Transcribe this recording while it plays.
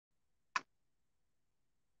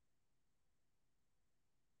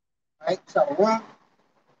right? Shalom.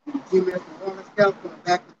 GMS New Orleans Camp coming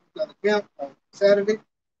back to another camp on Saturday.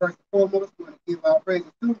 First and foremost, we want to give our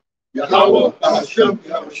praises to Yahweh, Hashem,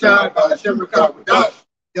 Yahweh, Hashem, Rakabadah.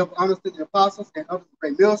 Double honors to the apostles and others,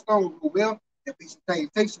 great millstone who will, and peace and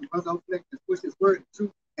salutation, brothers and sisters, push his word,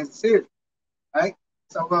 truth, and sincerity. Right?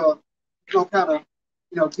 So, we're going to kind of,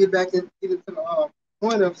 get back and get into the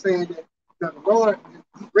point of saying that the Lord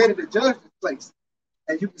is ready to judge this place.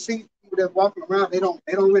 As you can see, people that walking around, they don't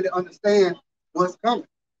really understand what's coming.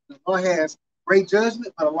 The Lord has great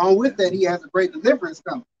judgment, but along with that, he has a great deliverance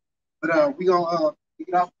coming. But we're going to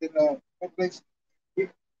get off with Revelation.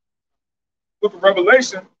 Book of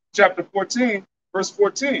Revelation, chapter 14, verse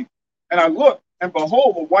 14. And I looked, and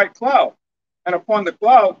behold, a white cloud, and upon the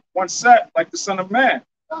cloud one sat like the Son of Man.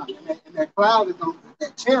 And that cloud is on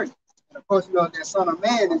that chariot. And of course, that Son of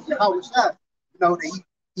Man is Yahweh Shai. That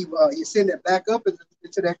he send it back up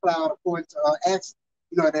into that cloud according to Acts,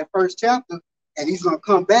 that first chapter, and he's going to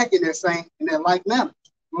come back in that like manner.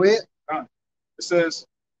 Go ahead. It says,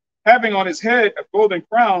 having on his head a golden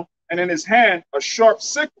crown, and in his hand a sharp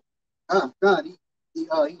sickle. God, he's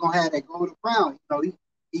gonna have that golden crown.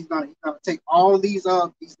 He's gonna take all these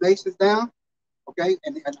nations down, okay,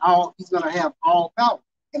 and he's gonna have all power.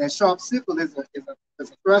 And a sharp sickle is a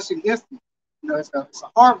threshing instrument. It's a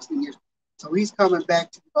harvesting instrument. So he's coming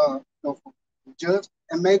back to judge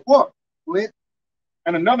and make war. Go ahead.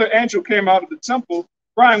 And another angel came out of the temple,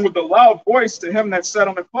 crying with a loud voice to him that sat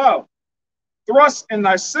on the cloud, thrust in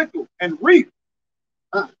thy sickle and reap.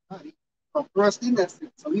 Thrust in that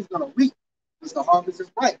sickle, so he's going to reap because the harvest is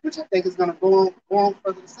ripe, which I think is going to go on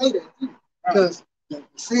further to say that too. Because the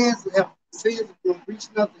sins have been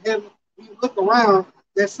reaching up to heaven. When you look around,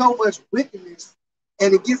 there's so much wickedness,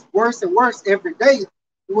 and it gets worse and worse every day.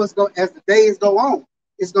 As the days go on,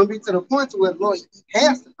 it's going to be to the point to where Lord he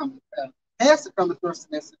has to come to thrust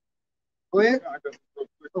in that sickle. Go ahead.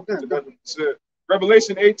 Okay.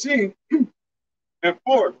 Revelation 18 and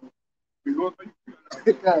 4.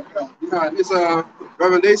 It's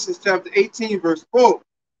Revelation chapter 18, verse 4.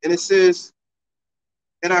 And it says,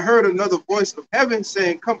 and I heard another voice of heaven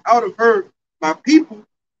saying, come out of her, my people,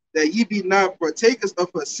 that ye be not partakers of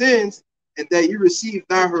her sins, and that ye receive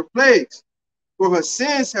not her plagues. For her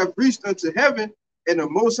sins have reached unto heaven, and the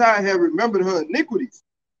Most High have remembered her iniquities.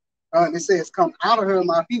 And it says, come out of her,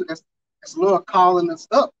 my people. That's the Lord calling us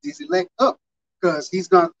up, these elect up. Because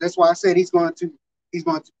that's why I said he's going to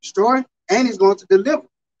destroy and he's going to deliver.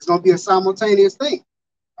 It's going to be a simultaneous thing.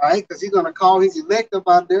 All right, because he's going to call his elect up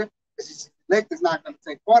out there, because his elect is not going to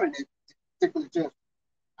take part in that particular judgment.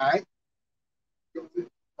 All right.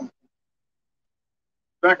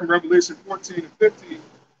 Back in Revelation 14 and 15,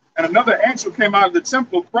 and another angel came out of the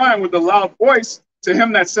temple, crying with a loud voice to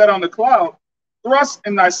him that sat on the cloud, thrust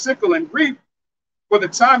in thy sickle and reap, for the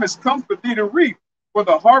time is come for thee to reap, for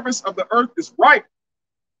the harvest of the earth is ripe.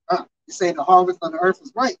 You say the harvest of the earth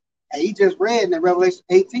is ripe. And he just read in Revelation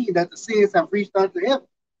 18 that the sins have reached unto heaven,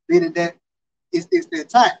 meaning that it's their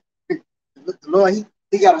time. The Lord,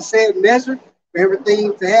 he got a set measure for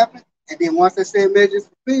everything to happen. And then once that set measure is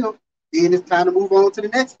fulfilled, then it's time to move on to the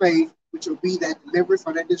next phase, which will be that deliverance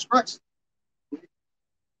or that destruction.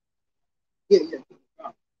 Yeah.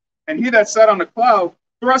 And he that sat on the cloud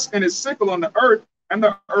thrust in his sickle on the earth, and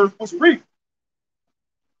the earth was reaped.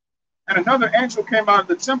 And another angel came out of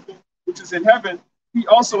the temple, which is in heaven, he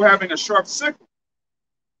also having a sharp sickle.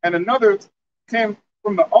 And another came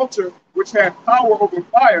from the altar, which had power over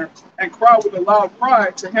fire, and cried with a loud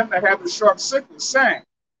cry to him that had the sharp sickle, saying,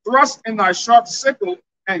 thrust in thy sharp sickle,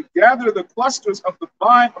 and gather the clusters of the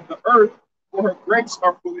vine of the earth, for her grapes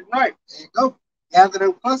are fully ripe. There you go. Gather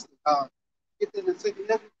them clusters. Get them in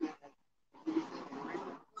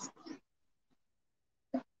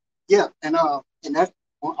yeah, and that's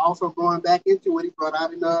also going back into what he brought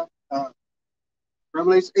out in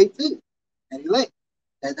Revelation 18 and elect.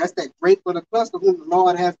 That's that grape for the cluster whom the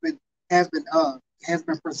Lord has been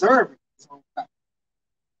preserving. So,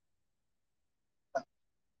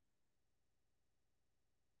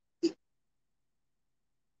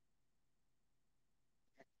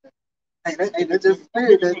 that's just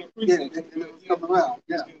spirit that come around.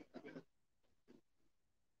 Yeah.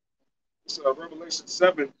 So Revelation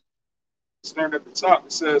 7, starting at the top,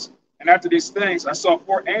 it says, and after these things, I saw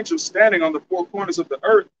 4 angels standing on the 4 corners of the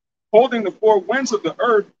earth, holding the 4 winds of the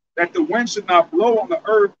earth, that the wind should not blow on the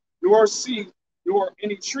earth, nor sea, nor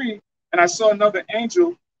any tree. And I saw another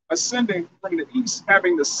angel ascending from the east,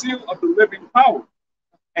 having the seal of the living power.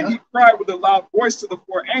 And he cried with a loud voice to the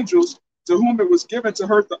 4 angels, to whom it was given to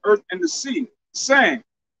hurt the earth and the sea, saying,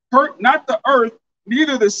 hurt not the earth,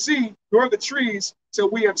 neither the sea nor the trees, till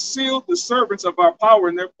we have sealed the servants of our power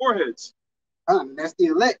in their foreheads. That's the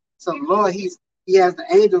elect. So the Lord, he has the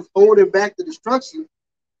angels holding back the destruction,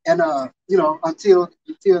 and until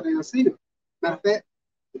they are sealed. Matter of fact,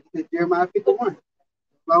 Jeremiah 51.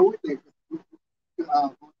 Well, we think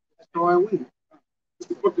destroy and win.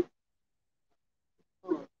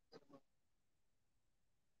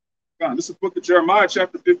 This is the book of Jeremiah,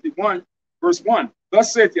 chapter 51, verse 1.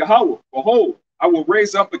 Thus saith Yahweh, behold, I will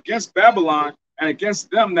raise up against Babylon and against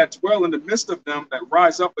them that dwell in the midst of them that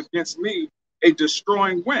rise up against me a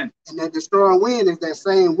destroying wind. And that destroying wind is that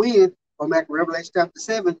same wind from Revelation chapter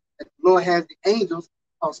 7 that the Lord has the angels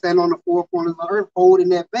stand on the four corners of the earth holding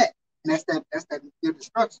that back. And that's that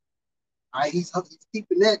destruction. All right, he's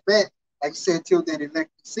keeping that back, like I said, till that elect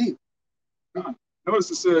see. Notice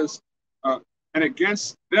it says, and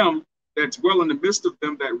against them that dwell in the midst of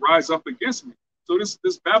them that rise up against me. So this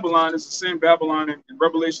Babylon is the same Babylon in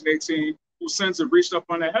Revelation 18, whose sins have reached up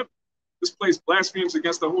on the heaven. This place blasphemes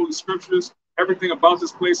against the Holy Scriptures. Everything about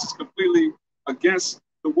this place is completely against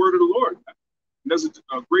the word of the Lord. And there's a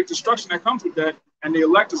great destruction that comes with that, and the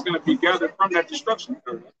elect is going to be gathered from that destruction.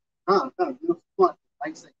 Like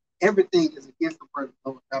I say, everything is against the word of the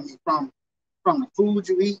Lord. I mean, from the food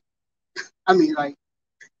you eat,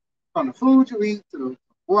 from the food you eat to the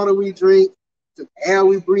water we drink, to the air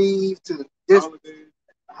we breathe, to just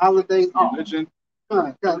holidays. Religion.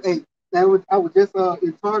 Hey, I was just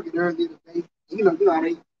in Target earlier today. You know how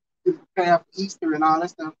they prepare for Easter and all that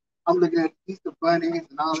stuff. I'm looking at Easter bunnies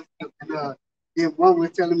and all that stuff. And then one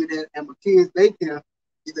was telling me that at my kids' daycare,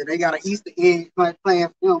 they got an Easter egg hunt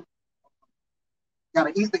plan for them. Got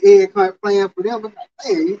an Easter egg hunt plan for them. But like,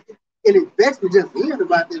 man, it vexed me just hearing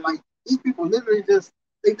about that. Like, these people literally just,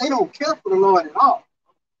 they don't care for the Lord at all.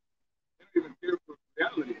 They don't even care for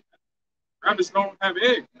reality. Rabbits don't have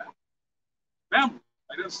eggs. Family.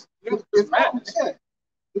 Like this, it's madness.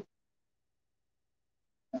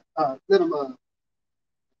 Let them,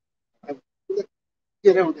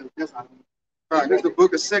 that's how. All right, that's the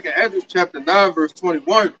book of 2nd Ezra, chapter 9, verse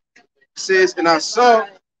 21. It says, and I saw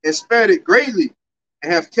and spared it greatly,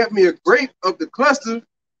 and have kept me a grape of the cluster,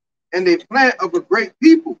 and a plant of a great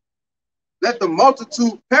people. Let the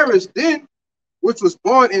multitude perish then, which was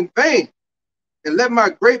born in vain, and let my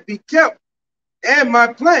grape be kept, and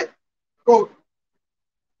my plant go.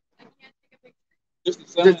 Just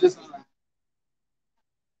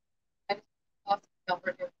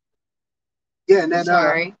yeah, and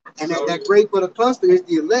that grape of the cluster is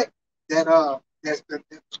the elect that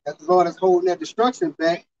the Lord is holding that destruction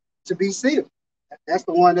back to be sealed. That's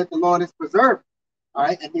the one that the Lord is preserving. All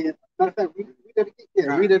right, and then matter of fact, read that again.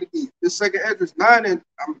 Yeah, read that again. This 2nd Ezra 9, and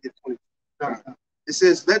I'm gonna get 20. It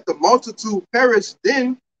says, "Let the multitude perish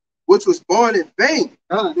then, which was born in vain."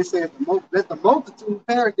 It says, "Let the multitude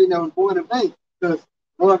perish then that was born in vain," because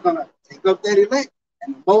the Lord's gonna take up that elect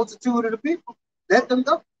and the multitude of the people, let them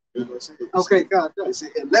go. Okay, God.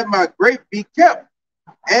 And let my grape be kept,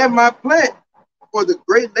 and my plant, for the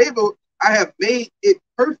great labor I have made it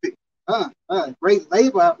perfect. Great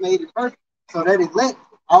labor I've made it perfect. So that elect,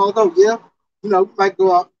 although we might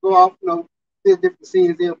go off, different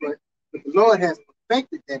scenes there, but the Lord has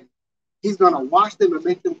perfected that. He's gonna wash them and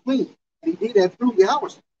make them clean. And he did that through Yahweh.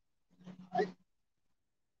 Right?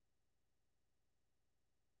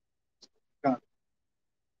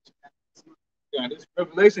 Yeah, this is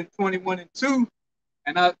Revelation 21 and 2.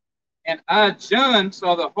 And I, John,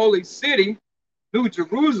 saw the holy city, New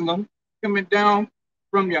Jerusalem, coming down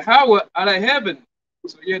from Yahweh out of heaven.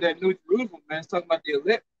 So yeah, that New Jerusalem, man, it's talking about the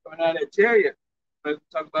elect coming out of that chariot. But it's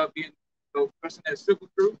talking about being person that super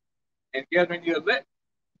through and gathering the elect,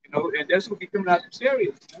 and that's what be coming out of the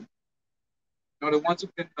chariots. The ones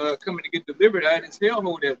who've been coming to get delivered out of this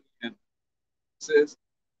hellhole that we in. It says,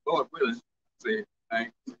 Lord willing, say,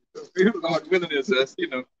 Lord willing is us,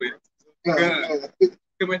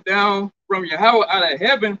 coming down from Yahweh out of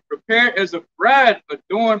heaven, prepared as a bride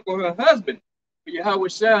adorned for her husband. For Yahweh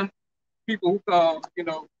Shah, people who call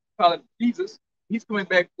it Jesus, he's coming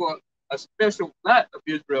back for a special lot of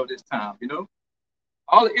Israel this time,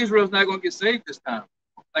 All of Israel's not going to get saved this time,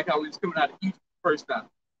 like how he was coming out of Egypt the first time.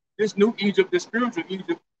 This new Egypt, this spiritual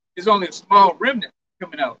Egypt, is only a small remnant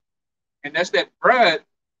coming out. And that's that bride,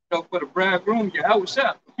 for the bridegroom, Yahweh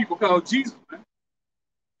Shah, people call Jesus, man.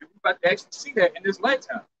 And we're about to actually see that in this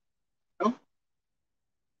lifetime.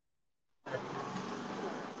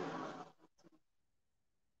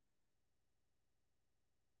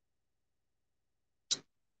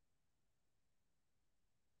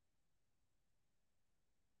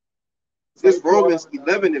 This Romans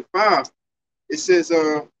 11 and 5. It says,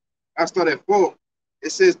 I start at 4.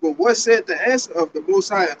 It says, but what said the answer of the Most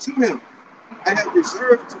High unto him? I have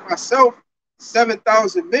reserved to myself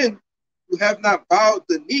 7,000 men who have not bowed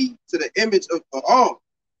the knee to the image of Baal.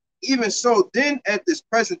 Even so, then at this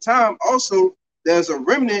present time also there's a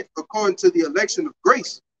remnant according to the election of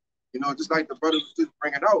grace. You know, just like the brother was just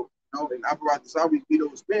bringing out. You know, and Abarat we be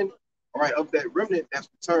those men, all right, of that remnant that's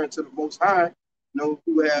returned to the Most High. You know,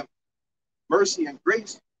 who have mercy and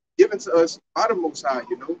grace given to us by the Most High.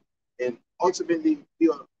 You know, and ultimately we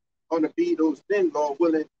are going to be those men, Lord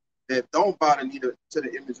willing, that don't bow the knee to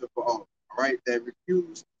the image of Baal. All right, that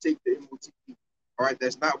refuse to take the MOT. All right,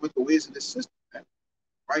 that's not with the ways of the system. Man.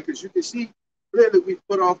 Right, because you can see clearly we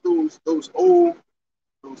put off those old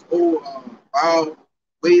wild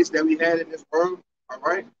ways that we had in this world. All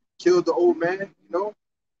right, killed the old man. You know,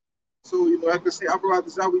 so you know, like I say, I brought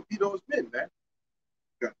this out. We be those men, man.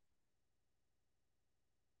 Yeah.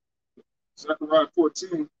 Zechariah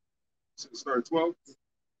 14, start 12.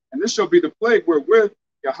 And this shall be the plague wherewith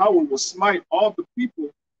Yahweh will smite all the people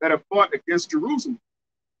that have fought against Jerusalem.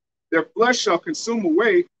 Their flesh shall consume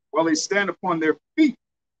away while they stand upon their feet,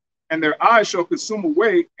 and their eyes shall consume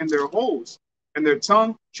away in their holes, and their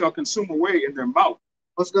tongue shall consume away in their mouth.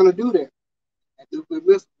 What's going to do that? And nuclear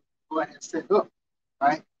missiles go ahead and set up,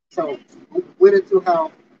 right? So we went into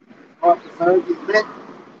how our preserve is met,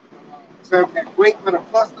 preserve that great little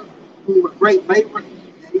cluster, who was great labor, and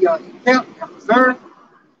he kept and preserved.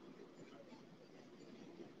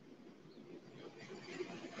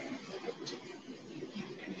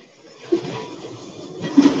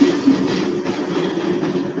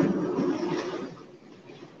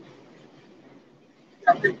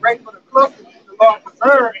 I've been grateful to the cluster, the Lord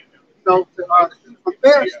preserved, you know, to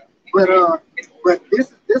prepare. But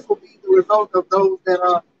this will be the result of those that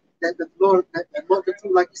the Lord that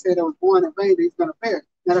multitude, like you said, that was born in vain, that he's going to perish.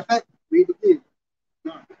 Matter of fact, read it again.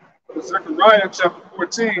 Zechariah chapter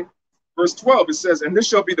 14, verse 12, it says, and this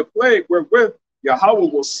shall be the plague wherewith Yahweh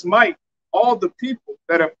will smite all the people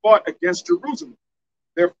that have fought against Jerusalem.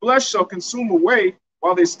 Their flesh shall consume away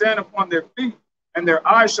while they stand upon their feet, and their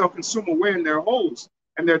eyes shall consume away in their holes,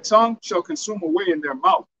 and their tongue shall consume away in their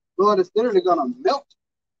mouth. Lord is literally going to melt.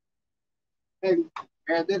 And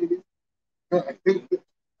that is. I think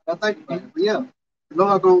about it. But yeah, the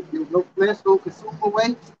Lord going your flesh going to consume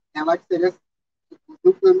away. And like I said, that's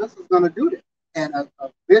nuclear missiles going to do that. And a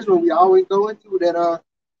visual we always go into that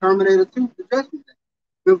Terminator 2, the Judgment Day.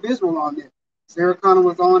 The visual on that. Sarah Connor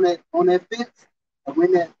was on that fence, and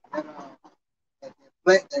when that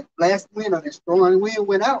blast wind or that strong wind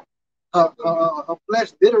went out, her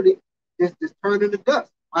flesh literally just turned into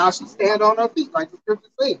dust while she stand on her feet, like the scripture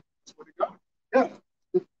says. That's what it got. Yeah.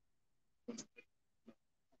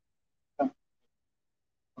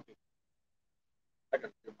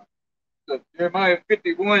 So Jeremiah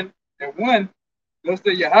 51:1, thus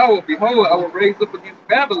said Yahweh, behold, I will raise up against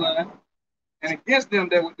Babylon and against them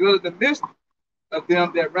that will dwell in the midst of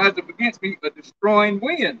them that rise up against me, a destroying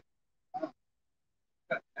wind.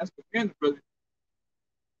 That's the wind, brother.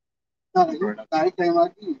 No, it came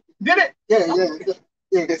out again. Did it? Yeah.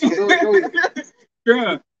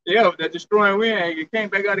 Yeah, that destroying wind, it came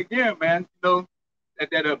back out again, man. You know,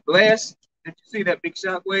 that blast that you see, that big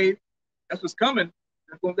shock wave, that's what's coming.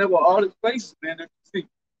 That were all these places, man, that you see.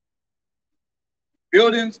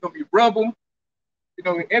 Buildings gonna be rubble. You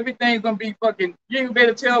know, everything's gonna be fucking. You ain't gonna be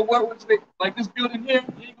able to tell what was like this building here.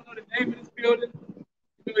 You ain't gonna know the name of this building.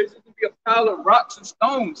 You know, it's just gonna be a pile of rocks and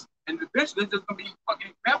stones, and eventually it's just gonna be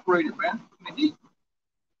fucking evaporated, man, from the heat.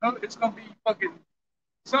 You know, it's gonna be fucking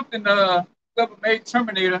something. Whoever made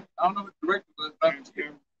Terminator, I don't know who the director was, but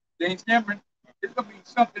James Cameron. It's gonna be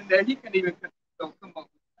something that he can even come up with.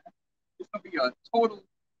 It's gonna be a total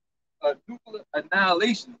nuclear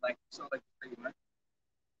annihilation, like so, like you say, man.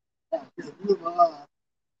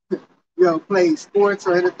 You know, play sports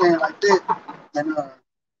or anything like that, and I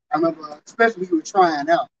remember, especially you were trying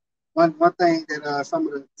out. One thing that some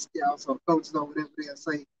of the scouts or coaches over there they'll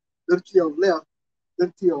say, look to your left,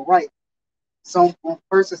 look to your right. So one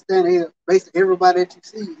person standing here, basically everybody that you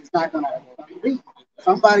see is not gonna be.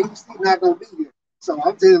 Somebody you see not gonna be here. So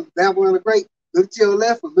I'm telling you, that one great. Look to your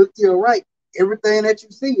left or look to your right. Everything that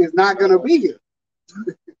you see is not gonna be here.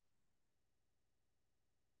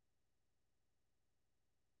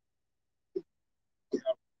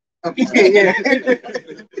 Okay, yeah.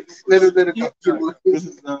 Little bit of this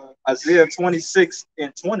is Isaiah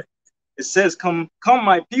 26:20. It says, Come,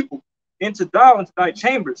 my people, into thy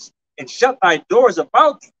chambers, and shut thy doors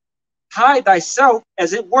about thee. Hide thyself,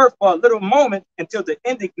 as it were, for a little moment, until the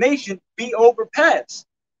indignation be overpassed.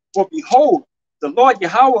 For behold, the Lord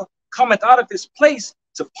Yahweh cometh out of his place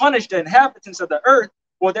to punish the inhabitants of the earth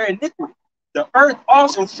for their iniquity. The earth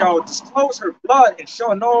also shall disclose her blood and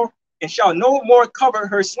shall no more cover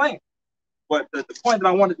her slain. But the point that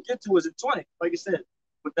I wanted to get to is in 20, like you said,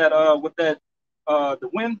 with that the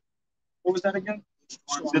wind. What was that again?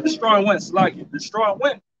 The destroying wind. Like the destroying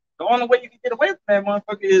wind. The only way you can get away from that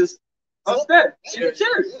motherfucker is up there. In the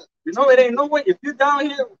church. You know, it ain't no way. If you're down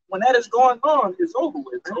here when that is going on, it's over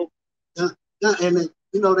with. Yeah, and then,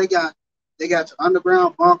 you know, they got your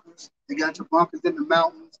underground bunkers. They got your bunkers in the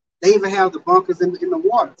mountains. They even have the bunkers in the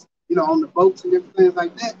waters. You know, on the boats and everything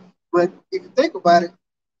like that. But if you think about it,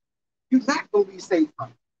 you're not gonna be safe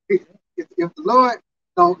from it. If the Lord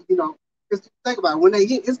don't, you know, just think about it, when they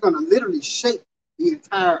hit, it's gonna literally shake the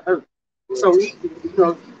entire earth. So you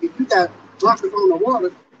know, if you got bunkers on the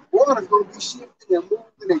water's gonna be shifting and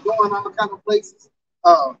moving and going all kind of places.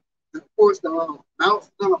 Of course, the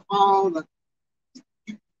mountain's gonna fall.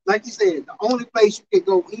 Like you said, the only place you can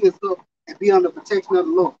go is up and be under protection of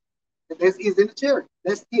the Lord. That's is in the church.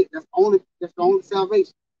 That's it. That's the only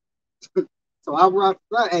salvation. So I brought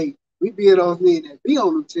to hey, we be those men that be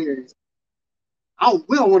on them chairs.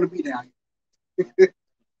 We don't want to be down here.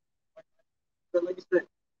 But like you said,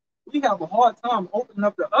 we have a hard time opening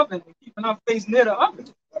up the oven and keeping our face near the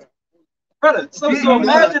oven. Brother, so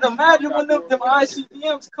imagine when them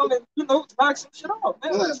ICBMs come and, you know, knock some shit off,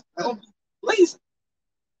 man. It's gonna be blazing.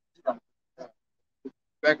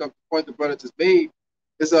 Back up the point the brother just made.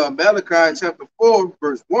 It's Malachi chapter 4,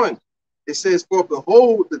 verse 1. It says, "For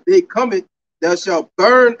behold, the day cometh, thou shalt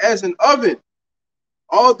burn as an oven.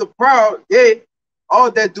 All the proud, yea,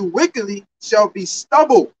 all that do wickedly shall be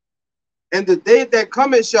stubble. And the day that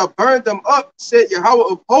cometh shall burn them up, said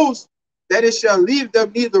Yahweh of hosts, that it shall leave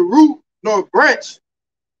them neither root nor branch."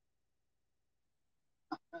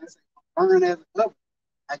 Burn as an oven.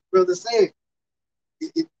 Like brother said,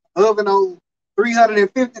 it's oven on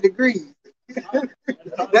 350 degrees.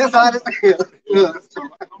 That's how it feels. Yeah.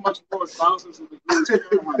 How much more thousands of degrees?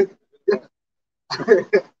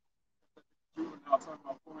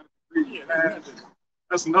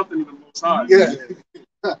 That's nothing to the Most High. Yeah.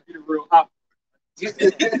 Get it real hot.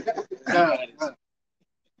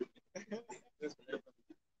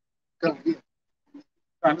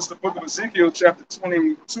 And this is the book of Ezekiel, chapter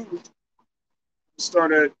 22.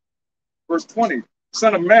 Start at verse 20.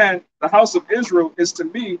 "Son of man, the house of Israel is to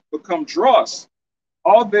me become dross.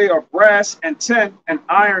 All they are brass and tin and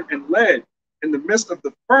iron and lead. In the midst of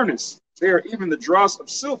the furnace, they are even the dross of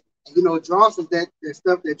silver." You know, dross is that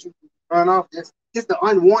stuff that you can burn off. That's just the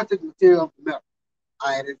unwanted material of the metal. All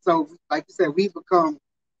right, and so, like you said, we become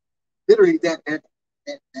literally that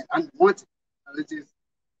unwanted. It's just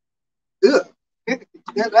ugh.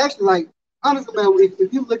 That's actually like, honestly, man,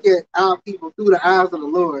 if you look at our people through the eyes of the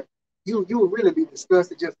Lord, you would really be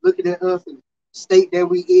disgusted just looking at us and the state that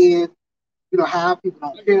we in. You know, how our people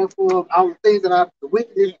don't care for them, all the things that the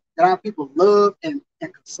wickedness that our people love and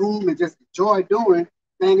consume and just enjoy doing.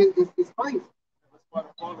 Man, it's crazy. That's why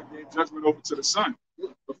the Father gave judgment over to the Son.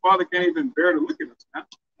 The Father can't even bear to look at us, man.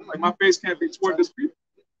 Like, my face can't be toward this people.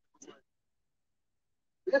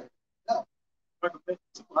 Yeah.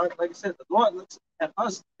 Like I said, the Lord looks at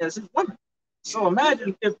us as his woman. So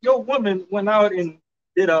imagine if your woman went out and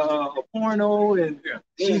did a porno and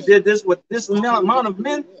she did this with this amount of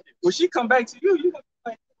men. When she come back to you, you're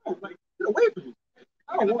like, oh, like, get away from me.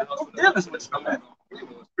 I don't want no dealings with you, man.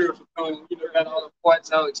 Spiritual tone, you know, got all the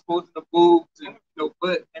parts out, exposing the boobs and, you know,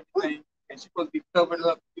 butt and everything. And she's supposed to be covered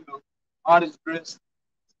up, you know, artist dress.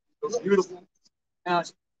 So beautiful. Now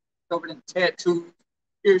she's covered in tattoos,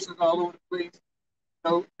 piercings all over the place.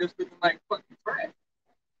 You know, just looking like fucking trash.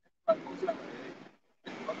 I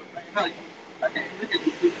can't look at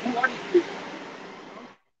these people. Who are these people?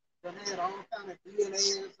 They had all kind of DNA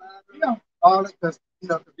inside. You know, all that, because, you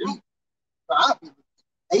know, for our people,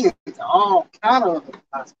 they into all kind of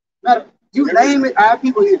matter. You name it, our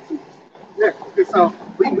people here too. Yeah. So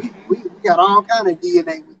we got all kind of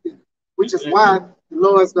DNA with it, which is why the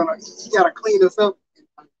Lord's he gotta clean us up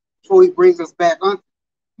before he brings us back on.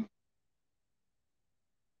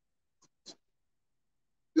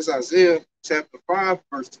 This is Isaiah chapter 5,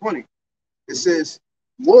 verse 20. It says,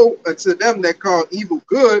 "Woe unto them that call evil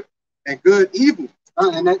good and good evil."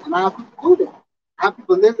 And our people do that. Our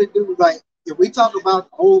people literally do, like, if we talk about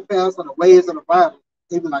the old past or the ways of the Bible,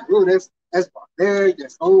 they be like, "Oh, that's barbaric.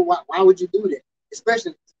 That's why would you do that?"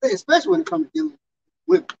 Especially when it comes to dealing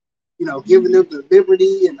with women, you know, giving them the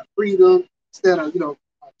liberty and the freedom instead of, you know,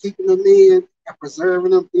 keeping them in and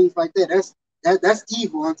preserving them, things like that. That's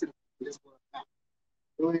evil unto the people. This world now.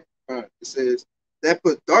 Go ahead. It says, "That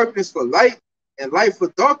put darkness for light and light for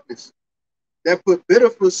darkness. That put bitter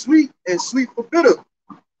for sweet and sweet for bitter."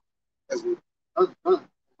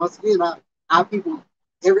 Once again, Our people,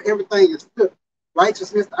 everything is flipped.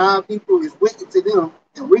 Righteousness to our people is wicked to them,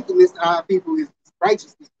 and wickedness to our people is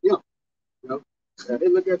righteousness to them. You know? Yeah, they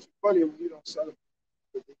look at you funny when you don't celebrate.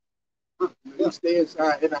 You stay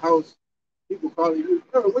inside in the house, people calling you,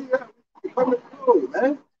 "Yo, what you at? You coming through,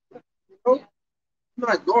 man?" You know, you're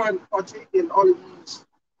not going partaking in all of these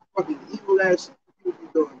fucking evil ass shit people be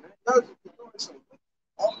doing, man. Y'all just be doing some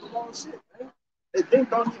all the wrong shit, man. And then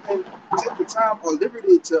don't even take the time or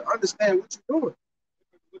liberty to understand what you're doing.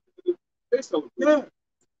 They celebrate. Yeah,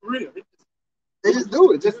 For real. They just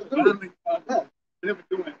do it, just to do it. They never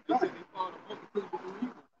doing it. They say they call the people to do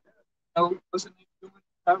evil. No, what's the name doing?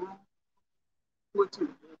 Tyrone? Do it too.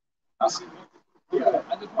 I see. Yeah,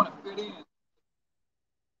 I just want to fit in.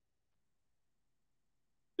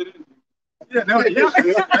 Fit in. Yeah, no, yeah.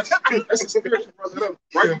 That's a spiritual brother.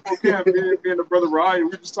 Right before camp, me and the brother Ryan, we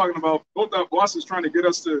were just talking about both our bosses trying to get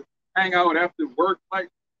us to hang out after work. Like,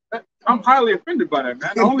 I'm highly offended by that,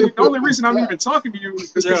 man. The only reason I'm even talking to you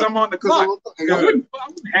is because I'm on the clock. I wouldn't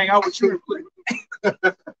hang out with you and play.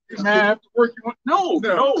 Man, after work, you want no.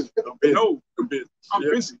 I'm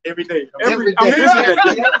busy every day. I'm busy that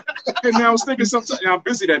day. And now I was thinking sometimes I'm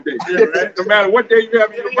busy that day. Yeah, right? No matter what day you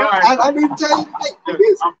have in your mind. I need to tell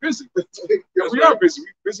you, I'm busy. We are busy.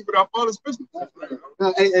 We're busy with our father's business.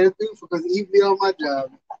 And it's beautiful because even me on my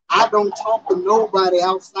job, I don't talk to nobody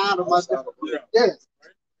outside of my job. Yeah. Yes.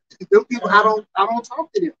 Them people, I don't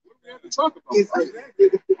talk to them. What do we have to talk about?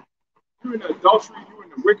 You in the adultery, you in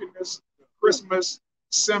the wickedness, the Christmas,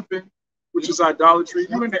 simping, which is idolatry.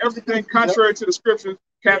 You into everything contrary to the scriptures,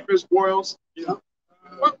 catfish, boils.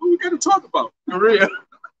 What we got to talk about? For real.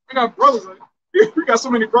 We got brothers. We got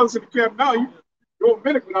so many brothers in the camp now. You go a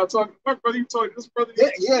minute without talking to my brother. You talking to this brother.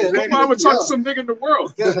 Yeah. That's why I would talk to some nigga in the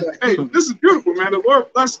world. Yeah. Hey, this is beautiful, man. The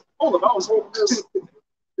Lord bless. Hold on, I was holding this.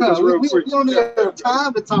 We don't need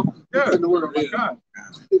time to talk in the world. Oh my God.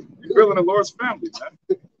 You're building the Lord's family,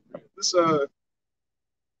 man. This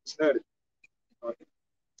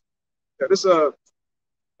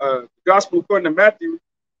gospel according to Matthew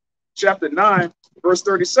chapter 9, verse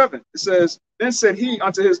 37. It says, "Then said he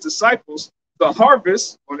unto his disciples, the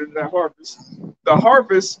harvest," what is that harvest? "The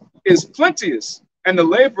harvest is plenteous, and the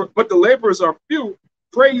laborers are few.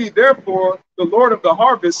 Pray ye therefore the Lord of the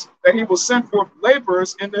harvest that he will send forth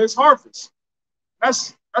laborers into his harvest."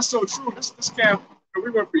 That's so true. This camp,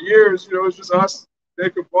 we went for years, it's just us,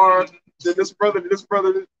 Jacob Barr, this brother.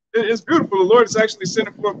 It's beautiful. The Lord is actually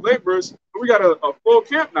sending forth laborers. We got a full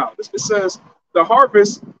camp now. It says the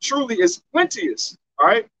harvest truly is plenteous. All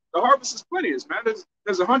right. The harvest is plenteous, man.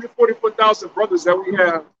 There's 144,000 brothers that we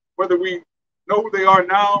have, whether we know who they are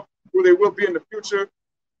now, who they will be in the future.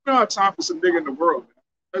 We don't have time for some nigga in the world,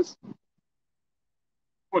 man.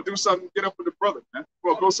 Want to do something, get up with a brother, man.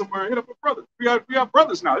 We'll go somewhere, hit up a brother. We have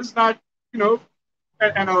brothers now. This is not,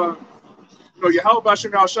 Yahweh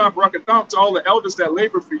Shem Shah Barakatham to all the elders that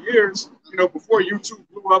labored for years, before YouTube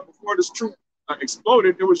blew up, before this truth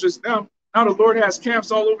exploded, it was just them. Now the Lord has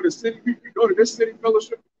camps all over the city. We go to this city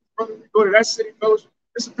fellowship, brother, we go to that city fellowship.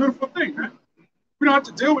 It's a beautiful thing, man. We don't have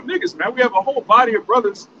to deal with niggas, man. We have a whole body of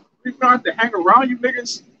brothers. We don't have to hang around you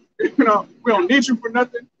niggas. We don't need you for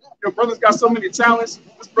nothing. Your brother's got so many talents.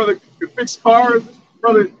 This brother can fix cars. This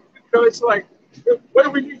brother, it's like, what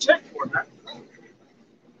do we need Jake for, man?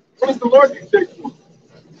 What does the Lord need Jake for?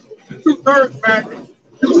 2/3, man.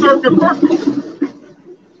 You serve your purpose.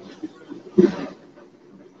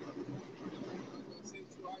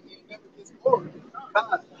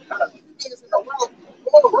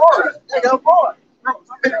 How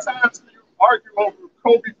many times can you argue over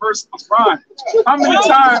Kobe versus LeBron? How many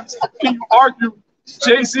times can you argue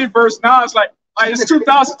Jay-Z versus Nas? Like it's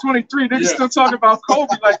 2023. They're still talking about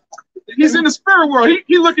Kobe. Like he's in the spirit world.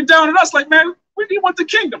 He looking down at us like, man, he want the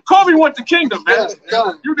kingdom. Kobe want the kingdom, man.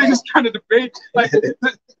 You niggas kind of debate. Like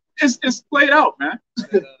it's played out, man.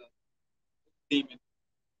 Demon.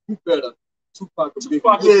 You better. Tupac.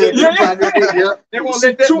 Yeah. They won't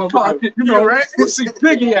let Tupac, right? See,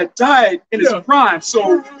 Biggie had died in his prime,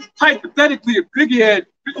 so hypothetically, if Biggie had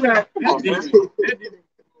come on, man.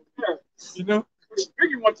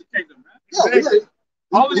 Biggie wants the kingdom, man. Yeah.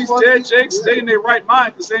 All of these dead Jakes stay in their right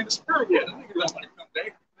mind because they in the spirit world.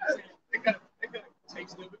 They got a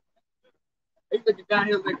taste of it. They looking down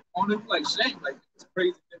here like on them like shame, like it's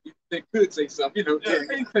crazy that they could say something,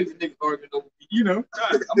 They crazy niggas arguing over me,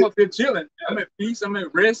 I'm up here chilling. I'm at peace. I'm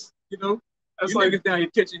at rest. That's like niggas down here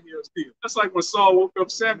catching me still. That's like when Saul woke up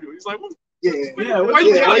Samuel. He's like, what? Why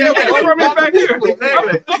you brought me back here?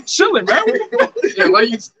 I'm chilling, man.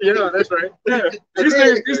 That's right. Yeah, these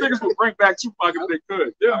niggas would bring back Tupac if they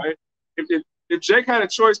could. Yeah. Right? If Jake had a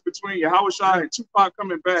choice between Yahweh Shai and Tupac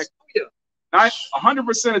coming back,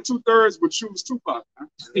 100% of 2/3 would choose Tupac.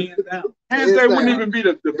 Hands down. Hands down wouldn't even be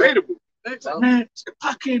debatable. Yeah. Man,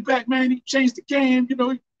 Pac came back, man. He changed the game. You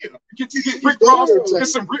know, you get Rick Ross, get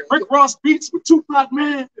some Rick Ross beats with Tupac,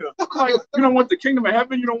 man. Like, you don't want the kingdom of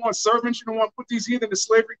heaven. You don't want servants. You don't want to put these heathen to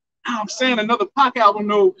slavery. Now I'm saying another Pac album,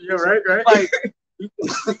 no. Yeah, right. Like,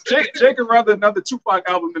 Jake would rather another Tupac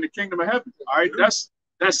album than the kingdom of heaven. All right, that's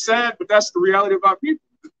sad, but that's the reality of our people.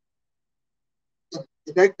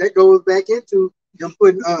 That goes back into them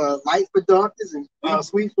putting light for darkness and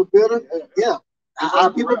sweet for bitter. Yeah,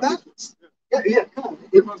 our people backwards. Yeah, come on.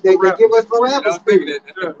 They give us Barabbas spirit.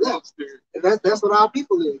 That's what our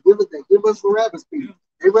people is. Give us Barabbas spirit.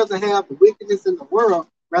 They rather have the wickedness in the world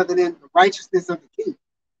rather than the righteousness of the king.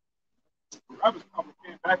 Barabbas probably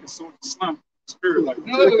came back and saw the slum spirit. Like,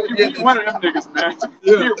 you one of them niggas, man.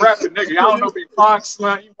 He a rapping nigga. I don't know if he Fox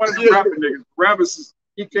slam. He one of them rapping niggas. Barabbas,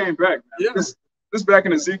 he came back. Man. This back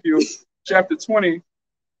in Ezekiel chapter 20,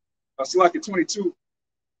 Slack 22,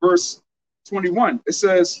 verse 21. It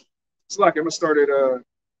says, Slack, I'm gonna start at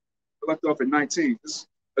left off at 19. This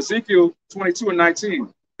Ezekiel 22 and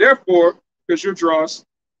 19. Therefore, because you're dross,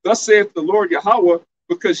 thus saith the Lord Yahweh,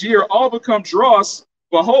 because ye are all become dross,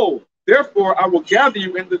 behold, therefore I will gather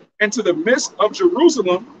you into the midst of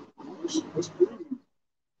Jerusalem. Before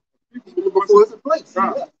it's a place.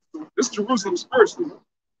 This Jerusalem spiritually.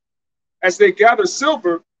 As they gather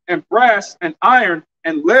silver and brass and iron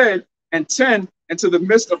and lead and tin into the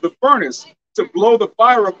midst of the furnace, to blow the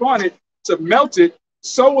fire upon it, to melt it,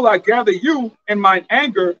 so will I gather you in mine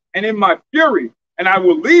anger and in my fury, and I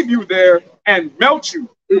will leave you there and melt you.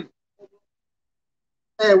 And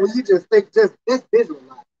when you just think, just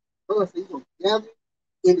visualize, God said, He's going to gather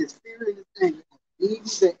in His fury and His anger and leave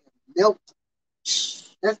you there and melt you.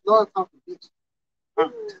 That's God talking to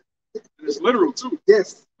you. It's literal too.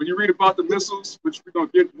 Yes. When you read about the missiles, which we're going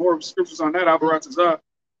to get more scriptures on that,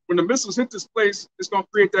 when the missiles hit this place, it's going to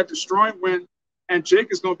create that destroying wind, and Jake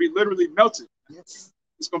is going to be literally melted. Yes.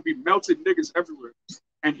 It's going to be melted niggas everywhere.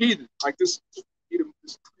 And heathen, like this heathen,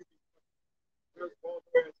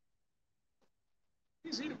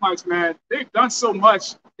 these Edomites, man, they've done so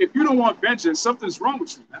much. If you don't want vengeance, something's wrong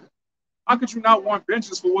with you, man. How could you not want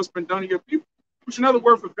vengeance for what's been done to your people? Which another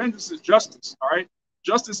word for vengeance is justice, all right?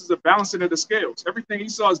 Justice is a balancing of the scales. Everything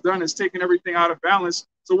Esau has done is taking everything out of balance.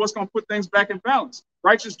 So what's going to put things back in balance?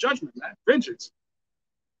 Righteous judgment, man. Vengeance.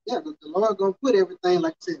 Yeah, the Lord going to put everything,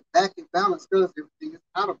 like I said, back in balance because everything is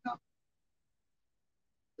out of balance.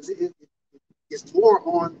 It's more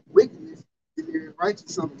on wickedness than there is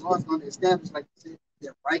righteousness. So the Lord's going to establish, like you said,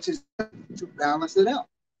 that righteous to balance it out.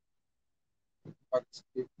 I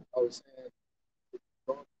was saying,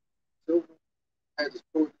 silver had his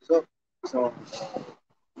quotes up. So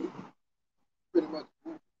pretty much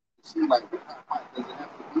it seems like how hot does it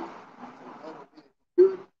have to be?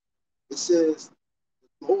 It says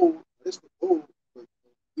the gold, it's the gold, but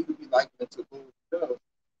we could be liking it to gold itself.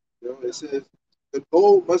 You know, it says the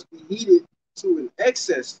gold must be heated to an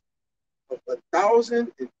excess of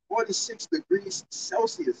 1,046 degrees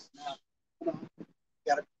Celsius. I'm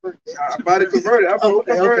about to convert it.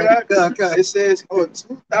 Okay. It says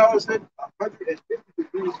 2,150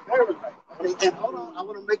 degrees Fahrenheit. And hold on, I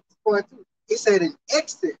want to make this point too. It said in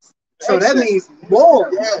excess. So that means more.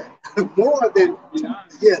 Yeah. More than,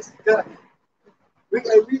 yes. We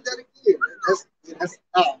can read that again. That's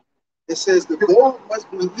It says the gold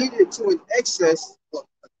must be heated to an excess of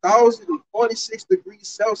 1,046 degrees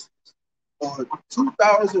Celsius or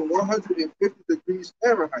 2,150 degrees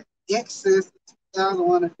Fahrenheit. Excess of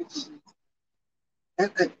 2,150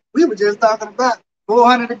 degrees. We were just talking about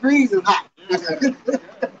 400 degrees is hot.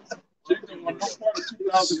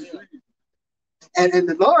 And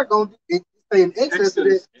the Lord going to say in excess of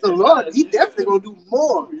that. So Lord, He definitely going to do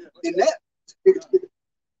more than that.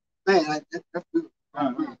 Man, that's good.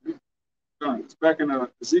 It's back in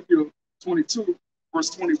Ezekiel 22, verse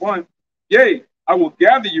 21. Yea, I will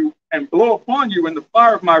gather you and blow upon you in the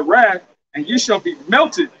fire of my wrath, and ye shall be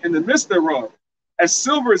melted in the midst thereof. As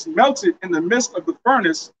silver is melted in the midst of the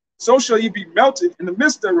furnace, so shall ye be melted in the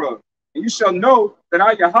midst thereof. And you shall know that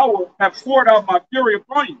I, Yahweh, have poured out my fury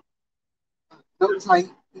upon you. Notice how he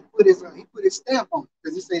put his stamp on it,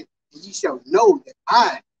 because he said, and ye shall know that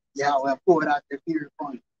I, Yahweh, have poured out that fury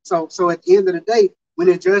upon you. So at the end of the day, when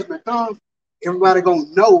the judgment comes, everybody gonna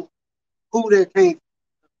know who that came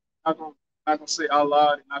from. Not gonna say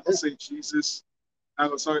Allah, they're not gonna say Jesus.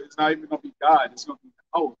 It's not even gonna be God. It's gonna be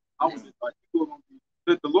like people are gonna be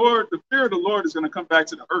the fear of the Lord is gonna come back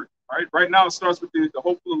to the earth. Right now it starts with the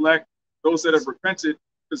hopeful elect, those that have repented,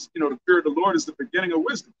 because the fear of the Lord is the beginning of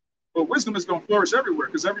wisdom. But wisdom is gonna flourish everywhere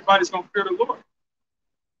because everybody's gonna fear the Lord.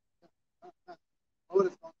 Lord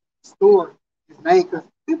is going to restore his name because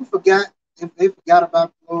people forgot, and they forgot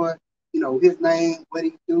about the Lord, his name, what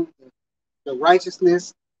he do, the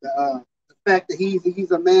righteousness, the fact that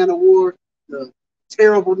he's a man of war, the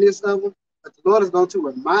terribleness of him. But the Lord is going to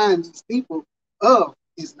remind these people of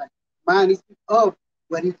his name, remind these people of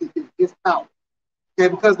what he can do, his power. Okay,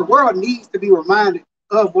 because the world needs to be reminded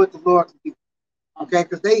of what the Lord can do. Okay,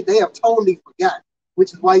 because they have totally forgotten,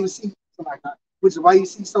 which is why you see so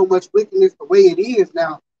much wickedness the way it is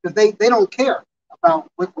now, because they don't care about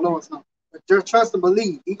what the Lord's doing. But just trust and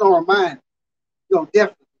believe, he's gonna remind you,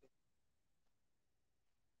 definitely.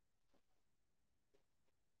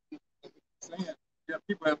 Saying, yeah,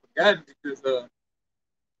 people have forgotten because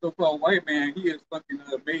so-called white man, he has fucking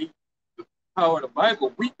made the power of the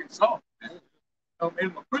Bible weak and soft, man. Made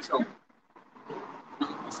him a pushover.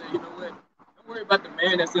 He said, you know what? Don't worry about the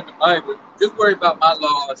man that's in the Bible. Just worry about my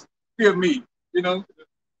laws. Fear me,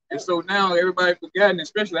 And so now everybody forgotten,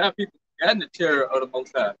 especially our people forgotten the terror of the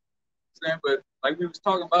Most High. But like we was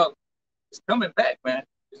talking about, it's coming back, man.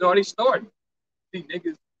 It's already starting. See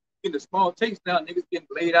niggas getting a small taste now. Niggas getting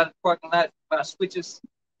laid out in the parking lot by switches,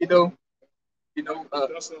 Yeah,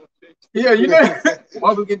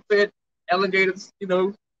 Marvel getting fed alligators,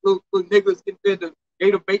 little niggas getting fed the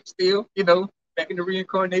gator bait still, back in the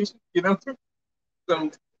reincarnation,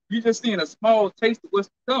 So you just seeing a small taste of what's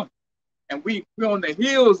to come. And we're on the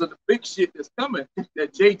heels of the big shit that's coming,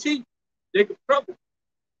 that JT, Jacob Trouble.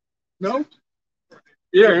 No?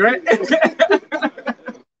 Yeah, right? That's the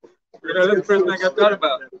first thing I thought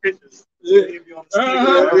about. Yeah.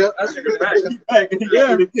 I should go back.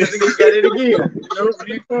 Yeah, because he got it again.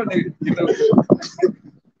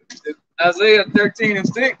 Isaiah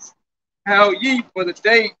 13:6. How ye, for the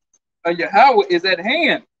day of Yahweh is at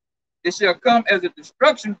hand. It shall come as a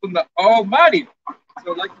destruction from the Almighty.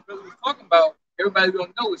 So, like the brother was talking about, everybody's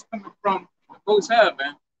gonna know it's coming from the Most High,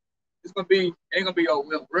 man. It's gonna be, ain't gonna be, oh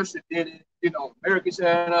well, Russia did it, America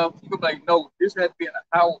shut up. You're gonna be like, no, this has to be a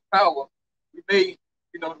power. We made,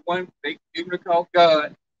 the one they ignorant called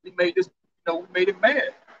God. We made this, we made it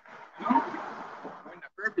mad. When the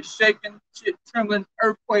earth is shaking, shit trembling,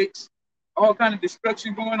 earthquakes, all kind of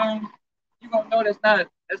destruction going on, you're gonna know that's not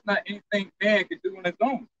anything man can do on its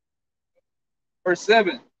own. Verse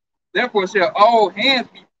 7. Therefore shall all hands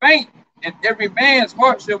be faint, and every man's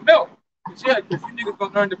heart shall melt. Because you niggas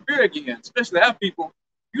gonna learn to fear again, especially our people.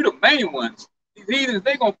 You the main ones. These heathens,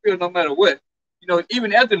 they gonna fear no matter what.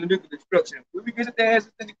 Even after the nuclear destruction. When we get their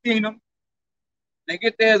asses in the kingdom, they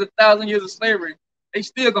get there as 1,000 years of slavery, they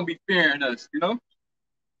still gonna be fearing us,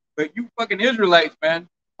 But you fucking Israelites, man,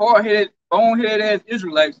 hard-headed, bone-headed ass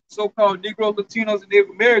Israelites, so-called Negroes, Latinos, and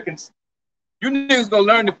Native Americans, you niggas gonna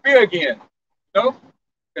learn to fear again, Because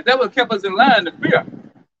that what kept us in line, to fear.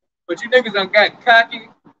 But you niggas done got cocky,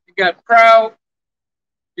 you got proud,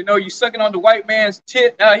 you sucking on the white man's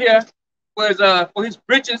tit out here for his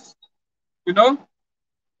britches, and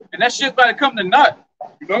that shit's about to come to naught,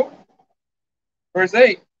 Verse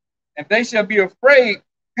 8, and they shall be afraid,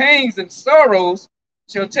 pains and sorrows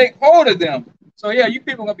shall take hold of them. So yeah, you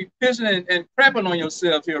people gonna be pissing and crapping on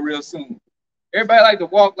yourselves here real soon. Everybody like to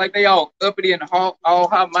walk like they all uppity and all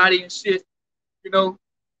high mighty and shit. You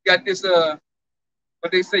got this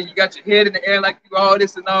what they say, you got your head in the air like you all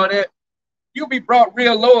this and all that. You'll be brought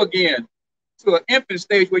real low again to an infant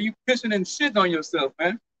stage where you pissing and shitting on yourself,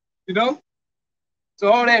 man.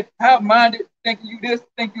 So all that high-minded, thinking you this,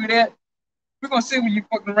 thinking you that, we're gonna see when you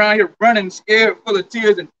fucking around here running, scared, full of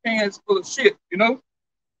tears and pants full of shit,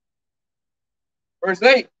 Verse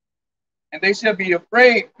 8, and they shall be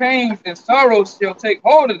afraid, pains and sorrows shall take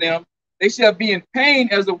hold of them. They shall be in pain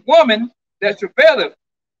as a woman that travaileth.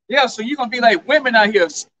 Yeah, so you're gonna be like women out here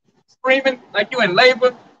screaming like you in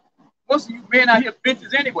labor. Most of you men out here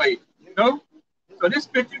bitches anyway, So this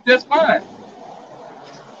bitch you just fine.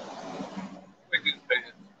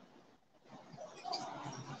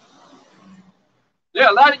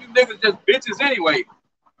 Yeah, a lot of you niggas just bitches anyway.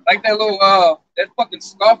 Like that little that fucking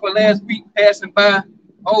scoffer last week passing by.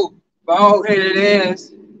 Oh, bald headed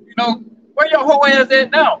ass. Where your whole ass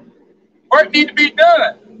at now? Work need to be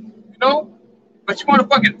done. But you want to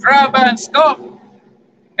fucking drive by and scoff?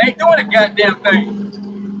 Ain't doing a goddamn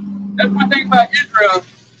thing. That's one thing about Israel.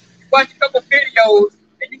 You watch a couple videos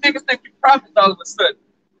and you niggas think you prophets all of a sudden.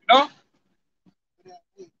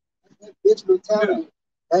 That bitch mentality,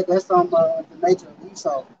 that's the nature of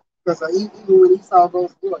Esau. Because even when Esau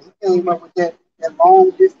goes through it, he came up with that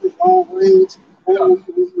long distance, long range, when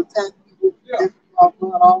you attack people,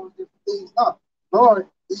 doing all those different things. No, Lord,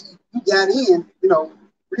 you got in,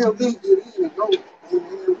 real big, get in and go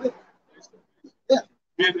and with it. Yeah.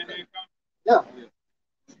 Yeah.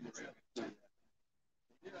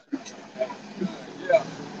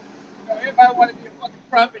 everybody want to be a fucking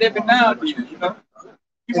prophet every now and then, you know?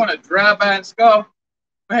 You want to drive by and scoff,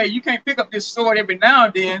 but hey, you can't pick up this sword every now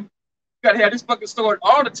and then. You got to have this fucking sword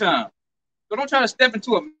all the time. So don't try to step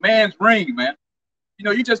into a man's ring, man. You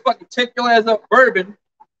know, you just fucking take your ass up bourbon,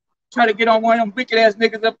 try to get on one of them wicked ass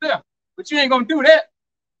niggas up there. But you ain't gonna do that.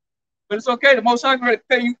 But it's okay. The Most High gonna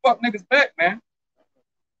pay you fuck niggas back, man.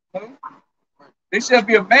 They shall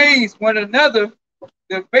be amazed one another.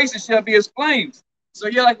 Their faces shall be as flames. So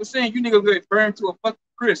yeah, like we're saying, you niggas get burned to a fucking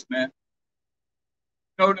crisp, man.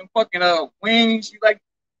 You know them fucking wings you like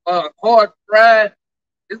hard fried.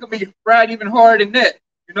 It's gonna be fried even harder than that.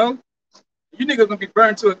 You know, you niggas gonna be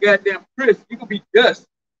burned to a goddamn crisp. You gonna be dust.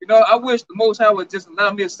 You know, I wish the Most High would just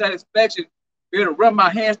allow me a satisfaction to be able to run my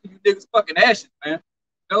hands through you niggas fucking ashes, man.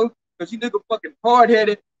 You know, because you niggas fucking hard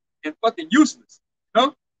headed and fucking useless. You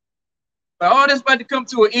know. But all this about to come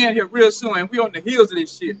to an end here real soon, and we on the heels of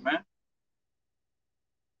this shit, man.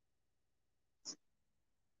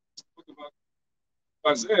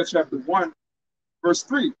 Isaiah chapter 1, verse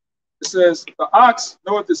 3. It says, the ox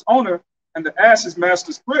knoweth his owner, and the ass his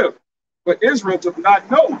master's crib. But Israel doth not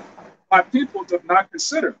know. My people doth not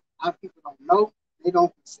consider. Our people don't know. They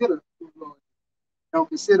don't consider who the Lord is. They don't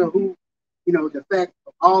consider who, you know, the fact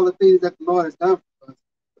of all the things that the Lord has done for us.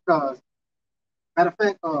 Because, matter of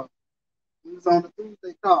fact, he was on the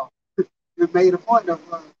Tuesday call. You made a point of,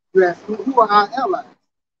 you asked, who are our allies?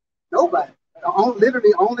 Nobody.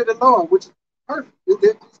 Literally only the Lord, which is perfect.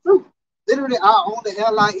 It's true. Literally, our only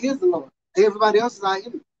ally is the Lord. Everybody else is our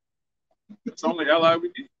enemy. It's the only ally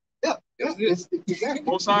we need. Yeah, it's exactly.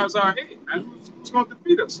 Most High is our aid, man. Who's going to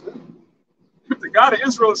defeat us? If the God of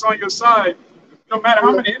Israel is on your side, no matter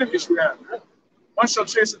how many enemies you have, one shall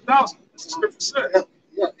chase 1,000, as the scripture said.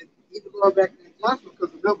 Yeah. And even going back to the Joshua,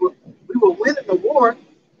 because remember, we were winning the war,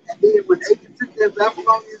 and then when Achan took that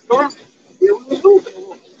Babylonian garment, then we were losing the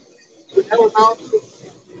war. But that was all true.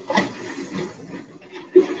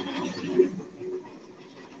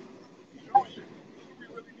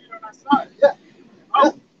 Yeah.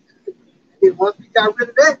 And once we got rid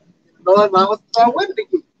of that, the Lord allowed us to start winning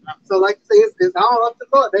again. So, like you say, it's all up to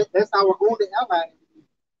the Lord. That's our only ally.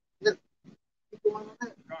 Yeah. Keep going on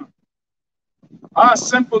that. Our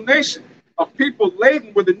sinful nation, a people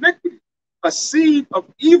laden with iniquity, a seed of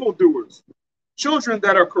evildoers, children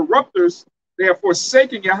that are corrupters, they are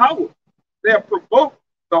forsaking Yahweh. They have provoked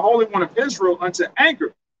the Holy One of Israel unto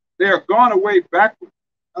anger. They are gone away backward.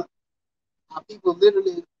 Our people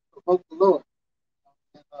literally provoke the Lord.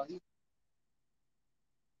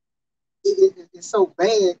 It's so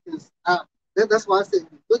bad because that's why I said,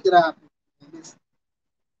 look at our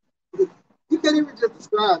people. You can't even just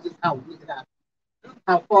describe just how wicked our people,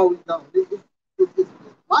 how far we go. It's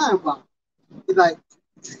mind-boggling. It's like,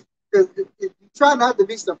 because you try not to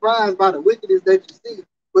be surprised by the wickedness that you see,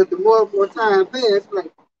 but the more and more time passes,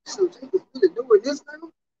 like, so Jacob's really doing this now?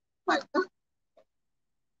 Like, huh?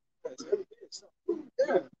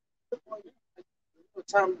 Yeah. What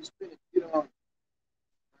time you spend, you know,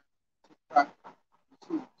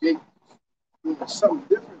 Jacob doing something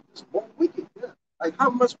different, it's more wicked. Yeah. Like, how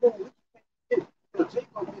much more wicked can you get?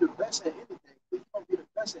 Jacob gonna be the best at anything. He's gonna be the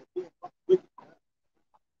best at being wicked.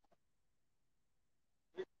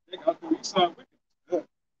 They outdo Esau wicked. Yeah.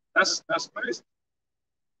 That's crazy.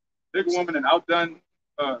 Big woman and outdone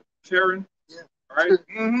Karen. Yeah. Right?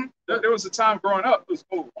 Mm-hmm. There was a time growing up, it was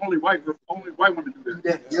only white women do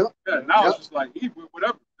that. Yep. Yeah, now it's just like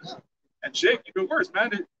whatever. Yeah. And Jake, even worse,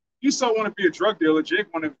 man. Esau want to be a drug dealer.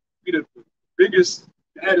 Jake want to be the biggest,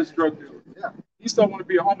 baddest drug dealer. Yeah. Esau want to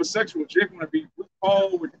be a homosexual. Jake want to be with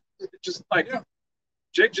Paul. Just like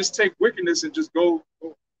Jake just take wickedness and just go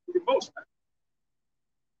to the most, man.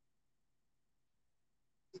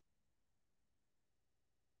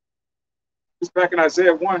 It's back in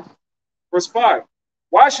Isaiah 1, verse 5.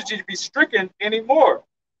 Why should you be stricken anymore?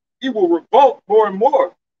 You will revolt more and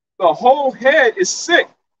more. The whole head is sick,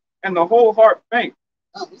 and the whole heart faint.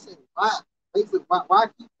 He said, why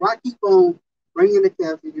keep on bringing the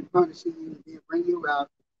captive and punishing you, and then bring you out,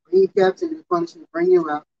 bring the captive and punishing, bring you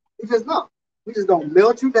out? He says, no, we just gonna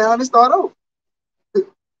melt you down and start over.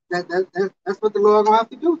 That's what the Lord gonna have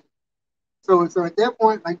to do. So at that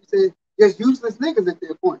point, like you said, just useless niggas at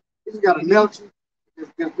that point. He just gotta melt you,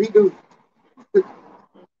 just redo.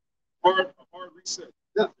 Hard reset.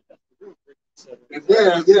 Yeah.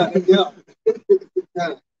 Yeah. Yeah.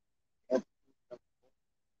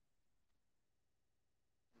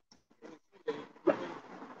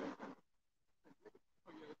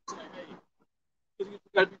 You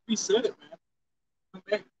gotta be reset it,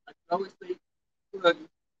 man. I always say,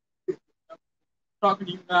 talking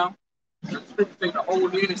to you now, I'm saying the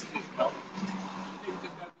whole industry, you know. Niggas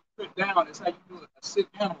just gotta be put down. down. It's how you do a sick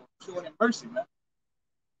animal, showing him mercy, man.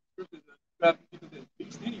 Scriptures are people that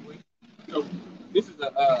beast anyway. So this is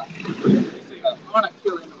a honor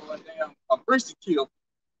killing or a mercy kill.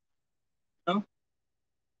 You know,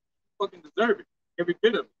 fucking deserve it, every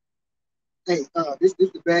bit of it. Hey, this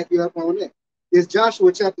to back you up on that. It's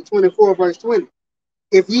Joshua chapter 24, verse 20.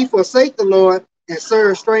 If ye forsake the Lord and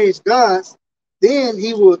serve strange gods, then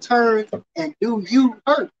he will turn and do you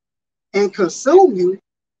hurt and consume you.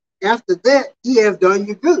 After that, he have done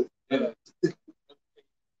you good. Yeah.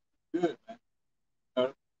 Good, man.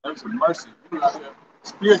 That's some mercy. You're out there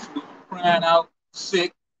spiritually crying out,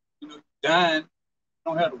 sick, dying. You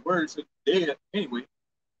don't have the words, so you're dead anyway.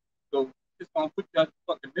 So it's gonna put you out the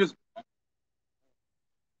fucking misery, man.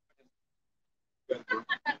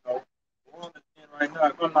 Right now,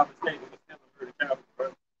 if I'm not mistaken, it's still a very capital,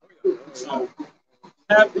 right? So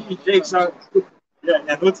have these Jakes out, yeah,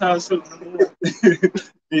 and no time so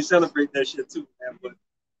they celebrate that shit too, man. But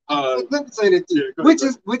let me say that too, which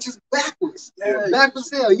is backwards. Yeah,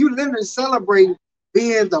 backwards hell. You literally celebrating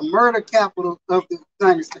being the murder capital of the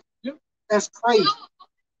United States. Yep. That's crazy.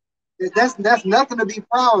 That's nothing to be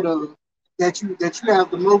proud of. That you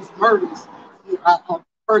have the most murders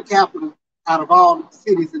per capita out of all the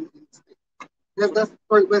cities in the state. That's the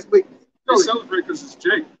first big. They celebrate because it's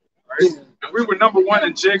Jake, right? Yeah. If we were number one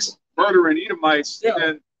in Jake's murdering Edomites,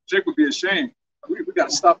 then Jake would be ashamed. We gotta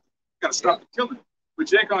stop. The killing. But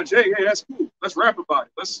Jake on Jake, hey, that's cool. Let's rap about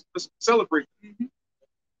it. Let's celebrate. Mm-hmm.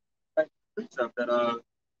 That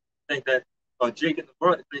think that Jake and the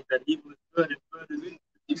brother think that evil is good and good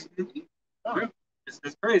is evil. Yeah. It's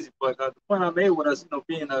crazy. But the point I made with us,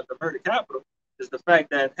 being the murder capital, is the fact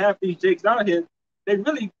that half these Jakes out here, they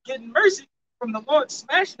really getting mercy from the Lord,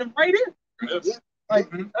 smashing them right in. Yeah. Like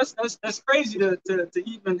that's crazy to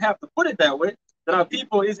even have to put it that way. That our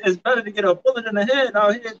people is better to get a bullet in the head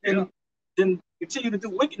out here than continue to do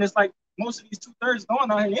wickedness like most of these 2/3 going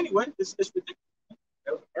out here anyway. It's ridiculous.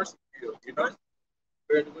 That was mercy kill, Compared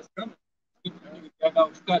to what's coming. Got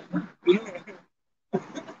out Scott.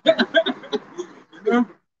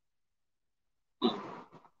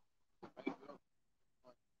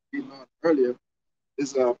 Earlier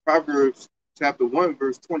is Proverbs chapter 1,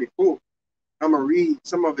 verse 24. I'm gonna read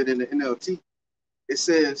some of it in the NLT. It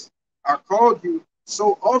says, I called you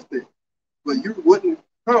so often, but you wouldn't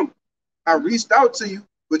come. I reached out to you,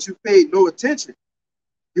 but you paid no attention.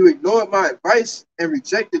 You ignored my advice and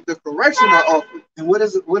rejected the correction I offered. And what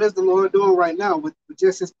is the Lord doing right now with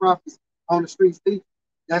just his prophets on the streets speaking?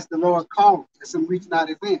 That's the Lord calling. That's him reaching out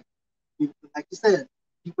his hand. Like you said,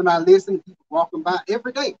 people not listening, people walking by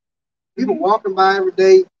every day. People walking by every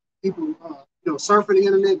day, people surfing the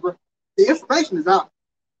internet, but the information is out.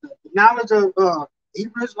 The knowledge of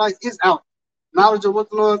Hebrew Israelites is out. Knowledge of what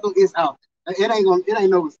the Lord doing is out. It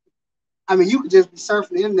ain't no. I mean, you could just be surfing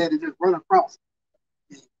the internet and just run across.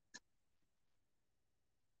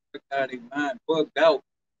 Look how they mind bugged out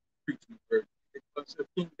preaching the word. It's a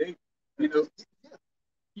King David,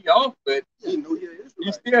 he off, but he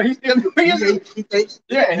still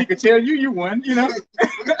yeah, and he could tell you won, Yeah.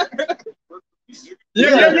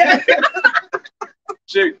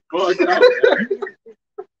 Jake, bugged out.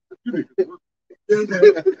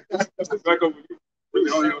 Back over you.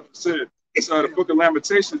 Really, all you have to say. It's the book of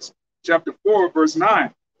Lamentations, chapter 4, verse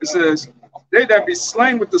 9. It says, they that be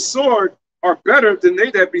slain with the sword are better than they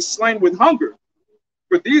that be slain with hunger.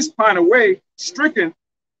 For these pine away, stricken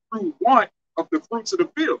through want of the fruits of the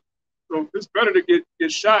field. So it's better to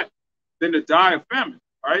get shot than to die of famine,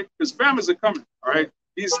 all right? Because famines are coming, all right?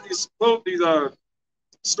 These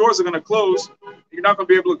stores are going to close. You're not going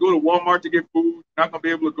to be able to go to Walmart to get food. You're not going to be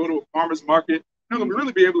able to go to a farmer's market. You're not going to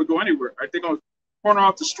really be able to go anywhere, right? They're going to corner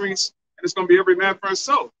off the streets, and it's going to be every man for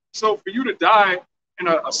himself. So for you to die in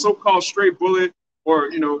a so-called stray bullet or,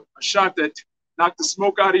 a shot that knocked the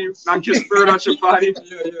smoke out of you, knocked your spirit out your body,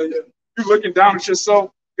 you're looking down at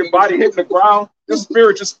yourself, your body hitting the ground, your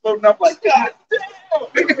spirit just floating up like, God damn!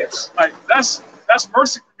 Like, that's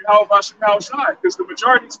mercy from you, how about Shai? Because the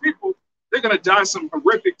majority of these people, they're going to die some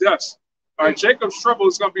horrific deaths. All right, Jacob's Trouble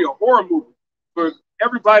is going to be a horror movie for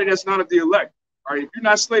everybody that's not of the elect. All right, if you're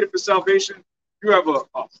not slated for salvation, you have a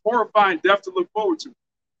horrifying death to look forward to.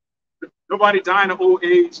 Nobody dying of old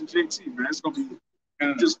age and JT, man. It's going to be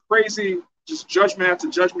just crazy, just judgment after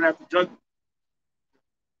judgment after judgment.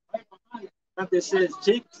 That says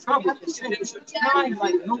Jacob's Trouble, it's a time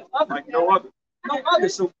like no other. No other.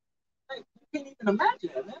 So you can't even imagine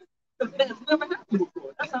that, man. That's never happened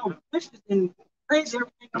before. That's how vicious and crazy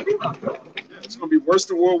everything can be about. Yeah, it's going to be worse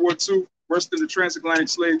than World War II, worse than the transatlantic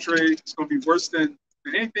slave trade. It's going to be worse than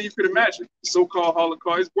than anything you could imagine. So-called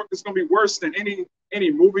Holocaust. It's going to be worse than any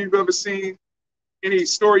movie you've ever seen, any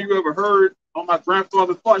story you ever heard. On my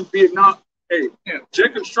grandfather fought in Vietnam. Hey,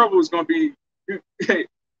 Jacob's trouble is going to be. Hey,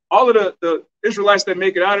 all of the Israelites that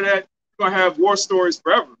make it out of that, you're going to have war stories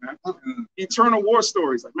forever, man. Eternal war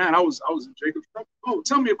stories. Like, man, I was in Jacob's trouble. Oh,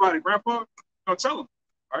 tell me about it, Grandpa. No, tell him.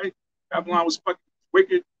 All right, Babylon was fucking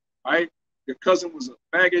wicked. All right, your cousin was a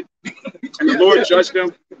faggot, and the Lord judged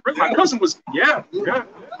them. My cousin was, yeah.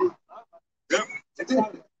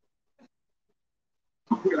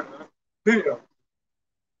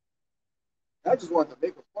 I just wanted to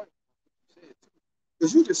make a point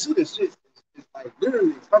because you can see this shit. It's like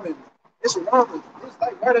literally coming. It's around. It's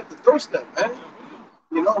like right at the doorstep, man.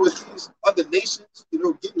 You know, with these other nations, you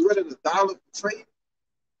know, getting rid of the dollar for trade.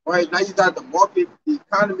 Right now, you got the market. The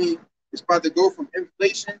economy is about to go from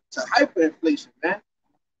inflation to hyperinflation, man.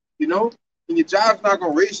 You know, and your job's not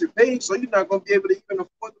gonna raise your pay, so you're not gonna be able to even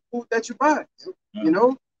afford the food that you buy. You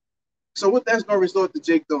know, so what that's gonna result to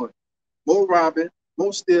Jake doing? More robbing,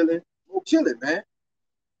 more stealing, more killing, man.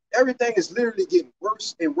 Everything is literally getting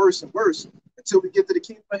worse and worse and worse until we get to the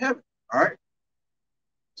kingdom of heaven. All right.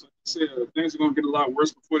 So things are going to get a lot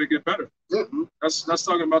worse before they get better. That's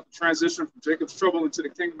talking about the transition from Jacob's trouble into the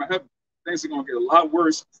kingdom of heaven. Things are going to get a lot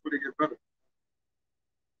worse before they get better.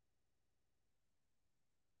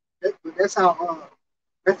 That's how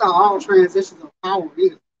all transitions of power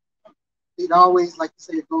is. It always, like you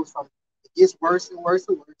say, it goes from it gets worse and worse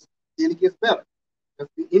and worse, then it gets better.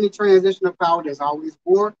 Any transition of power, there's always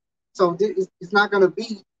war. So it's not going to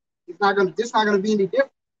be any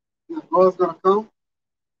different. You know, Lord's going to come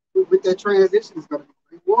with that transition. It's going to be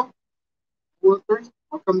great war, 3,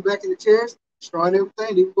 or coming back in the chairs, destroying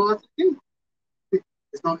everything, then going to the kingdom. You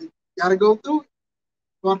got to go through it.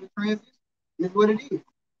 Part of the transition is what it is.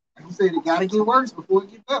 Like you said, it got to get worse before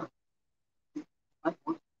it gets better.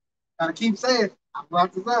 Got to keep saying, I'm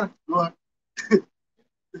about to say, Lord.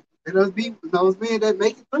 Let us be those men that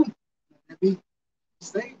make it through and be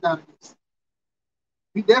saved out of this.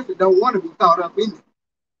 We definitely don't want to be caught up in it.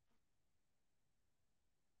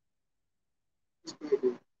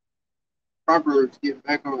 Proverbs, getting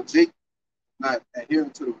back on Jake, not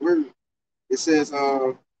adhering to the word. It says,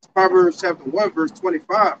 Proverbs chapter 1, verse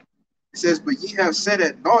 25. It says, but ye have set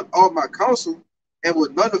at naught all my counsel, and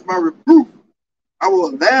with none of my reproof. I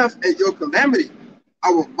will laugh at your calamity.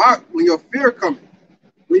 I will mock when your fear cometh.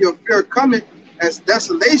 When your fear cometh as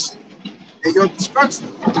desolation and your destruction.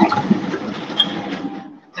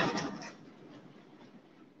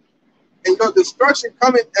 And your destruction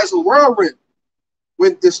cometh as a whirlwind.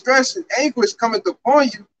 When distress and anguish cometh upon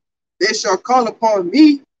you, they shall call upon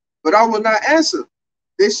me, but I will not answer.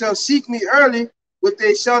 They shall seek me early, but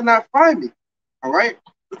they shall not find me. All right?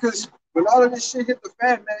 Because when all of this shit hit the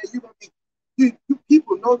fan, man, you're going to be, you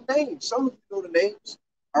people know names. Some of you know the names.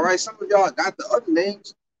 All right? Some of y'all got the other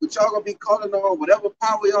names. But y'all gonna be calling on whatever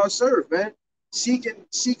power y'all serve, man. Seeking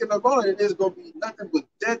the Lord, and there's gonna be nothing but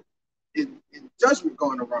death and judgment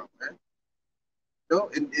going around, man. You know,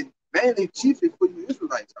 and mainly chiefly for you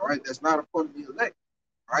Israelites, all right, that's not a part of the elect,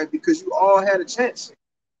 all right, because you all had a chance,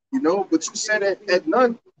 you know, but you said at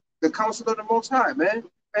none the counsel of the Most High, man.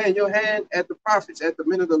 Man, your hand at the prophets, at the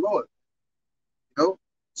men of the Lord. You know,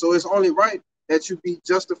 so it's only right that you be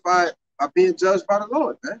justified by being judged by the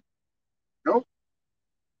Lord, man. You know?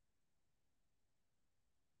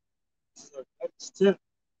 Yep.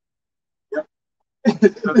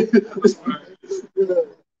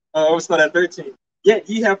 Let's start at 13. Yet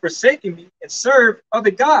ye have forsaken me and served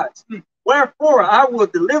other gods. Wherefore I will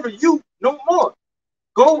deliver you no more.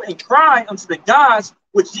 Go and cry unto the gods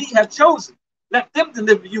which ye have chosen. Let them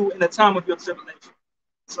deliver you in the time of your tribulation.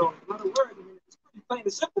 So, in other words, I mean, it's pretty plain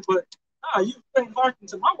and simple, but you ain't hearken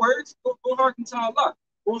to my words. Go hearken to Allah.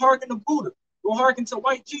 Go hearken to Buddha. Go hearken to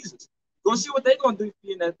white Jesus. Go see what they're going to do for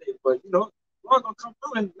you in that day. But, you know, Lord going to come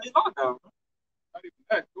through and lay law down. Not even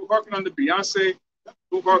that. Go hearken on the Beyonce.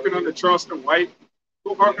 Go hearken on the Charleston White.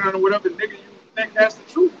 Go hearken on whatever nigga you think has the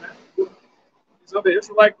truth, man. These other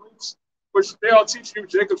Israelite groups, which they all teach you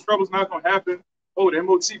Jacob's trouble's not going to happen. Oh, the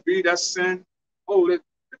MOTB, that's sin. Oh,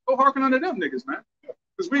 go hearken on to them niggas, man.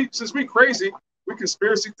 Because since we crazy, we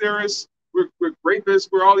conspiracy theorists, we're rapists,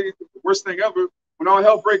 we're all the worst thing ever. When all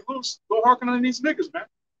hell break loose, go hearken on these niggas, man.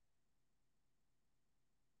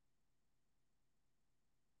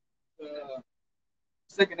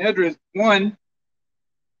 Second Esdras 1,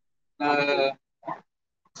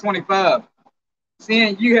 25.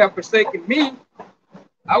 Seeing you have forsaken me,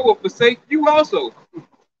 I will forsake you also.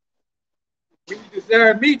 When you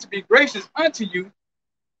desire me to be gracious unto you,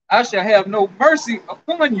 I shall have no mercy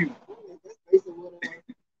upon you. That's basically what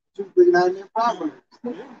you bring out in that Proverbs.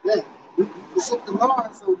 Yeah, we forsake the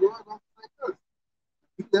Lord, so the Lord gonna forsake us.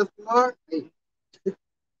 We left the Lord. Hey,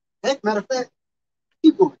 heck, matter of fact,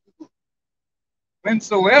 keep going. Keep going.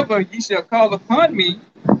 Whensoever ye shall call upon me,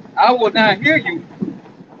 I will not hear you.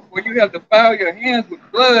 For you have defiled your hands with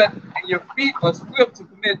blood, and your feet are swift to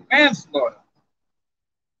commit manslaughter.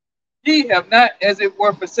 Ye have not, as it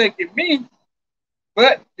were, forsaken me,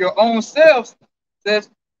 but your own selves, says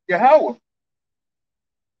Yahweh.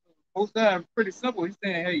 Most time, pretty simple. He's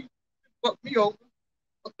saying, hey, fuck me over,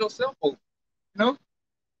 fuck yourself over. You know,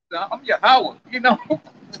 so I'm Yahweh. You know,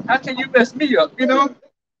 how can you mess me up? You know,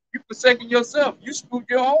 you forsaking yourself. You screwed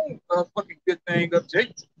your own fucking good thing up,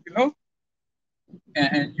 Jake. You know,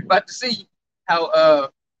 and you about to see how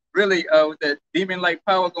really that demon like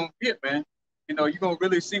power gonna get, man. You know, you're gonna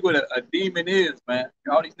really see what a demon is, man.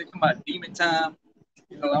 All these things come about demon time.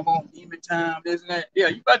 You know, I'm on demon time, this and that. Yeah,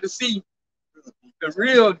 you about to see the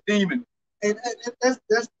real demon. And that's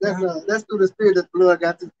through the spirit of the blood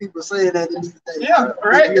got these people saying that in these days. Yeah,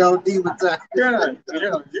 right. You know, demon time. Yeah,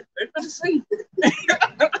 yeah. They better see.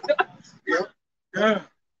 Yep. Yeah.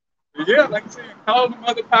 Yeah, like I said, call them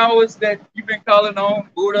other powers that you've been calling on,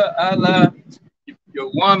 Buddha, Allah,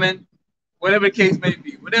 your woman, whatever the case may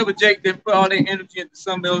be. Whatever Jake did put all their energy into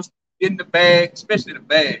something else, get in the bag, especially the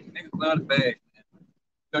bag. Niggas love the bag.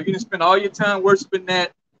 So you can spend all your time worshiping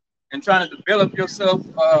that and trying to develop yourself,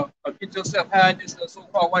 or get yourself high in this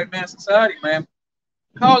so-called white man society, man.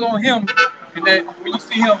 Call on him, and that when you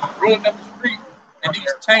see him rolling up the street and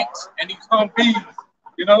these tanks and these Humvees,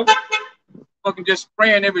 you know, fucking just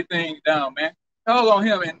spraying everything down, man. Call on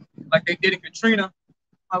him, and like they did in Katrina,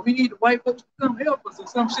 we need the white folks to come help us or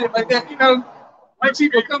some shit like that, you know. White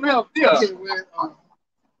people come help, yeah.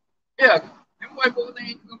 Yeah, them white folks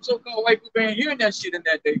ain't, them so-called white people ain't hearing that shit in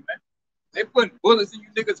that day, man. They putting bullets in you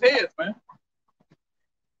niggas' heads, man.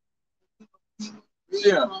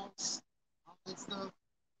 Yeah. All that stuff.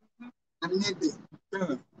 And then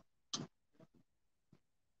Yeah.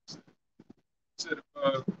 Said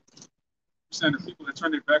saying the people that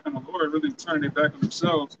turn their back on the Lord really turning their back on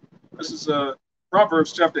themselves. This is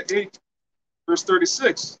Proverbs chapter 8, verse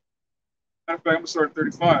 36. Matter of fact, I'm gonna start at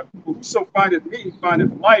 35. Whoso findeth me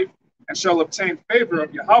findeth life and shall obtain favor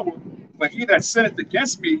of Yahweh. But he that sinneth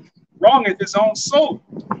against me wrongeth his own soul.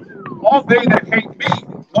 All they that hate me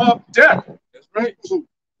love death. That's right.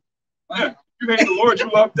 Yeah. You hate the Lord, you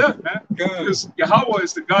love death, man. Because Yahweh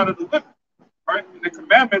is the God of the living, right? And the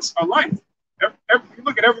commandments are life. You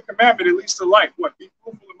look at every commandment, it leads to life. What? Be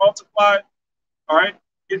fruitful and multiply, all right?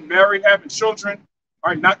 Getting married, having children,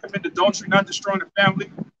 all right? Not committing adultery, not destroying the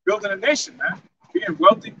family, building a nation, man. Being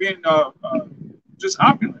wealthy, being just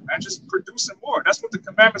opulent, man. Just producing more. That's what the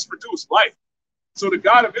commandments produce, life. So the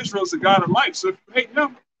God of Israel is the God of life. So if you hate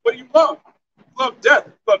him, what do you love? You love death.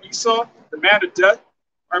 You love Esau, the man of death.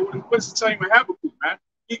 All right, what does it tell you in Habakkuk, man?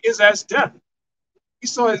 He is as death.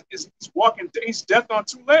 Esau is walking, he's death on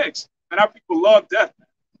two legs. And our people love death.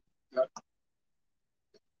 Yeah.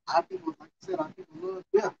 Our people, like I said, our people love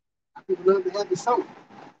death. Our people love to have the soul.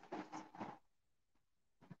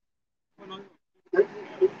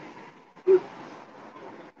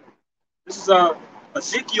 This is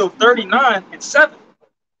Ezekiel 39 and 7.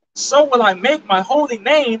 So will I make my holy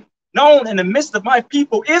name known in the midst of my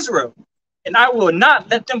people Israel, and I will not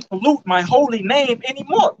let them pollute my holy name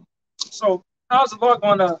anymore. So how's the Lord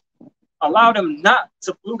going to allow them not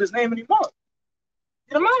to pollute his name anymore?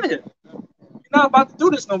 Get them out of here. You're not about to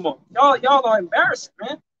do this no more. Y'all are embarrassing,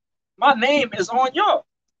 man. My name is on y'all,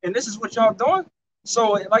 and this is what y'all doing.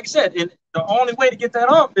 So, like I said, and the only way to get that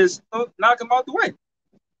off is knock them out the way.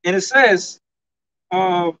 And it says,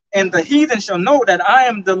 and the heathen shall know that I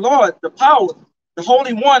am the Lord, the power, the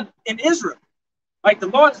Holy One in Israel. Like the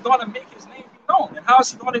Lord is going to make his name be known. And how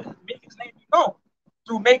is he going to make his name be known?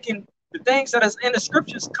 Through making the things that is in the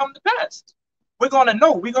scriptures come to pass. We're going to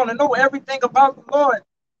know. We're going to know everything about the Lord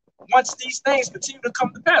once these things continue to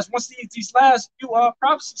come to pass. Once these last few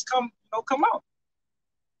prophecies come out.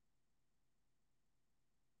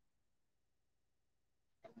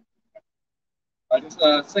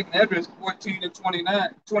 Second Ezra 14 and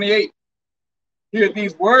 28. Hear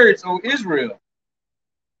these words, O Israel.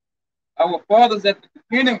 Our fathers at the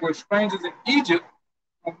beginning were strangers in Egypt,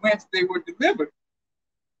 from whence they were delivered.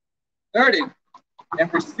 30.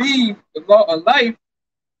 And received the law of life,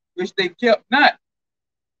 which they kept not,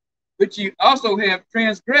 which ye also have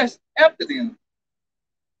transgressed after them.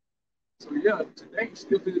 So yeah, today,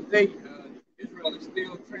 still to this day, Israel is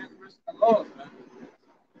still transgressing the laws, man.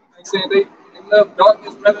 They say they love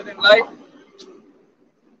darkness rather than light.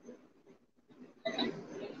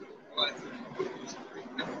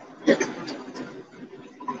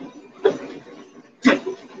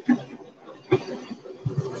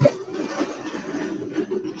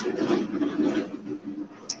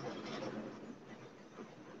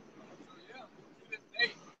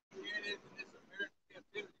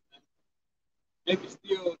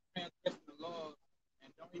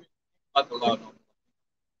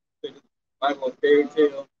 Bible fairy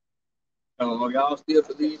tale. Y'all still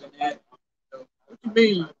believe in that? What you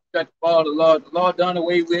mean? You got to follow the law done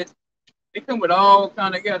away with. They come with all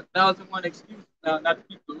kind of got 1,001 excuses now not to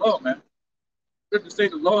keep the law, man. Good to say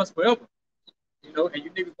the law is forever, and you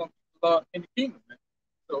niggas gonna keep the law in the kingdom, man.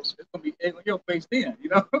 So it's gonna be egg on your face then,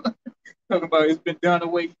 Talking about it's been done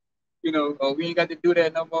away, we ain't got to do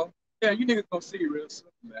that no more. Yeah, you niggas gonna see real soon,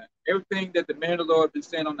 man. Everything that the man of the Lord been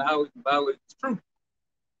saying on the highways and byways is true.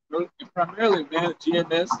 And primarily, man,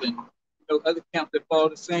 GMS and other camps that follow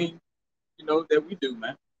the same, that we do,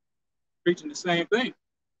 man. Preaching the same thing.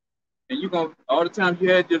 And you gonna all the time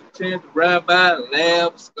you had your chance to ride by,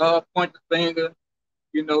 laugh, scar, point the finger,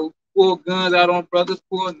 pull guns out on brothers,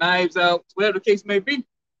 pull knives out, whatever the case may be.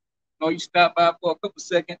 You stop by for a couple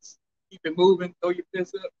seconds, keep it moving, throw your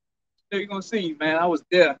fist up. You're gonna see, man, I was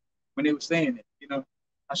there when they were saying it,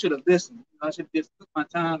 I should have listened. I should have just took my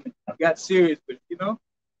time and got serious with it,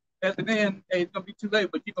 After then, hey, it's gonna be too late,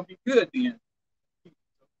 but you're gonna be good then.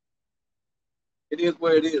 It is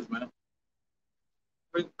where it is, man.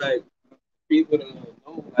 Like people that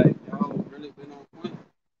know, like y'all really been on point.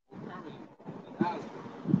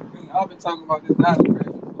 I've been talking about this knowledge for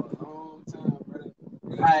a long time, brother.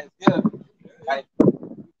 Guys, yeah, like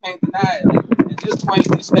you can't deny it. Like, at this point,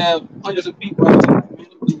 we just have hundreds of people out there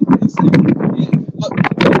community. They say, yeah, look,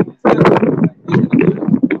 like, a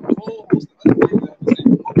whole host of other things that we say,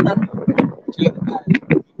 you can't deny it.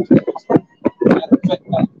 Matter of fact,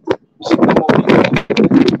 like, you should come over here.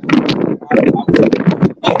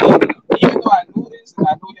 Even though I knew this, and I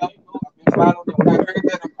know y'all, I've been following them. I heard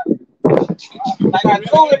that. Like I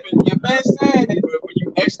know it, but you've been saying it, but when you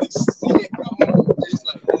actually see it come on, it's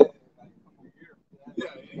like,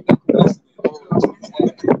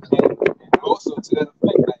 and also to that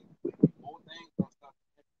effect, like more things don't stop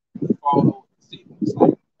to follow the sequence.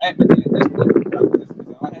 Like rapidly, and that's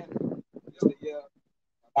what I had.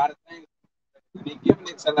 A lot of things, and they giving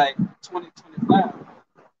it to like 2025.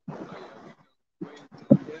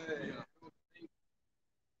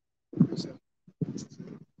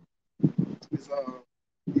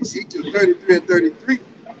 It's Ezekiel 33 and 33.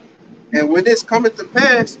 And when this cometh to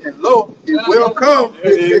pass, and lo, it will come.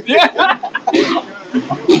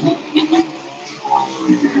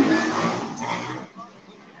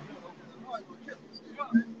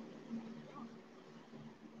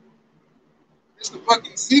 It's the book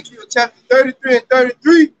of Ezekiel chapter 33 and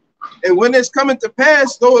 33. And when it's coming to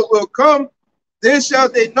pass, though it will come, then shall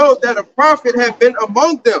they know that a prophet have been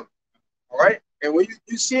among them. All right. And when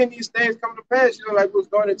you seeing these things come to pass, like we was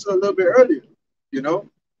going into a little bit earlier,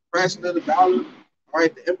 crashing of the dollar, all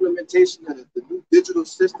right, the implementation of the new digital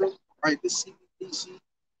system, all right, the CBDC,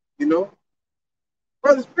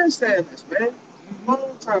 Brothers been saying this, man, a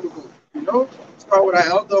long time ago, Start with our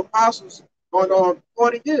elder apostles going on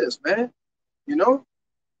 40 years, man,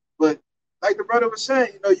 But like the brother was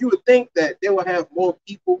saying, you would think that they would have more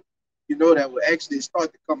people, that would actually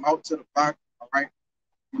start to come out to the block, all right?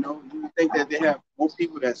 You would think that they have more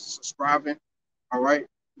people that's subscribing, all right,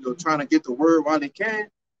 trying to get the word while they can.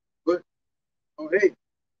 But, hey.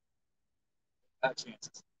 Not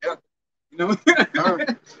chances. Yeah.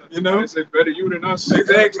 I say better you than us.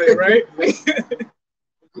 Exactly, right? It's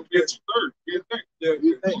third. Yeah,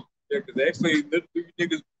 because actually, you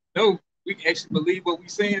niggas know we can actually believe what we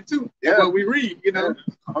saying too. Yeah. What we read, 140%.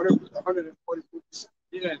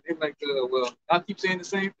 Yeah, they're like, well, I keep saying the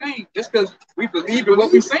same thing. Just because we believe in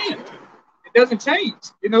what we're saying, it doesn't change,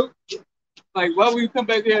 Like, why would you come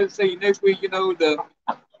back there and say next week, the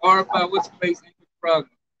R5, what's the face problem?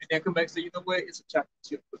 And then come back and say, you know what, it's a chocolate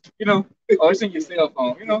chip, or it's in your cell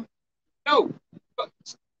phone, No.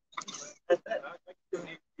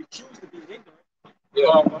 You choose to be ignorant.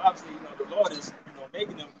 Well, obviously, the Lord is,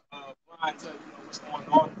 making them blind to, what's going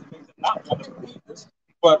on to make them not want to believe this.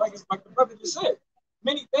 But like the brother just said,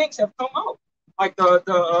 many things have come out. Like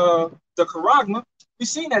the charagma, we've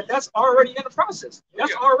seen that's already in the process.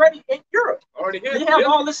 That's already in Europe. They have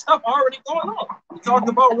all this stuff already going on. We talked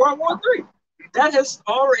about World War III. That has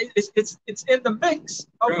already it's in the mix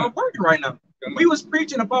of working right now. We was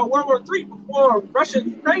preaching about World War III before Russia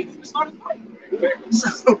and Ukraine even started fighting.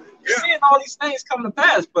 So we're seeing all these things come to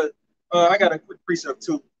pass. But I got a quick precept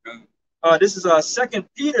too. This is 2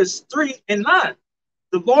 Peter 3:9.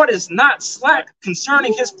 The Lord is not slack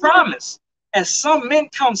concerning his promise, as some men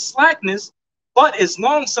count slackness, but is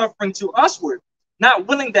long-suffering to usward, not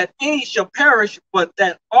willing that any shall perish, but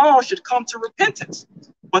that all should come to repentance.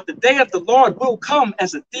 But the day of the Lord will come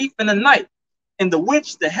as a thief in the night, in the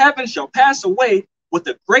which the heavens shall pass away with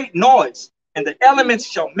a great noise, and the elements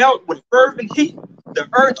shall melt with fervent heat, the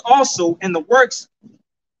earth also and the works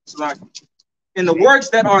and the works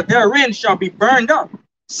that are therein shall be burned up.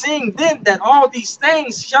 Seeing then that all these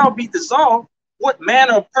things shall be dissolved, what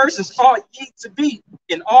manner of persons ought ye to be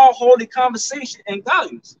in all holy conversation and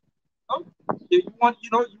godliness? Oh, you want, you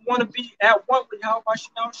want to be at one with Yahweh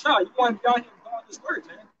Shah. You want to be out here doing this word,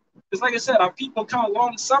 man. Because like I said, our people count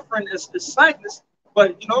long suffering as slackness,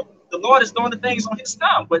 but the Lord is doing the things on his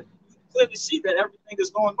time. But you clearly see that everything is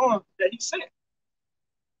going on that he said.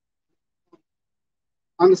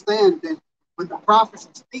 Understand that when the prophets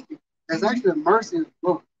are speaking, there's actually a mercy in the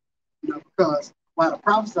Lord. Because while the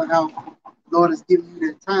prophets are out, the Lord is giving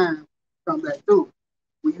you that time to come back through.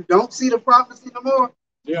 When you don't see the prophecy no more,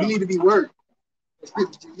 you need to be worried.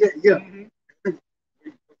 Yeah.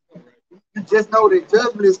 You just know that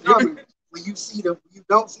judgment is coming when you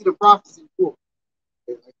don't see the prophecy before.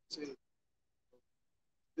 Like you said,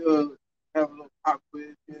 still have a little pop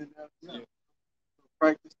quiz and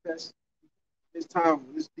practice test. This time,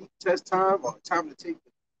 this deep test time, or time to take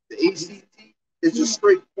the ACT, is just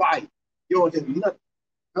straight quiet. You don't hear nothing.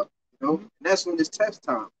 And that's when it's test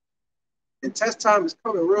time. And test time is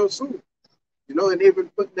coming real soon. And they've been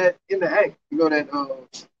putting that in the act. That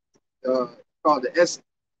called the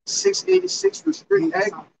S-686 Restrict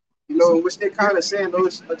Act. Which they're kind of saying,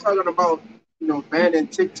 they're talking about, banning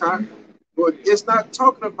TikTok. But it's not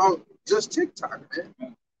talking about just TikTok,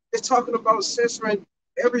 man. It's talking about censoring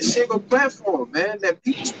every single platform, man, that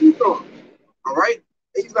people speak on. All right?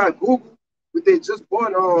 And you got Google, but they just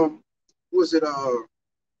bought was it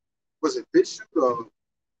BitChute or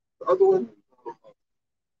the other one?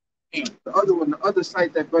 The other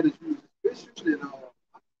site that brothers use is BitChute and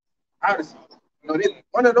Odyssey.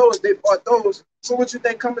 One of those, they bought those. So what you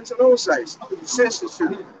think coming to those sites?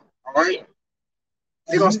 Censorship. All right?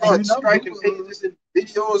 They're gonna start striking pages and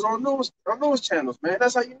videos on those channels, man.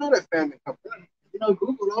 That's how you know that family company.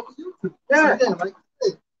 Google over YouTube. Yeah, like you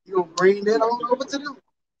said, you're gonna bring that on over to them,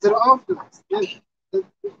 to the office.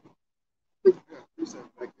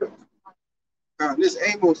 This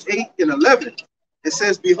Amos 8:11. It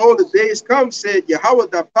says, "Behold, the days come," said Yahweh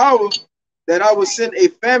thy power, "that I will send a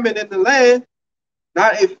famine in the land,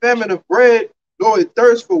 not a famine of bread, nor a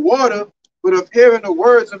thirst for water, but of hearing the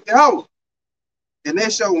words of Yahweh. And they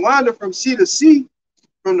shall wander from sea to sea,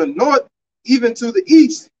 from the north even to the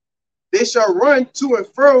east. They shall run to and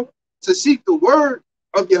fro to seek the word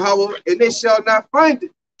of Yahweh, and they shall not find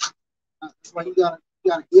it." That's why you gotta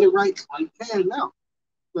get it right while you can now.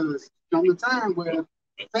 Because come the time where the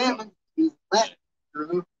famine is back,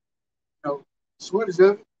 shortage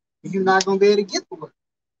of it, and you're not gonna be able to get the word.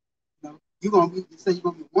 You're gonna be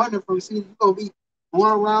wandering from the city, you're gonna be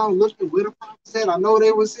going around looking where the prophet said. I know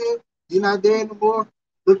they was here, you're not there anymore,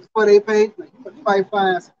 looking for their page. You might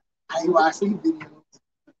find some IUIC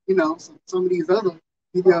videos, some of these other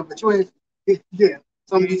videos, but you ain't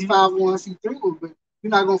some of these 501c3 ones, but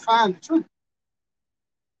you're not gonna find the truth.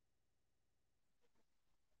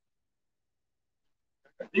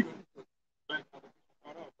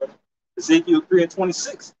 Ezekiel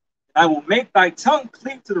 3:26. "I will make thy tongue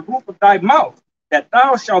cleave to the roof of thy mouth, that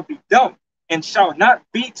thou shalt be dumb, and shalt not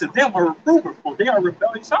be to them a reprover, for they are a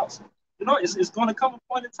rebellious house." It's going to come a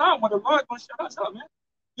point in time when the Lord going to shut us up, man.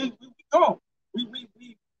 We gone.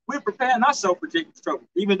 We're preparing ourselves for Jacob's trouble,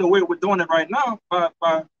 even though we're doing it right now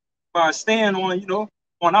by staying on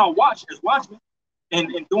our watch as watchmen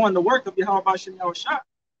and doing the work of Yahweh Shem Shah.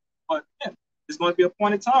 But yeah, there's going to be a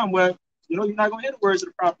point in time where you're not going to hear the words of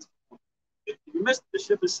the prophets. If you miss the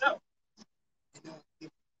ship itself.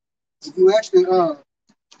 If you actually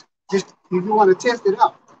if you want to test it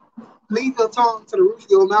out, leave your tongue to the roof of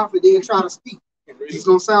your mouth and then try to speak. It's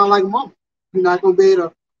gonna sound like mama. You're not gonna be able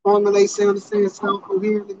to formulate sentences, sound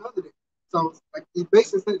coherent and none of that. So like he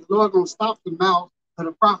basically said, the Lord gonna stop the mouth of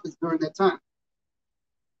the prophets during that time.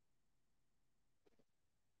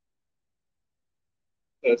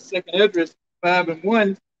 Second Esdras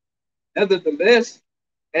 5:1. "Nevertheless,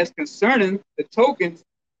 as concerning the tokens,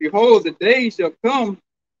 behold, the days shall come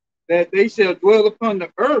that they shall dwell upon the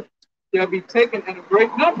earth, shall be taken in a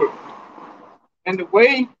great number, and the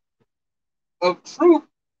way of truth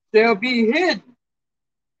shall be hidden,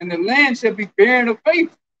 and the land shall be barren of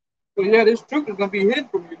faith." So yeah, this truth is gonna be hidden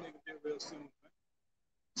from you niggas real soon.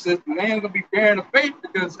 It says the land is gonna be barren of faith,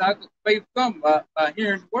 because how does faith come? By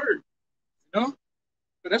hearing the word, So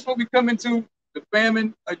that's what we come into. The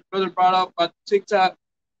famine, like your brother brought up about the TikTok,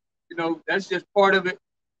 that's just part of it.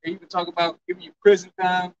 And you can talk about giving you prison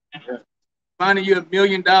time, finding you $1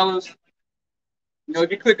 million. If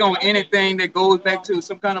you click on anything that goes back to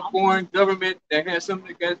some kind of foreign government that has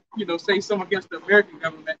something that, say something against the American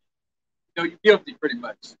government, you're guilty pretty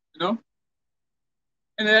much, And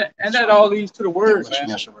that all leads to the word, man.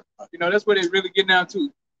 You know, that's what they really get down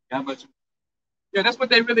to. Yeah, that's what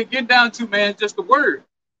they really get down to, man. Just the word.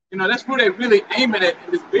 You know, that's what they really aiming at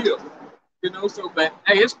in this bill. You know, so but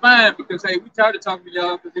hey, it's fine because hey, we tired of talking to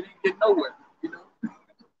y'all because it ain't getting nowhere.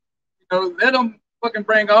 Let them fucking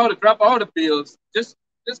drop all the bills. Just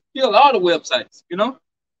kill all the websites. You know,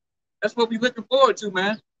 that's what we looking forward to,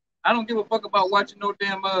 man. I don't give a fuck about watching no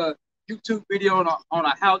damn YouTube video on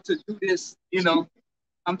a how to do this. You know,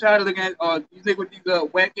 I'm tired of looking at you think with these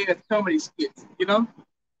whack ass comedy skits. You know,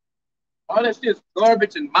 all that shit's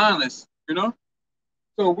garbage and mindless. You know,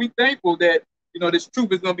 so we thankful that this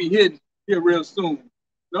truth is gonna be hidden here real soon.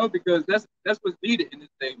 You know, because that's what's needed in this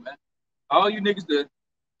day, man. All you niggas that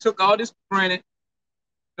took all this for granted.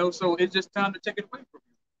 So it's just time to take it away from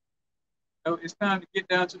you. It's time to get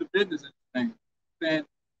down to the business of the thing. And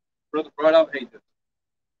brother brought out, hey,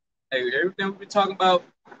 everything we've been talking about,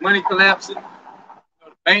 money collapsing,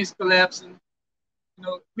 the banks collapsing,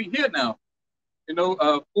 we here now.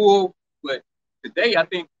 Full, but today I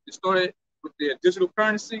think it started with the digital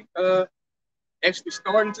currency actually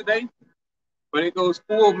starting today, but it goes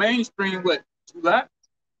full mainstream, July?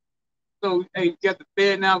 So, hey, you got the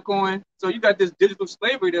Fed now going. So you got this digital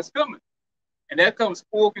slavery that's coming. And that comes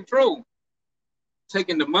full control.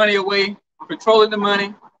 Taking the money away, controlling the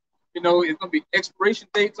money. It's going to be expiration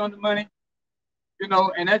dates on the money.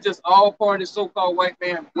 And that's just all part of the so-called white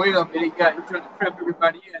man way up that he's trying to trap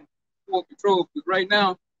everybody in full control. Because right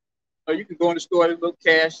now, you can go in the store, a little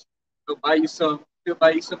cash, they'll buy you something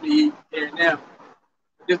to eat here and now.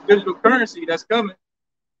 This digital currency that's coming,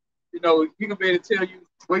 he can be able to tell you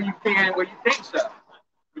where you can and where you can't shop.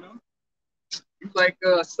 You like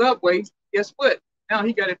Subway, guess what? Now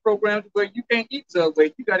he got it programmed where you can't eat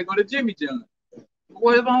Subway. You got to go to Jimmy John's.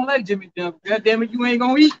 What if I don't like Jimmy John's? God damn it, you ain't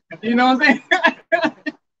gonna eat. You know what I'm saying?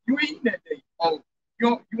 You eating that day. Oh,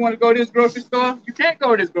 you want to go to this grocery store? You can't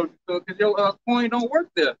go to this grocery store because your coin don't work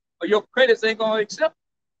there, or your credits ain't gonna accept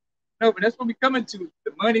it. No, but that's what we coming to.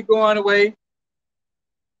 The money going away.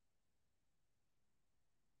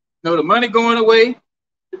 The money going away,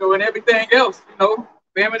 and everything else,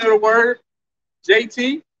 famine of the word,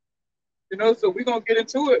 JT, so we're going to get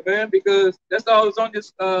into it, man, because that's all that's on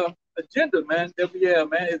this agenda, man, that we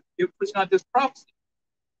have, man, is pushing out this prophecy,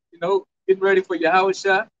 getting ready for Yahweh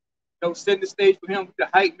Shah, setting the stage for him with the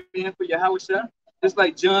hype man for Yahweh Shah, just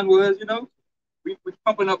like John was, we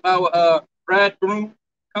pumping up our bridegroom,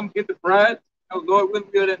 come get the bride, Lord willing,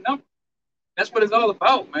 build that number. That's what it's all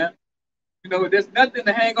about, man. There's nothing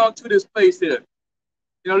to hang on to this place here.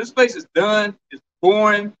 This place is done. It's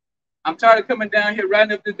boring. I'm tired of coming down here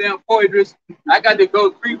riding up this damn Poitras. I got to go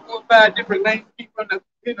 3, 4, 5 different lanes to keep from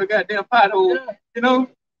the goddamn pothole.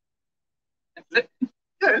 Yeah,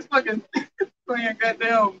 it's fucking playing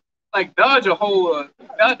goddamn like dodge a hole,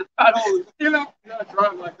 dodge the pothole. You gotta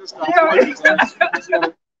drive like this now.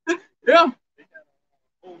 Yeah.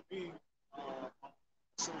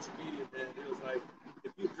 Social media, man, it was like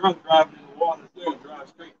if you drunk driving in the water, you don't drive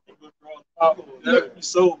straight. You go draw the pothole. You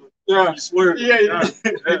sober. Yeah. You swerve. Yeah.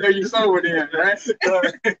 You sober then, right?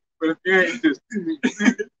 But if you ain't just,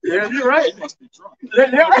 yeah, you're right. You must be drunk.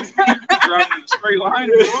 Yeah. Driving in a straight line.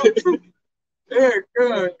 Yeah,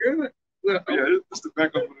 good. Yeah, that's the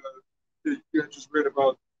back up you just read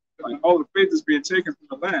about. All the faith is being taken from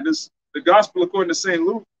the land. This the gospel according to St.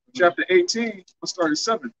 Luke, chapter 18, let's start at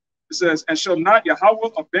 7. It says, and shall not Yahweh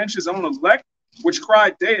avenge his own elect, which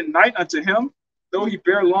cry day and night unto him, though he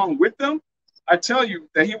bear long with them? I tell you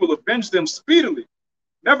that he will avenge them speedily.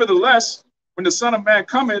 Nevertheless, when the Son of Man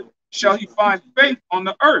cometh, shall he find faith on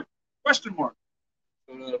the earth? Question mark.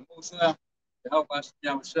 So the Most High, to help us,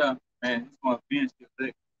 Yahweh, man, he's going to avenge the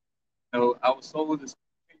elect. Our soul is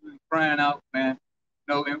continually crying out, man.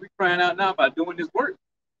 And we're crying out now by doing this work.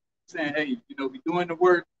 Saying, hey, we doing the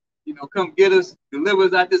work. Come get us, deliver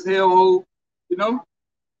us out this hellhole.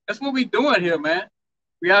 That's what we doing here, man.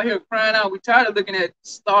 We out here crying out. We tired of looking at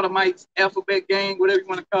Startermites, Alphabet Gang, whatever you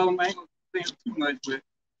want to call them. I ain't gonna say them too much, but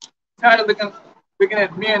tired of looking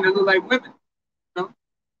at men that look like women.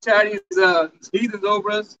 Tired of these heathens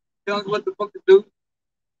over us, telling us what the fuck to do,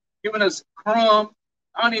 giving us crumbs.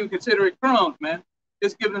 I don't even consider it crumbs, man.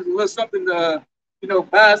 Just giving us a little something to,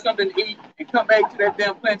 buy something to eat and come back to that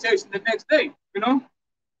damn plantation the next day.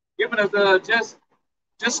 Giving us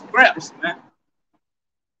just scraps, man.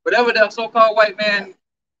 Whatever the so-called white man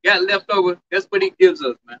got left over, that's what he gives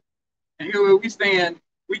us, man. And here where we stand,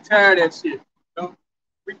 we tired of that shit.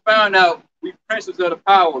 We found out we princes of the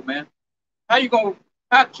power, man.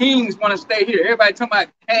 How kings want to stay here? Everybody talking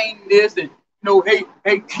about king this and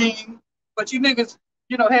hey king, but you niggas,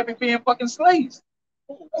 happy being fucking slaves.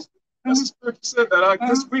 That's the scripture said that.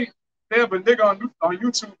 This week they have a nigga on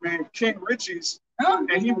YouTube named King Richie's, and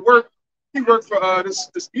he worked for this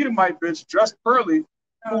Edomite bitch dressed pearly,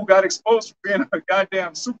 who got exposed for being a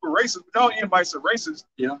goddamn super racist. But all Edomites are racist.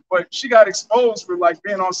 Yeah. But she got exposed for like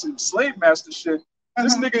being on some slave master shit.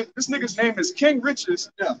 This nigga's name is King Riches,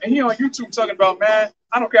 and he on YouTube talking about, man,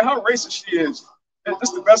 I don't care how racist she is. This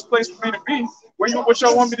is the best place for me to be. What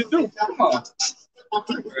y'all want me to do? Come on.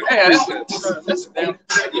 Yeah, that's damn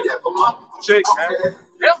Jake, man.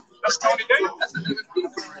 Yeah, that's Tony Day. That's a nigga.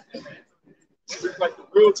 Like the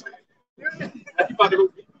real Tony. You about to go.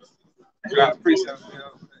 God appreciate it.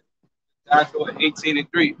 Joshua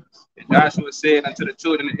 18:3. And Joshua said unto the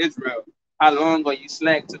children of Israel, how long are you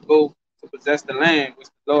slack to go to possess the land which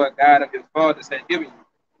the Lord God of your fathers had given you?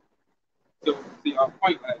 So see our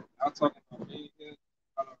point, like I'm talking about being here,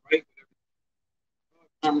 right?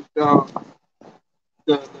 Promise y'all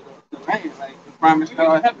the land, like the promise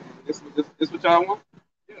y'all heaven. This what y'all want?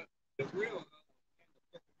 Yeah, the real,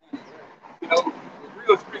 you know, the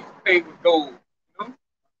real streets paved with gold. You know,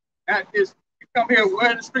 not just you come here,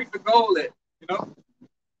 where the streets of gold at? You know,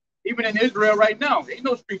 even in Israel right now, there ain't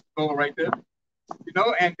no streets of gold right there. You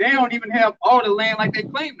know, and they don't even have all the land like they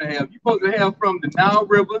claim to have. You're supposed to have from the Nile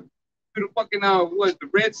River to the fucking the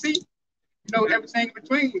Red Sea. You know, everything in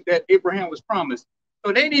between that Abraham was promised.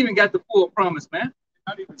 So they ain't even got the full promise, man.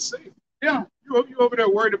 Not even safe. Yeah, you over there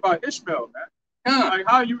worried about Ishmael, man. Yeah. Like,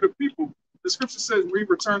 how are you the people? The scripture says we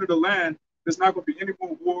return to the land. There's not going to be any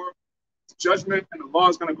more war, judgment, and the law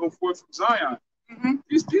is going to go forth from Zion. Mm-hmm.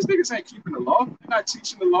 These niggas ain't keeping the law. They're not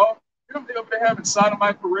teaching the law. You know, they over there having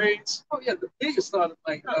sodomite parades. Oh yeah, the biggest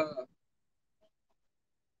sodomite.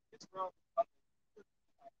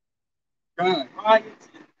 Riots,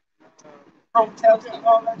 protests, and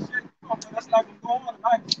all that shit. Oh, that's not gonna go on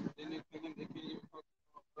tonight.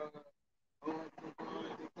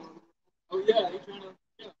 Oh yeah, they trying to.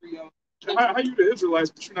 How you the Israelites,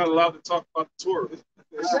 but you're not allowed to talk about the Torah?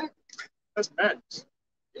 Exactly. That's madness.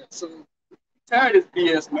 Yeah, so we're tired of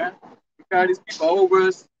this BS, man. We're tired of these people over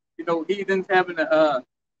us. You know, heathens having got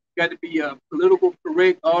to be political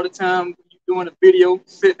correct all the time. When you're doing a video,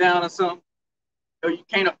 sit down or something. You know, you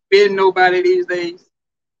can't offend nobody these days.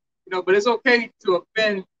 You know, but it's okay to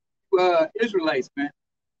offend Israelites, man.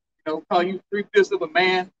 You know, call you 3/5 of a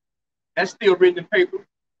man. That's still written in paper.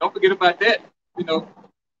 Don't forget about that. You know,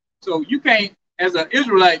 so you can't, as an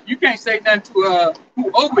Israelite, you can't say nothing to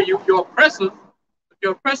who over you, your oppressor.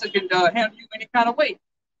 Your oppressor can handle you any kind of way.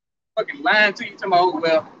 Fucking lying to you, talking about, oh,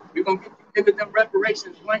 well, we're gonna give them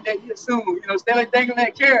reparations one day soon. You know, stay like dangling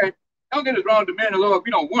that carrot. Don't get us wrong, the man of the Lord,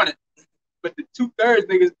 we don't want it. But the 2/3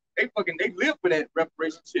 niggas, they live for that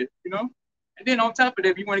reparation shit, you know? And then on top of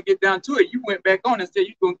that, if you want to get down to it, you went back on and said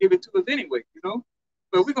you're gonna give it to us anyway, you know?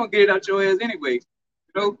 But we're gonna get it out your ass anyway.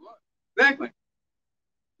 You know? Exactly.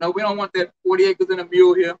 No, we don't want that 40 acres and a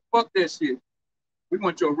mule here. Fuck that shit. We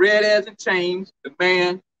want your red ass in chains, the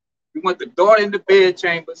man. We want the daughter in the bed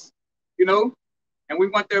chambers, you know? And we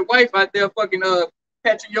want their wife out there fucking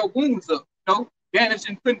patching your wounds up, you know?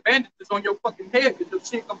 Bandaging, putting bandages on your fucking head because your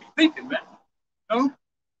shit gonna be leaking, man. You know?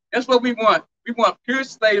 That's what we want. We want pure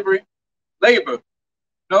slavery, labor,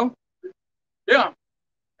 you know? Yeah.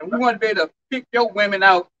 And we want to be able to pick your women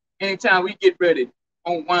out anytime we get ready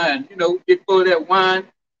on wine, you know, get full of that wine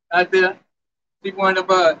out there. See one of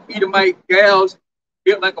Edomite gals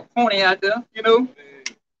built like a pony out there, you know?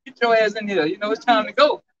 Get your ass in here, you know, it's time to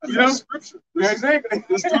go. You know, scripture. Yeah, exactly.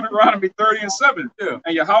 It's Deuteronomy 30:7. Yeah.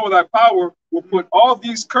 And Yahweh thy power will put all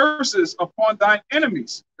these curses upon thine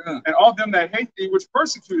enemies, and all them that hate thee, which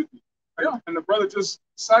persecuted thee. Yeah. And the brother just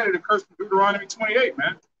cited a curse from Deuteronomy 28,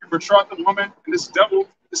 man. You betrothed the woman, and this devil,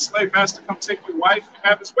 this slave master, come take your wife and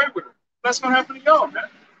have his way with her. That's gonna happen to y'all, man.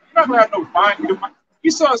 You're not gonna have no fine.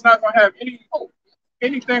 Esau's not gonna have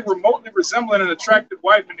anything remotely resembling an attractive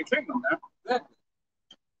wife in the kingdom, man.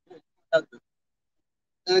 Exactly.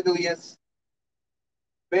 Ugliest,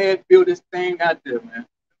 bad buildest thing out there, man.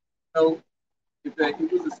 So if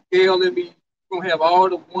it was a scale, it'd be gonna have all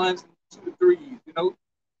the ones and 2 to 3s, you know.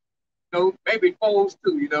 You know, maybe 4s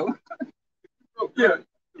too, you know. Yeah.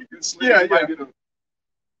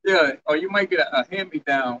 Yeah, or you might get a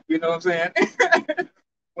hand-me-down, you know what I'm saying?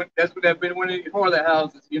 That's what that been one of the harlot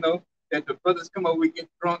houses, you know, that the brothers come over, we get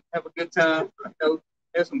drunk, have a good time, you know,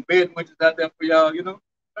 there's some bed winches out there for y'all, you know.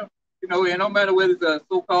 You know, and no matter whether it's a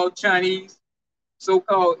so-called Chinese,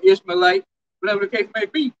 so-called Ishmaelite, whatever the case may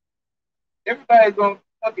be, everybody's gonna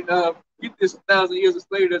fucking get this 1,000 years of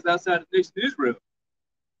slavery that's outside the nation of Israel.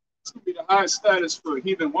 It's gonna be the highest status for a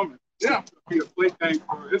heathen woman. Yeah, it's gonna be a plaything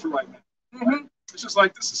for Israelite men. Mm-hmm. It's just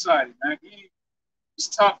like this society, man. His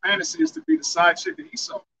top fantasy is to be the side chick of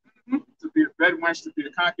Esau. Mm-hmm. to be a bedwench, to be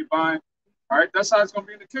a concubine. All right, that's how it's going to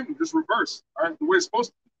be in the kingdom, just reverse. All right, the way it's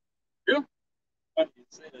supposed to be. Yeah. I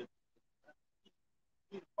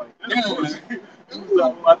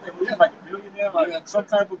think we like a millionaire, like some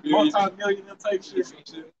type of multi-millionaire type shit.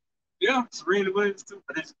 Yeah. Serena Williams too,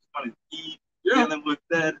 but it's funny. Dealing with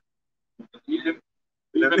that. Even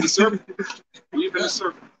the serpent. Even the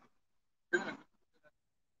serpent. Yeah.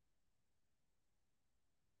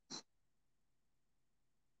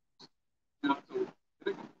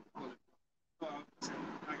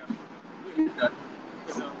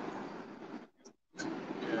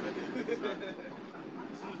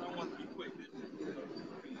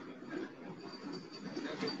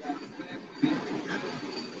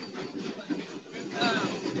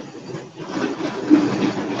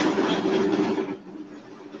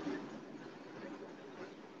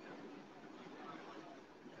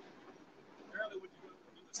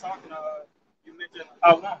 Talking, you mentioned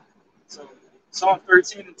how long. So Psalm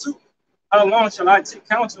 13:2. How long shall I take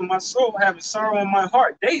counsel of my soul, having sorrow in my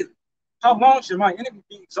heart daily? How long shall my enemy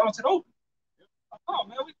be exalted over? Oh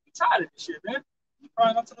man, we tired of this shit, man. We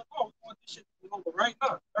crying out to the Lord. We want this shit to be over right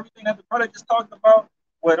now. Everything that the brother just talked about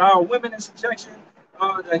with our women in subjection,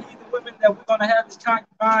 the heathen women that we're gonna have as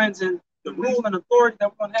concubines, and the rule and authority that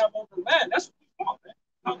we're gonna have over the land. That's what we want, man.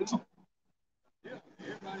 Yeah,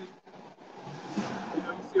 everybody. You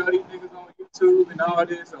know, you see all these niggas on YouTube and all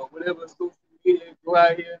this or whatever social media, go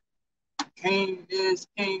out here, king this,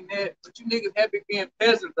 king that. But you niggas happy being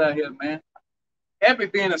peasants out here, man. Happy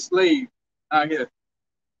being a slave out here.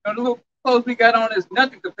 You know, the little clothes we got on is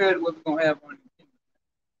nothing compared to what we're gonna have on the kingdom.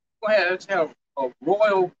 We're gonna have a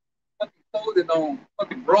royal fucking clothing on,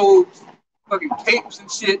 fucking robes, fucking capes and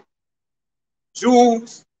shit,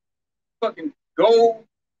 jewels, fucking gold,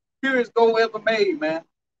 purest gold ever made, man.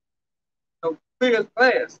 So clear as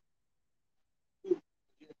glass.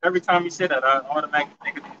 Every time you say that, I automatically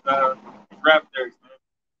think of these rap lyrics, man.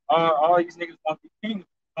 All these niggas want to be kings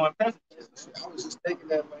on peasants. I was just thinking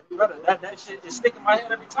that, man. Brother, that shit is sticking in my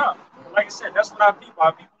head every time. Like I said, that's what our people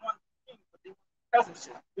want to be kings, but they want peasant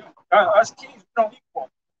shit. Us kings, we don't eat pork.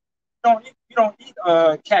 We don't eat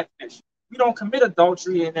catfish. We don't commit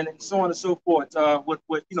adultery and so on and so forth. With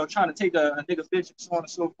trying to take a nigga bitch and so on and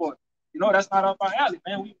so forth. You know, that's not up our alley,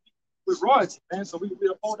 man. We're royalty, man. So we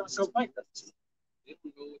uphold ourselves like that. If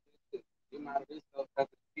we go with this, get out of this stuff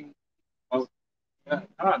after the king. Oh, yeah.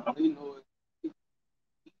 I don't know. You know it.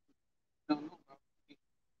 Don't know about the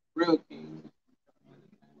real king.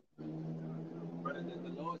 But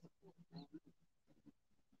the Lord.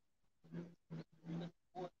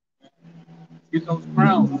 Get those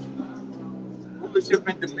crowns. Rulership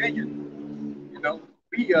and dominion. You know,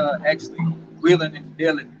 we are actually willing and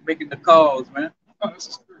dealing, making the calls, man. Oh, that's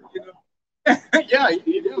a spirit, you know. Yeah,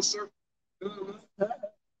 he is, sir.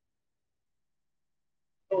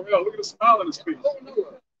 Oh, yeah, look at the smile on his face. Oh, no,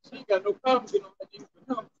 she ain't got no problems with him.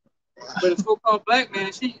 But a so-called black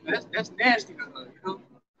man, that's nasty to her, you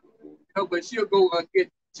know. But she'll go get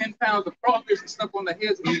 10 pounds of crawfish and stuff on the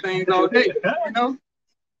heads of these things all day, you know.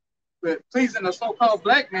 But pleasing a so-called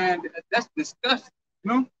black man, that's disgusting,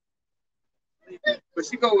 you know. But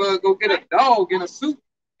she go get a dog in a suit,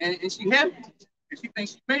 and she happy, and she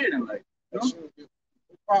thinks she made it in life, you know.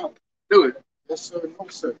 No problem. Do it, Yes, sir. No,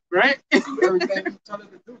 sir. right? Do everything you tell her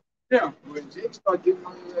to do. Yeah. When Jake start getting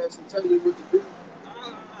on your ass and tell you what to do.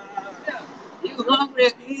 Yeah. You hungry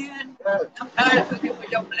again? Yeah. I'm tired of cooking for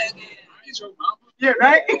your black ass. Yeah,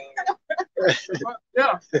 right?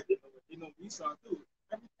 Yeah. You know, we saw too.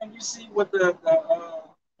 Everything you see with the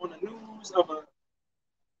on the news of a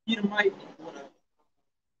Edomite with a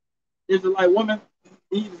Israelite woman,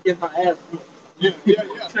 he was getting my ass beat.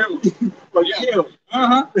 Yeah. Killed. But killed.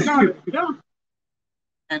 Yeah.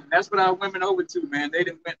 And that's what our women over to, man. They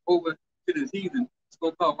done went over to the heathen,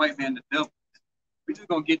 so-called white man, the devil. We just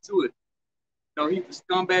gonna get to it. You know, he's the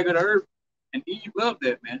scumbag of the earth, and Eve loved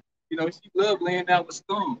that, man. You know, she loved laying down with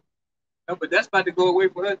scum. You know, but that's about to go away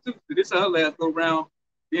for her too. So this is her last go round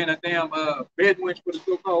being a damn bedwench for the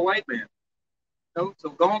so-called white man. You know,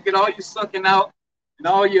 so go and get all your sucking out and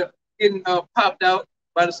all your getting popped out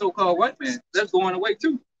by the so-called white man. That's going away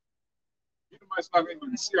too. You might not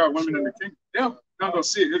even see our women in the kingdom. Yeah, you're not going to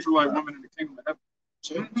see an Israelite woman in the kingdom of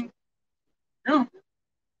heaven. Mm-hmm. Yeah,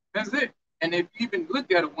 that's it. And if you even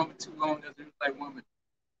look at a woman too long as an Israelite woman,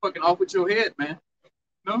 fucking off with your head, man.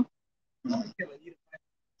 No?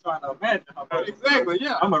 Trying to imagine how Exactly,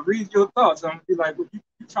 yeah. I'm gonna read your thoughts. I'm gonna be like, well, you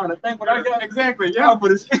trying to think what I got? Exactly, yeah.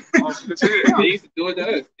 But it's They used to do it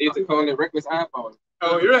to us. They used to call it reckless eyeballing.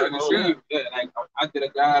 Oh, you're right. Yeah, like I did a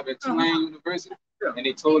job at Tulane University, and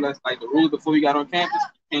they told us like the rules before we got on campus: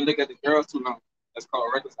 you can't look at the girls too long. That's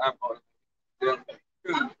called reckless eyeballing. Yeah.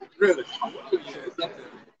 Really?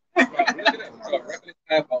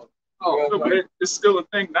 Oh, so but it's still a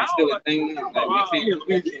thing now. It's still a thing. Like, Wow.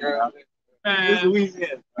 It's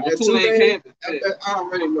Louisiana. Yeah, Tulane campus. I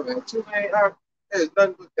already know that. Tulane, there's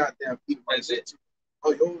nothing but goddamn people. That's it.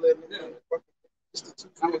 Oh, you don't let me know. It's the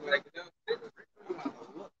I was like,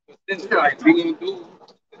 but then like we gonna do.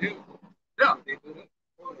 Yeah.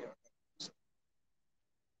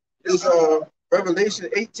 It's Revelation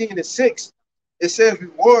 18:6. It says,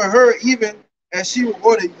 reward her even as she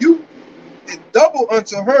rewarded you, and double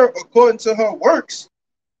unto her according to her works.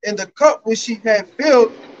 And the cup which she had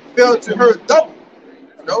filled fell to her double.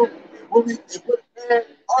 You know, man,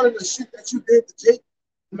 all of the shit that you did to Jake,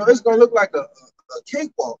 you know, it's gonna look like a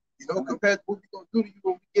cakewalk, you know, compared to what you're gonna do, you're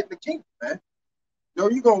gonna be getting the kingdom, man. You know,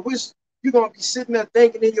 you're gonna be sitting there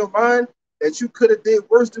thinking in your mind that you could have did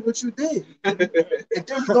worse than what you did. And then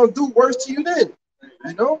we're gonna do worse to you then.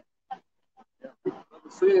 You know?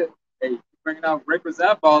 Said, hey, bringing out reckless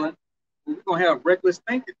eyeballing, we're gonna have reckless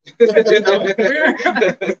thinking. You been thinking.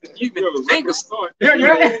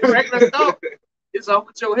 Yeah, reckless thought. It's off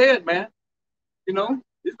with your head, man. You know,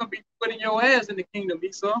 it's gonna be putting your ass in the kingdom,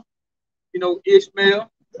 Esau. You know,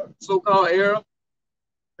 Ishmael, so-called Arab,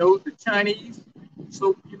 you know, the Chinese,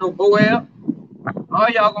 so you know, Moab. All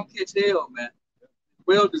y'all gonna catch hell, man.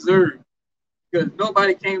 Well deserved. Because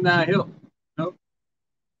nobody came down here. You know?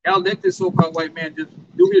 Y'all let this so-called white man just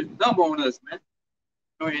do his number on us, man.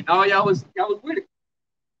 You know, and all y'all was with it.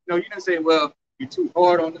 You know, you didn't say, well, you're too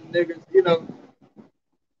hard on them niggas, you know.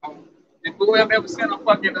 Did Moab ever send a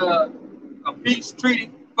fucking a peace treaty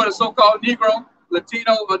for the so-called Negro,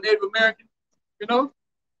 Latino, or Native American? You know?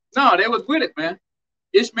 No, they was with it, man.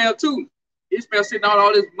 Ishmael too. Ishmael sitting on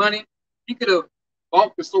all this money. He could have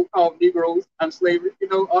bought the so-called Negroes on slavery, you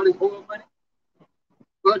know, all this oil money.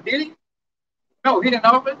 But did he? No, he didn't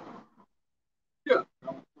offer it. Yeah.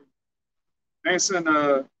 They ain't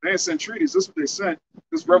sent treaties. This is what they sent.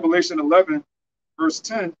 This Revelation 11, verse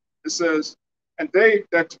 10. It says, and they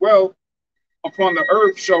that dwell upon the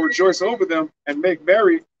earth shall rejoice over them and make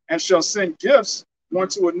merry, and shall send gifts one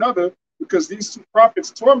to another, because these two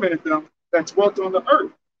prophets tormented them that dwelt on the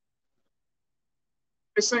earth.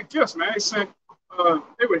 They sent gifts, man.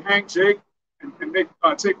 They would hang Jake and make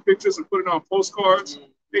take pictures and put it on postcards.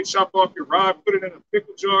 They chop off your rod, put it in a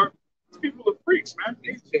pickle jar. These people are freaks, man.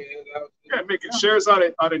 Yeah, making chairs out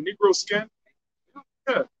of Negro skin.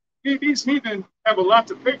 Yeah, these heathen have a lot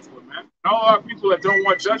to pay for, man. And all our people that don't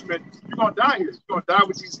want judgment, you're gonna die here. You're gonna die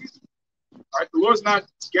with these heathen. All right, the Lord's not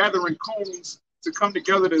gathering cones to come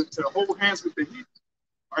together to hold hands with the heathen.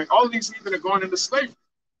 All right, all of these heathen are going into slavery.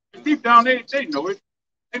 And deep down, they know it.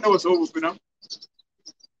 They know it's over for them.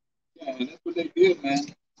 Yeah, and that's what they did, man.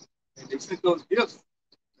 And they sent those gifts.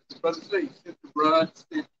 The brother say, sent the bride,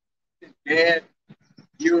 sent Dad,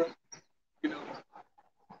 Europe, you know,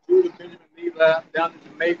 Judah, Benjamin, Levi, down to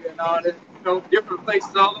Jamaica and all that, you know, different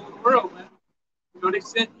places all over the world, man. You know, they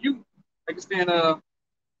sent you. Like I said,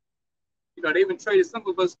 you know, they even traded some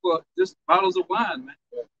of us for just bottles of wine, man.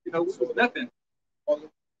 You know, which was nothing.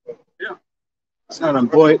 Yeah. Not a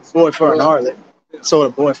boy for an harlot.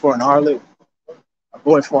 Sold a boy for an harlot. A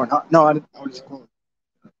boy for an harlot. No, I was just going.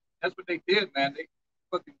 That's what they did, man. They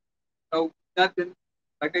fucking, you know, nothing.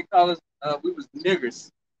 Like they call us, we was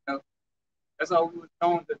niggers. You know, that's all we was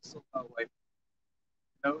known to the so-called white.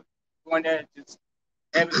 You know, going there and just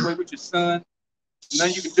having it way with your son.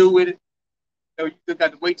 Nothing you can do with it. You know, you just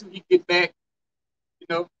got to wait till he get back. You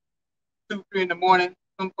know, 2, 3 in the morning.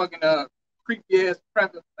 Some fucking creepy ass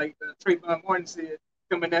cracker like Trayvon Martin said,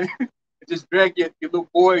 come in there and just drag your little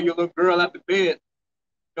boy or your little girl out the bed.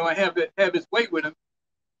 You know, and have his way with him.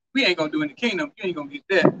 We ain't gonna do in the kingdom. You ain't gonna get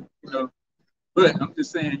that. You know. But I'm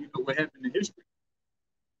just saying, you know, what happened in history.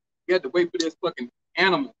 You had to wait for this fucking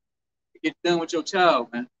animal to get done with your child,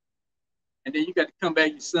 man. And then you got to come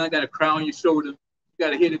back, your son got a crown on your shoulder. You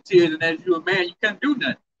got to hear the tears, and as you're a man, you can't do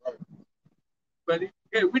nothing. But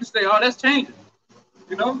yeah, we just say, oh, that's changing.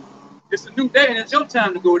 You know, it's a new day, and it's your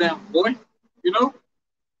time to go down, boy. You know,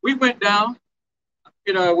 we went down,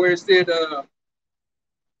 you know, where it said,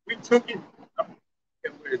 we took it.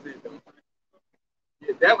 Where is it?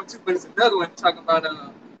 Yeah, that one too, but it's another one talking about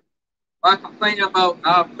my complaining about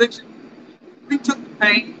our affliction. We took the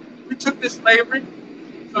pain, we took this slavery,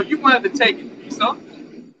 so you wanted to take it, Esau.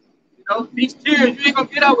 You know, these tears, you ain't gonna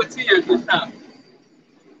get out with tears this time.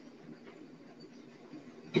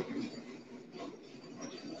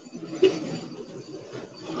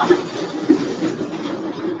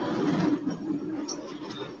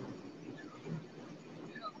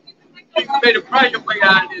 You made a pray your way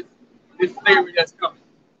out of this slavery that's coming.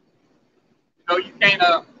 You know, you can't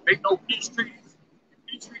make no peace treaties.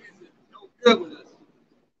 Peace treaties is no good with us.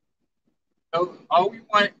 So all we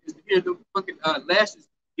want is to hear the fucking lashes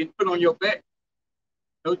get put on your back.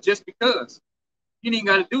 Just because. You ain't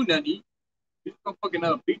got to do nothing. We're just gonna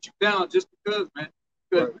fucking beat you down just because, man.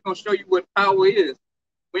 Because we're gonna show you what power is.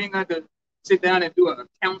 We ain't got to sit down and do a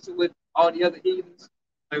council with all the other heathens.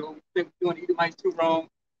 Like, oh, we think we're doing Edomites too wrong,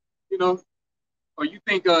 Or you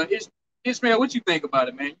think Ishmael, what you think about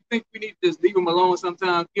it, man? You think we need to just leave them alone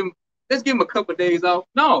sometimes? Let's give them a couple of days off.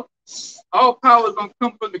 No, all power is gonna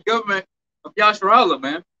come from the government of Yasharallah,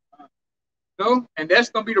 man. And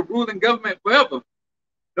that's gonna be the ruling government forever.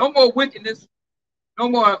 No more wickedness. No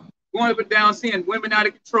more going up and down, seeing women out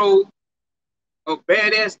of control, or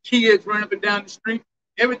badass kids running up and down the street.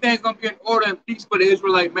 Everything's gonna be in order and peace for the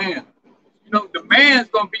Israelite man. The man's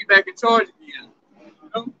gonna be back in charge again.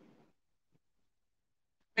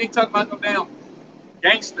 Ain't talking about no damn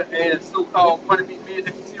gangster ass so-called wannabe men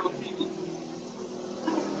that you see on TV.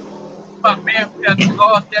 About man who has the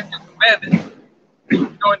laws, statutes, and commandments.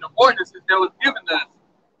 In the ordinances that was given us,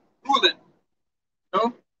 ruling.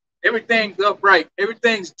 Everything's upright.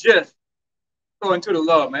 Everything's just according to the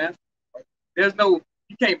law, man. You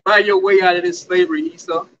can't buy your way out of this slavery,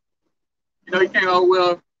 Esau. You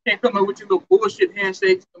can't come up with your little bullshit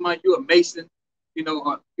handshakes. Come on, you're a Mason.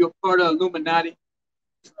 You're part of Illuminati.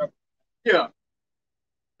 Yeah.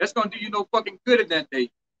 That's going to do you no fucking good in that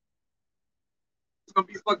day. It's going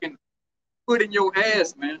to be fucking put in your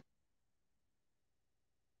ass, man.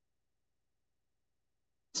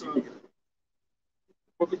 So,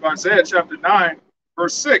 book of Isaiah, chapter 9,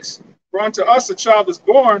 verse 6. For unto us a child is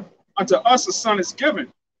born, unto us a son is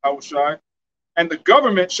given, Ahushai, and the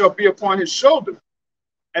government shall be upon his shoulder,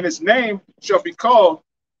 and his name shall be called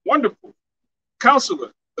Wonderful,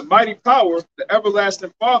 Counselor, the Mighty Power, the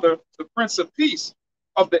Everlasting Father, the Prince of Peace.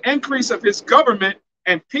 Of the increase of his government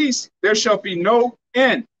and peace there shall be no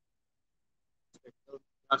end.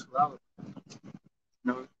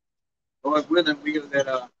 Lord willing, we get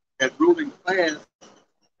that ruling class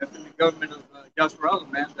that's in the government of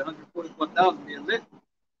Yasharallah, man, the 144,000 being lit.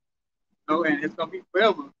 And it's gonna be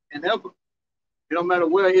forever and ever. It don't matter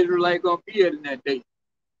where Israelite gonna be at in that day.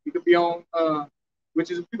 You could be on,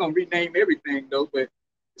 which is we're gonna rename everything though. But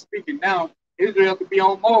speaking now, Israel could be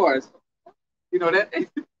on Mars. That.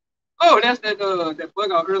 Oh, that's that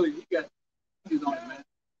bug out earlier. He's on it, man.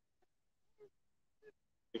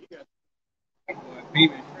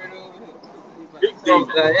 Beaming straight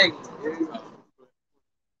over here.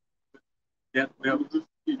 Yeah, It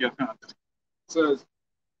says,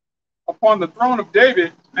 upon the throne of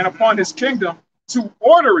David and upon his kingdom, to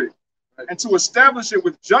order it and to establish it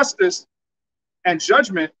with justice and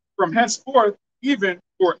judgment from henceforth, even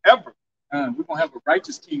forever. We're going to have a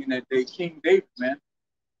righteous king in that day, King David, man.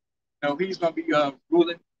 He's going to be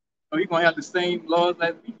ruling. He's going to have the same laws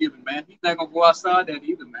that we given, man. He's not going to go outside that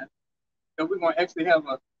either, man. We're going to actually have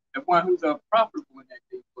one who's profitable in that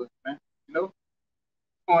day for us, man. We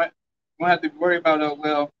won't have to worry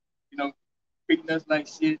about, treating us like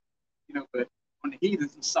shit, but on the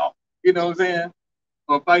heathens, he's soft. You know what I'm saying?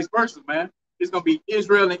 Or vice versa, man. It's going to be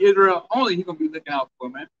Israel and Israel only he's going to be looking out for,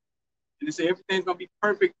 man. And they say everything's going to be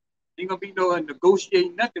perfect. Ain't going to be no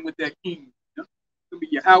negotiating nothing with that king. It's going to be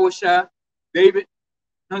Yahushua, David,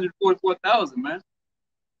 144,000, man.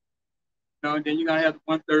 And then you're going to have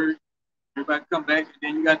 1/3. Everybody come back, and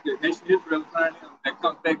then you got the nation of Israel that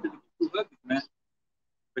comes back to the people of it, man.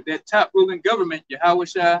 But that top ruling government,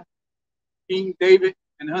 Yahushua, King David,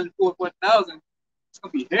 and 144,000, it's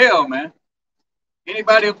going to be hell, man.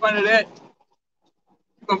 Anybody in front of that,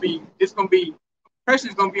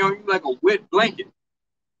 pressure's going to be on you like a wet blanket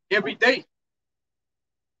every day.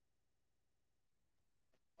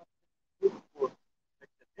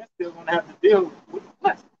 They're still going to have to deal with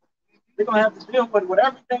what? They're going to have to deal with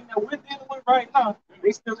everything that we're dealing with right now.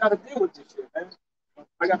 They still got to deal with this shit, man.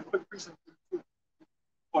 I got to put precinct.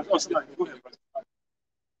 Oh, somebody, go ahead, brother.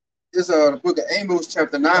 This is the book of Amos,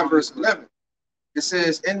 chapter 9, verse 11. It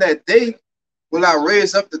says, in that day will I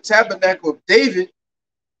raise up the tabernacle of David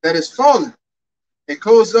that is fallen, and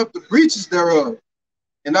close up the breaches thereof.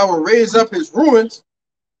 And I will raise up his ruins,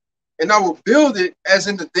 and I will build it as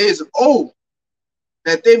in the days of old,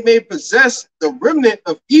 that they may possess the remnant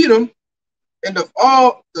of Edom and of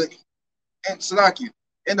all the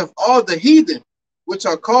heathen which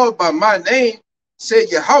are called by my name, said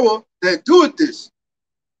Yahweh, that doeth this.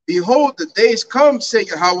 Behold, the days come, said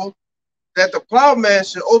Yahweh, that the plowman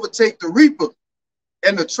shall overtake the reaper,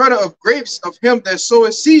 and the treader of grapes of him that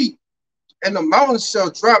soweth seed, and the mountains shall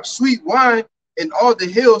drop sweet wine, and all the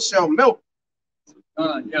hills shall melt.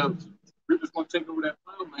 Yeah, we're just gonna take over that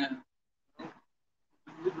plowman.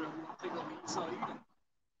 Israel, we're gonna take over Esau, Edom.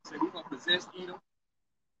 Say we're gonna possess Edom.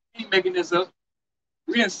 He ain't making this up.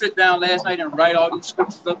 We didn't sit down last night and write all these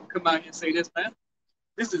scriptures up and come out here and say this, man.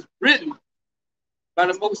 This is written by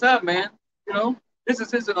the Most High, man. You know, this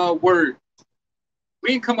is his word.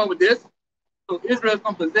 We ain't come up with this. So Israel's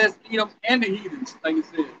gonna possess Edom and the heathens, like you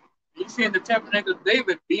said. You see in the tabernacle of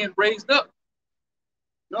David being raised up.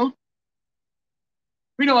 You know?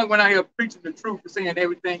 We don't went out here preaching the truth and saying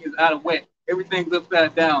everything is out of whack. Everything's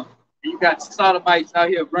upside down. And you got sodomites out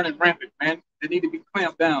here running rampant, man. They need to be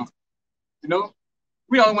clamped down. You know?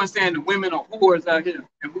 We don't want to saying the women are whores out here.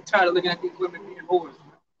 And we tired of looking at these women being whores.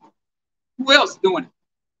 Who else doing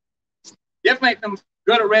it? Definitely them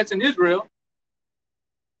gutter rats in Israel.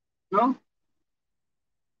 You know?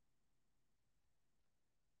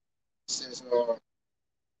 It says,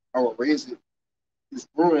 I will raise it, its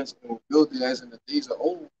ruins, and will build it as in the days of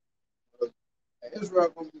old. And Israel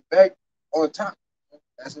going to be back on top,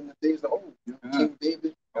 as in the days of old. You know, King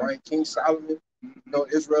David, all right, King Solomon, you know,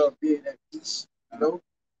 Israel being at peace, you know.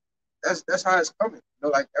 That's how it's coming. You know,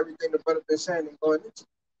 like everything the brother been saying and going into.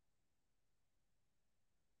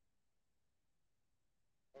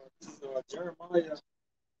 This is Jeremiah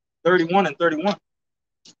 31 and 31.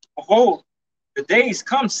 Behold, the days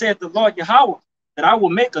come, saith the Lord Yahweh, that I will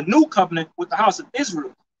make a new covenant with the house of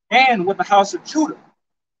Israel and with the house of Judah,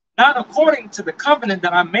 not according to the covenant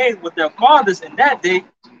that I made with their fathers in that day,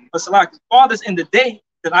 but like fathers in the day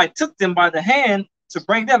that I took them by the hand to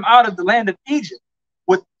bring them out of the land of Egypt,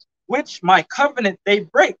 with which my covenant they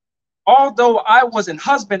break, although I was an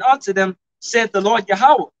husband unto them, said the Lord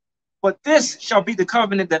Yahweh. But this shall be the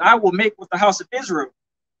covenant that I will make with the house of Israel.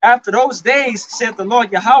 After those days, said the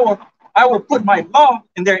Lord Yahweh, I will put my law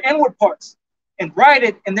in their inward parts and write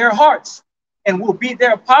it in their hearts, and will be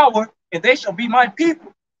their power, and they shall be my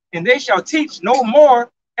people. And they shall teach no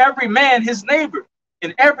more every man his neighbor,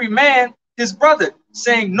 and every man his brother,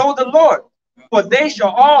 saying, Know the Lord. For they shall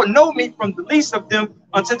all know me, from the least of them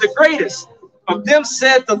unto the greatest. Of them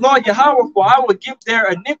said the Lord Yahweh, for I will give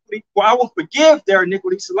their iniquity, for I will forgive their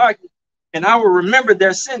iniquity, and I will remember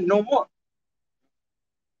their sin no more.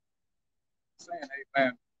 Saying, hey,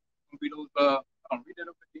 man, be those, read that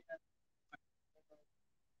up again.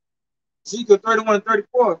 Ezekiel 31 and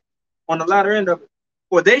 34, on the latter end of it.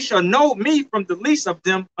 For they shall know me from the least of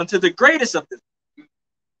them unto the greatest of them.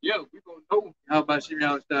 Yeah, we're going to know how about you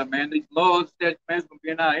outside, man. These laws that man's going to be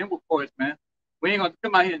in our inward parts, man. We ain't going to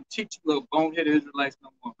come out here and teach you little bonehead Israelites no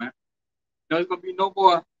more, man. You know, there's going to be no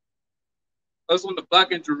more us on the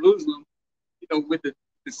block in Jerusalem, you know, with the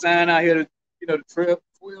sign out here, you know, the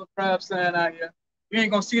 12 tribe sign out here. You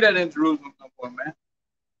ain't going to see that in Jerusalem no more, man.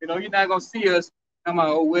 You know, you're not going to see us come out,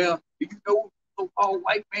 oh, well, do you know all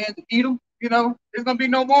white man to eat them? You know, there's going to be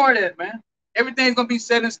no more of that, man. Everything's going to be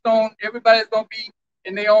set in stone. Everybody's going to be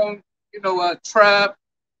in their own, you know, tribe.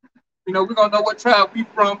 You know, we're going to know what tribe we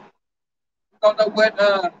from. We're going to know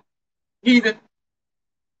what heathen,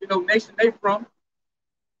 you know, nation they from.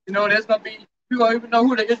 You know, there's going to be, we're going to even know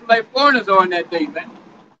who the Israelite foreigners are in that day, man.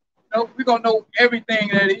 You know, we're going to know everything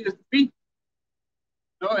that it is to be. You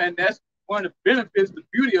know, and that's one of the benefits, the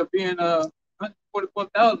beauty of being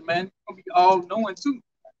 144,000, man. It's going to be all knowing too.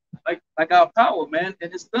 Like our power, man,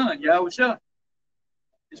 and his son, Yahweh Shah.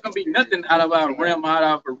 It's gonna be nothing out of our realm, out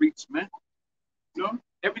of our reach, man. You know,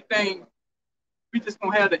 everything, we just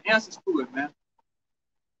gonna have the answers to it, man.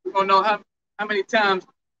 We're gonna know how many times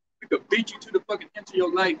we could beat you to the fucking end of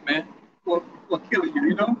your life, man, for killing you,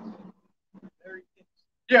 you know?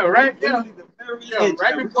 Yeah, right? Yeah. Yeah,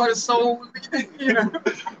 right before the soul, yeah.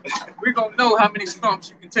 We're gonna know how many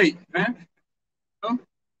stumps you can take, man. You know?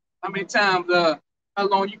 How many times, how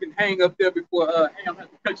long you can hang up there before Ham has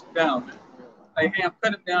to cut you down, man. Like Ham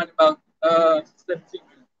cut him down in about 17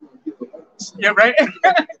 minutes. Yeah, right?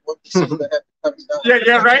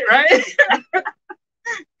 yeah, right?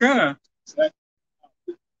 Yeah. How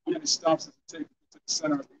many stops does it take to the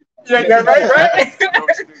center of the Yeah, right?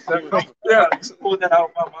 Yeah. Pull that out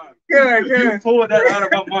of my mind. Yeah. Pull that out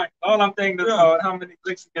of my mind. All I'm thinking about how many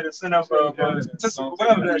clicks you get to send up whatever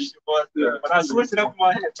that shit was. But I switched it up in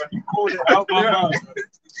my head, but you pulled it out of my mind.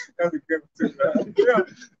 That's a good one too.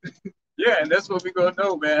 Yeah, and that's what we're gonna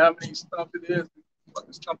know, man. How many stumps it is.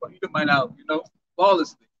 Fucking stump on either might out, you know,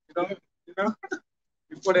 flawlessly, you know,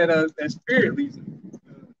 before that spirit leaves it.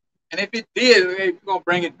 And if it did, hey, we're gonna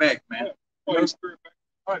bring it back, man. Oh, your spirit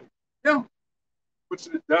back. Yeah. Put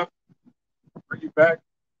you to death, bring you back,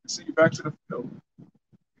 and send you back to the field. You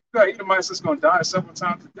got Edomites that's going to die several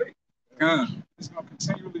times a day. It's going to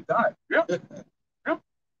continually die. Yeah.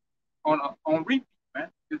 On repeat, man.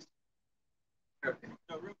 You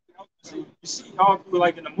see all through,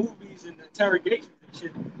 like in the movies and the interrogations and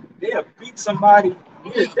They'll beat somebody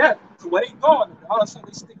near death to where they going. All of a sudden,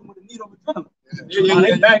 they stick them with a needle of adrenaline.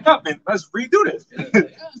 They back up and let's redo this.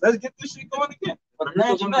 Let's get this shit going again. But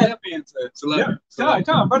imagine that.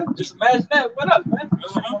 Come on, brother. Just imagine that. What up, man?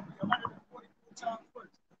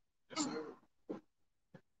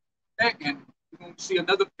 And you're gonna see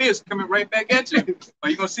another fist coming right back at you. Or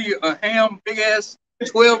you're gonna see a ham, big ass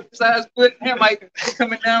 12 size foot Hamite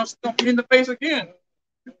coming down, stomping in the face again.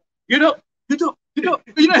 Get up, get up, get up.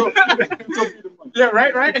 You know? Yeah,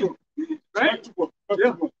 right. Right?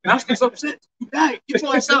 Yeah. Master's upset. You died. Get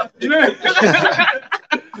your ass up. You know?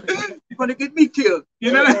 You're gonna get me killed.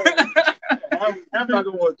 You know? I'm not gonna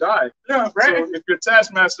want to die. Yeah, right. So if your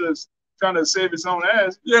taskmaster is trying to save his own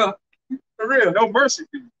ass, Yeah, for real. no mercy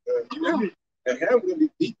for you. And Ham gonna be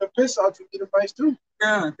beating the piss out you in the face too.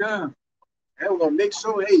 Yeah. Ham gonna make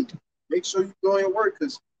sure you go and work,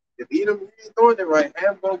 because if you ain't doing it right,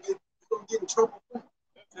 Ham gonna get in trouble.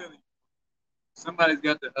 Somebody's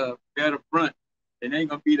got to bear the brunt. It ain't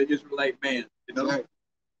gonna be the Israelite man, you know. Right.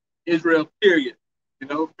 Israel, period. You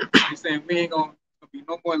know, he's saying we ain't gonna be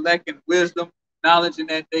no more lacking wisdom, knowledge in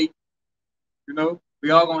that day. You know,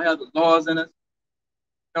 we all gonna have the laws in us.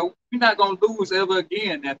 You know, we're not gonna lose ever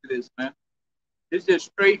again after this, man. It's just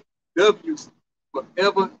straight W's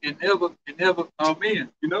forever and ever and ever.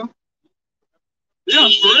 Amen. You know? Yeah,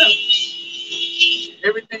 for real.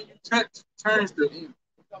 Everything you touch turns to him.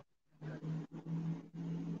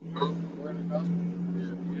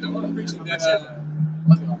 You know, I'm preaching that.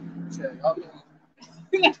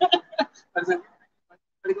 I said,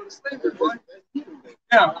 "Gotta go to slavery, boy."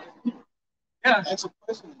 Yeah. Ask a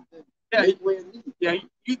question. Yeah. Yeah.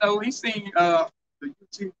 You know, he's seen the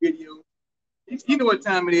YouTube video. You know what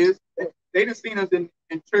time it is. They done seen us in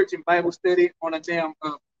church and Bible study on a damn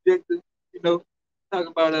projector, you know, talking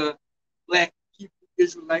about black people,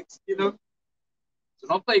 Israelites, you know. So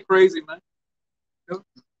don't play crazy, man. You know?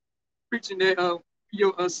 Preaching that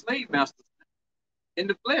your slave masters in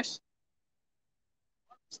the flesh.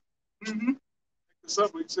 Mm-hmm.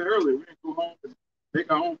 Something we said earlier, we didn't go home and make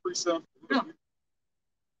our own precepts. Yeah.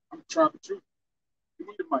 I'm trying to truth. You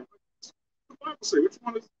need the mic. The Bible say, which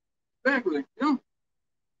one is Exactly. Yeah. We're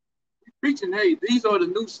preaching, hey, these are the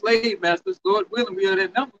new slave masters. Lord willing, we are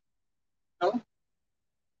that number. You know?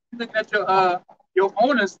 You looking at your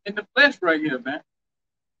owners in the flesh right here, man.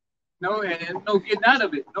 No, and no getting out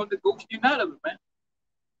of it. No negotiating out of it, man.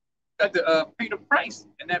 Got to pay the price.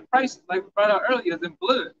 And that price, like we brought out earlier, is in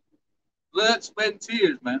blood. Blood, sweat, and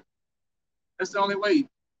tears, man. That's the only way. You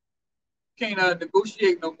can't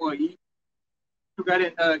negotiate no more, Eve. You got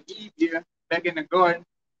in Eve here, back in the garden.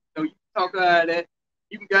 So you talk out of that.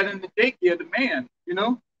 You even got in the daycare, the man, you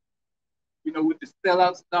know, with the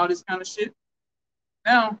sellouts and all this kind of shit.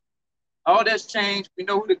 Now, all that's changed. We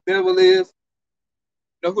know who the devil is.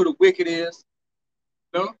 We know who the wicked is.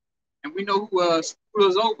 You know? And we know who screwed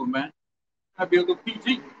us over, man. I'll be a little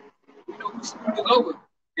PG. We know who screwed us over.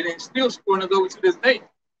 And they're still screwing us over to this day.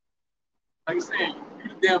 Like I said, you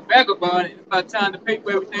the damn vagabond, and it's about time to pay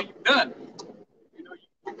for everything you've done. You know,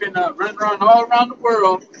 you've been running around all around the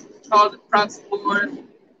world, causing proxy wars,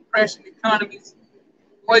 crashing economies,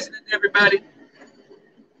 poisoning everybody.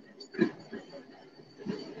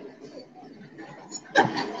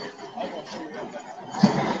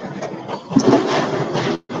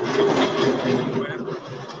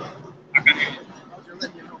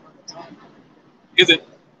 Is it?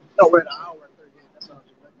 No, we're at an hour and 30 minutes. That's all.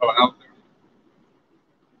 Oh, out there.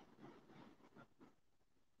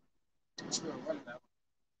 Still running that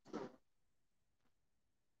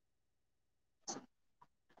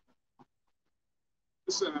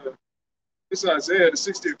This Isaiah, the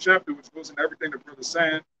 60th chapter, which goes into everything the brother's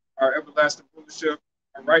saying, our everlasting rulership,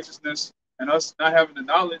 our righteousness, and us not having the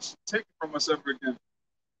knowledge taken from us ever again.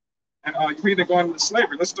 And you either going into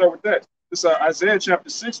slavery. Let's start with that. This Isaiah chapter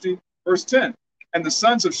 60, verse 10. And the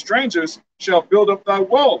sons of strangers shall build up thy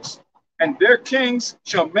walls, and their kings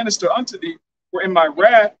shall minister unto thee. For in my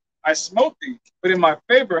wrath I smote thee, but in my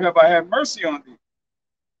favor have I had mercy on thee.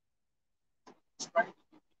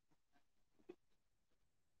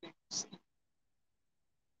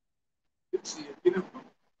 You know,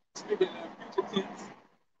 speaking of future tense,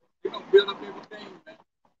 we're gonna build up everything, man.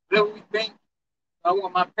 Whatever we think, I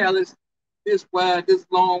want my palace this wide, this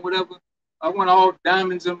long, whatever. I want all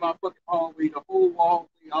diamonds in my fucking hallway, the whole hallway,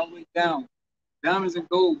 all the way down. Diamonds and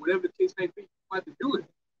gold, whatever the case may be, you have to do it.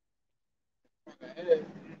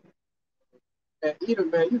 And either,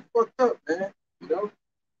 man, you fucked up, man. You know,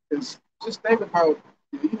 because just think about,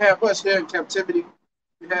 you have us here in captivity,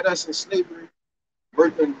 you had us in slavery,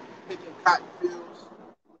 working, picking cotton fields,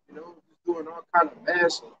 you know, just doing all kind of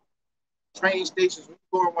mess. train stations. When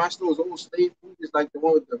you go and watch those old slave movies, like the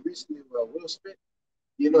one with the recently Will Smith,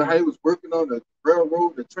 you know how he was working on the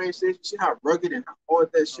railroad, the train station. See how rugged and how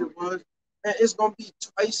hard that shit was. Man, it's gonna be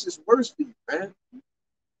twice as worse for you, man.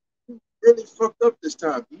 You really fucked up this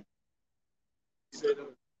time, B.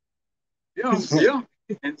 Yeah.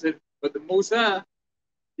 And said, but the Most High,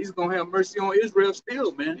 He's gonna have mercy on Israel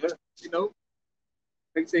still, man. Yeah. You know,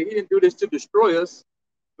 like I say, He didn't do this to destroy us.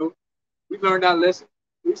 You know, we learned our lesson.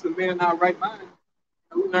 At least the men in our right mind.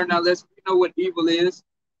 We learned our lesson. We know what evil is.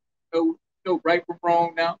 You know right from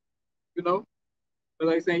wrong now. You know, but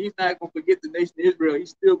like I say, He's not gonna forget the nation of Israel. He's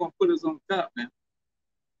still gonna put us on top, man.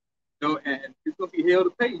 You know, and it's gonna be hell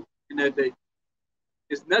to pay in that day.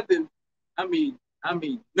 It's nothing. I mean,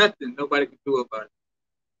 nothing nobody can do about it.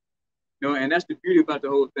 You know, and that's the beauty about the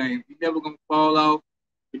whole thing. You're never gonna fall off.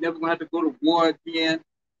 You're never gonna have to go to war again.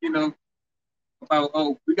 You know,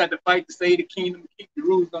 about we got to fight to save the kingdom, to keep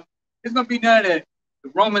Jerusalem. It's gonna be none of that.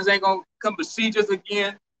 The Romans ain't gonna come besiege us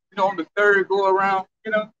again. You know, on the third go around.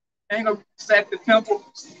 You know, they ain't gonna sack the temple.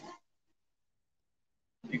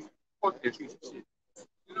 Fuck that piece of shit.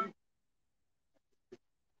 You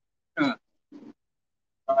know?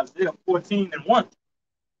 Isaiah 14:1.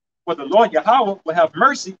 For the Lord Yahweh will have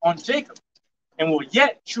mercy on Jacob, and will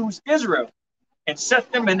yet choose Israel, and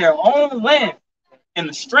set them in their own land. And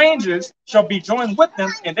the strangers shall be joined with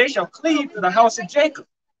them, and they shall cleave to the house of Jacob.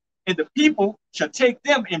 And the people shall take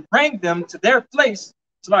them and bring them to their place.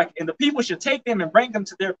 And the people shall take them and bring them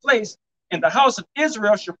to their place, and the house of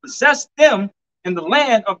Israel shall possess them in the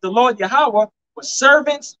land of the Lord Yahweh for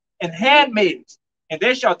servants and handmaids. And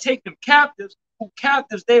they shall take them captives, who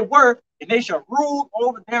captives they were, and they shall rule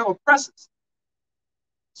over their oppressors.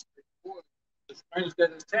 The strangers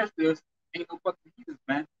that attached to us ain't no fucking heathens,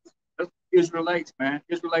 man. That's Israelites, man.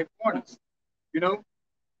 Israelite foreigners. You know,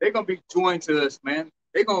 they're gonna be joined to us, man.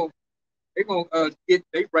 They're gonna get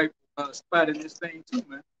their rightful spot in this thing too,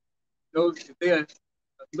 man. You know, if they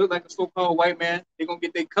look like a so-called white man, they're gonna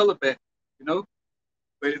get their color back. You know,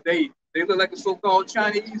 but if they look like a so-called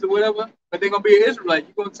Chinese or whatever, but they're gonna be an Israelite.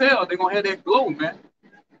 You're gonna tell they're gonna have that glow, man. You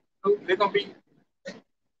know, they're gonna be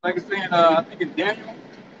like I'm saying. I think in Daniel.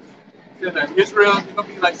 That Israel is gonna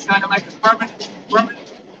be like shining like a permanent speaking.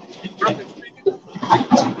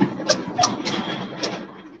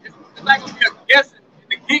 It's not gonna be a guessing in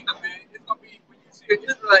the kingdom, man. It's gonna be when you see an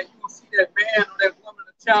Israelite, you gonna see that man or that woman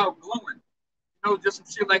or child glowing. You know, just some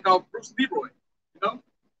shit like Bruce Leroy. You know,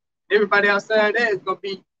 everybody outside there is gonna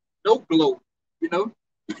be no glow. You know,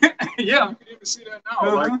 yeah. You can even see that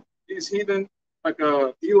now. Like these heathen, like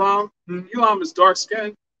Elam. Elam is dark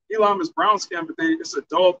skinned. Elam is brown skin, but it's a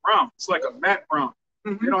dull brown. It's like a matte brown.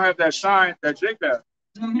 They don't have that shine that Jake has.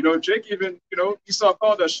 You know, Jake even, you know, Esau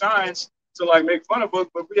called us shines to like make fun of us,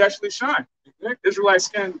 but we actually shine. Israelite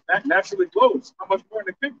skin that naturally glows. How much more in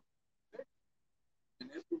the kingdom? And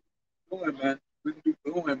that's what we're doing, man. We're gonna be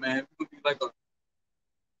glowing, man. We're gonna be like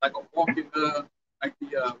a walking like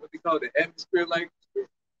the what they call it, the atmosphere like.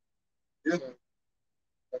 Yeah.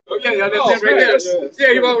 Oh yeah, that's right there.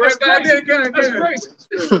 Yeah, you went right back there. That's crazy.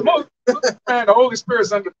 Man, the Holy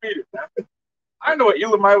Spirit's undefeated. Man. I know what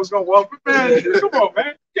Elamite was gonna walk, but man, come on,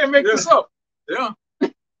 man, you can't make this up. Yeah.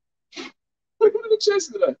 Look at the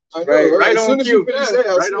chances of that. I know, Right as on soon as cue. you finish that,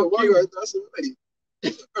 Right on cue. I said, wait, I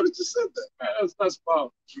could have just said that. Man, that's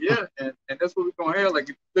powerful. Yeah, and that's what we're gonna have. Like if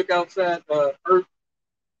you look outside Earth,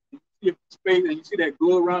 you see space, and you see that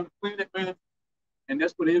glow around the planet, man, and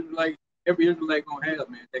that's what every Israelite gonna have,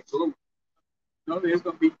 man. That glow. You know, it's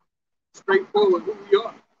gonna be straightforward who we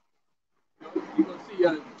are. You know, you're gonna see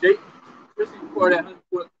Jake, especially before that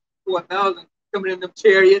 104,000 coming in them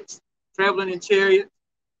chariots, traveling in chariots,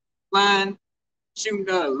 flying, shooting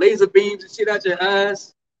laser beams and shit out your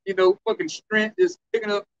eyes. You know, fucking strength is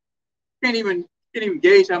picking up. Can't even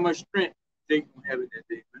gauge how much strength Jake gonna have in that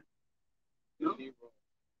day, man. You know?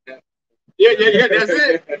 Yeah. That's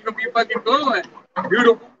it. You're gonna be fucking glowing,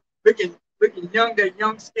 beautiful, looking young, that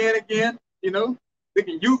young skin again. You know,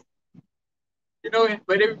 looking youth. You know,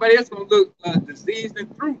 but everybody else gonna look diseased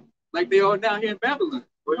and through, like they are down here in Babylon.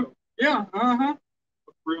 Real. Yeah.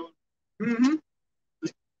 Real.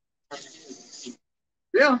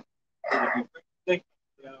 Yeah.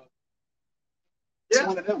 It's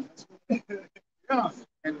one of them. Yeah.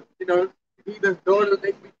 And you know, these daughters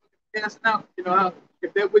they be passing out. You know how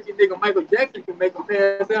if that wicked nigga Michael Jackson can make them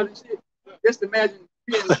pass out and shit. Just imagine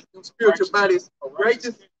being them spiritual bodies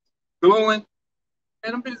righteous, glowing,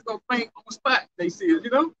 and them bitches gonna faint on the spot. They see it, you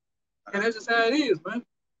know, and that's just how it is, man.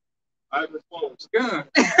 I will close. Yeah.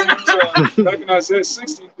 Back in Isaiah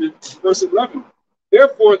 60, verse 11.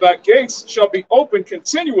 Therefore, thy gates shall be open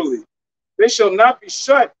continually; they shall not be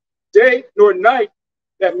shut day nor night,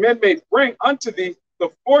 that men may bring unto thee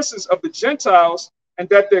the forces of the Gentiles, and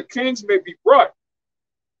that their kings may be brought.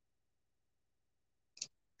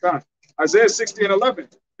 God. Isaiah 60:11.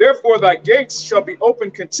 Therefore thy gates shall be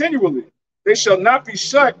open continually. They shall not be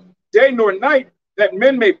shut day nor night, that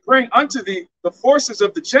men may bring unto thee the forces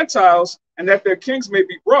of the Gentiles, and that their kings may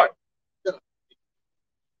be brought.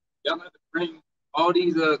 Y'all have to bring all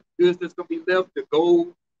these goods that's gonna be left: the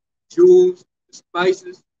gold, jewels, the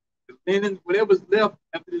spices, the linen, whatever's left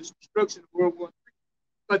after the destruction of World War III.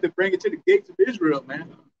 You have to bring it to the gates of Israel,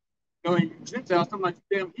 man. You know, and you Gentiles, something like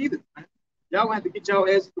you damn heathens, man. Y'all gonna have to get y'all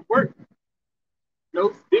asses to work. You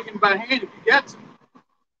know, digging by hand if you got to.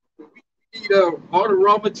 But we need all the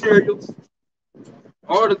raw materials,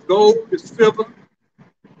 all the gold, the silver,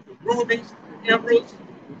 the rubies, the emeralds,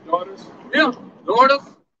 the daughters. Yeah, daughters.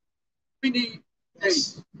 We need, hey,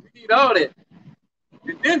 we need all that.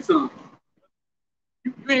 And then some.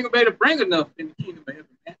 You ain't gonna be able to bring enough in the kingdom of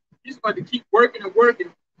heaven, man. You just got to keep working and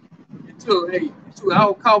working until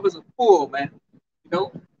our coffers are full, man. You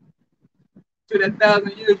know, to that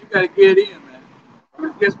 1,000 years, you gotta get it in, man.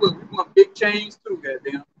 But guess what? We want big chains too,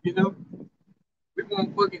 goddamn. You know, we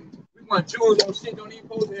want jewels on shit don't even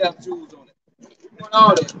supposed to have jewels on it. We want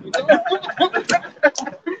all that, you know.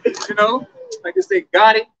 You know, like I say,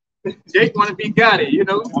 got it. Jake want to be got it, you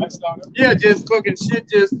know. Yeah, just fucking shit,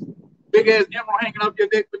 just big ass emerald hanging off your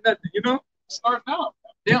neck for nothing, you know. Start now.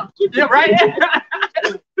 Yeah, yeah, right.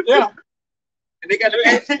 Yeah. And they got to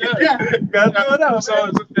match, and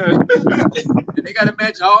they got to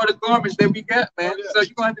match all the garments that we got, man. So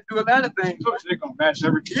you're gonna have to do a lot of things. They're gonna match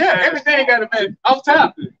everything. Yeah, everything got to match. Off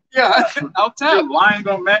top. Yeah, off top. Your lion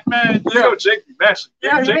gonna match, man. You know Jake be matching.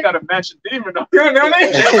 Yeah, Jake got to match a demon. You know what I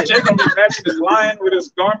mean? Jake gonna be matching his lion with his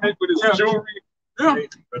garment, with his jewelry. Yeah.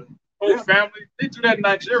 Whole family. They do that in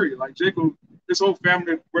Nigeria. Like Jake, his whole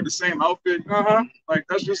family wear the same outfit. Like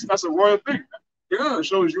that's a royal thing. Yeah, it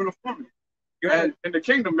shows uniformity. And in the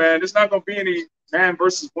kingdom, man, it's not gonna be any man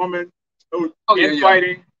versus woman, no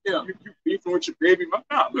infighting. Yeah. You beefing with your baby.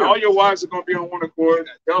 No, all your wives are gonna be on one accord.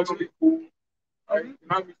 They're all gonna be cool. Right? You're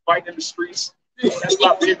not gonna be fighting in the streets. That's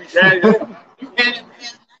my baby daddy. That's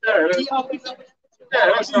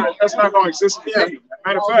not gonna exist in the kingdom.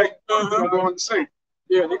 Matter of fact, I'm gonna go on to say.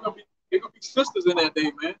 Yeah, they're gonna be sisters in that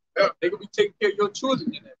day, man. Yeah. They're gonna be taking care of your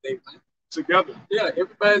children in that day, man. Together. Yeah,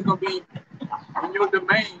 everybody's gonna be in your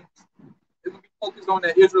domain. They're gonna be focused on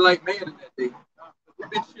that Israelite man in that day. We've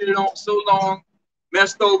been shitted on so long,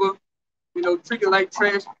 messed over, you know, treated like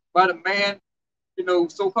trash by the man, you know,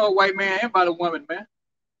 so-called white man, and by the woman, man.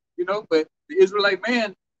 You know, but the Israelite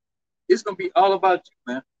man, it's gonna be all about you,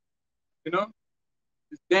 man. You know,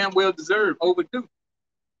 it's damn well deserved, overdue.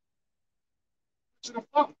 To the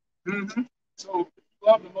Father. So if you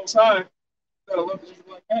love the Most High, you gotta love the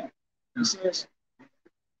Israelite man. It says,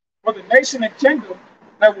 "For the nation and kingdom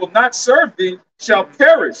that will not serve thee shall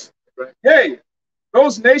perish. Right. Yea,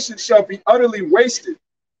 those nations shall be utterly wasted."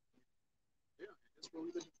 Yeah, that's what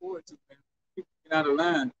we're looking forward to, man. People get out of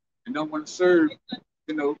line and don't want to serve,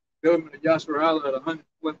 you know, the government of Yahshua Allah at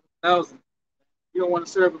 100,000. You don't want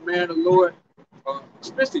to serve a man, the Lord,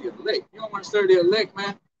 especially the elect. You don't want to serve the elect,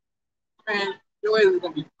 man. Man, your ass is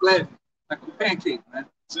gonna be flat like a pancake, man.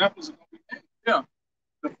 Examples are gonna be made. Yeah.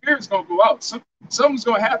 The fear is gonna go out. Something's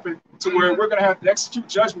gonna happen to where we're gonna have to execute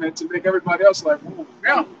judgment to make everybody else like, ooh,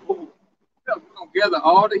 yeah. Ooh. Yeah, we're gonna gather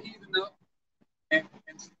all the heathen up, and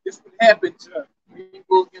this would happen to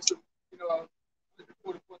people against the, you know,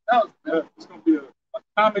 44,000. Yeah, it's gonna be a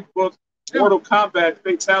comic book Mortal Kombat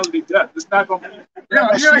fatality death. It's not gonna be. You're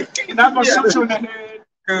not gonna shoot you in the head.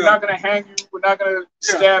 We're not gonna hang you. We're not gonna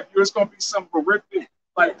stab you. It's gonna be some horrific.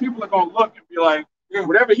 Like people are gonna look and be like,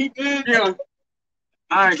 whatever he did,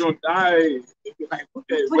 I ain't gonna die. Like,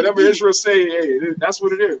 okay, whatever Israel say, hey, that's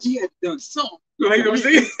what it is. He had done something. Like,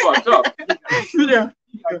 he's fucked up. He got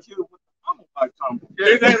killed with the homicide combo.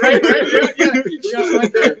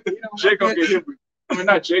 Jake gonna get hit with. I mean,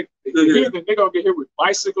 not Jake. They're gonna get hit with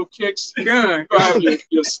bicycle kicks. You're gonna have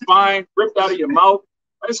your spine ripped out of your mouth.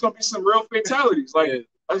 It's gonna be some real fatalities. Like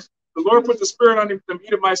the Lord put the spirit on them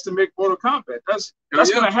Edomites to make Mortal Kombat. That's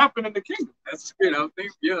gonna happen in the kingdom. That's the spirit. I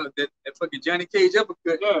think, that fucking Johnny Cage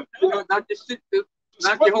uppercut. Yeah. You know, knock this shit,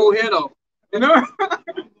 knock your whole head off. You know?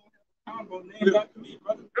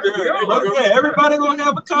 Everybody gonna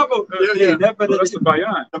have a combo. That's the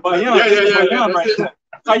Bayan. The Bayan. Bayan right there.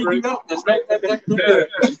 How you do that? That's right. Don't do that.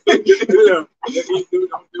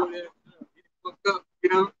 Fuck up, you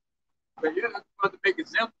know? But yeah, I'm about to make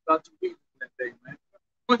examples out you people in that day, man. I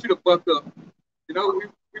want you to buck up. You know,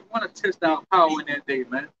 we want to test our power in that day,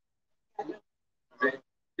 man.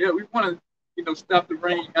 Yeah, we want to, stop the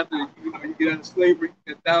rain after you get out of slavery,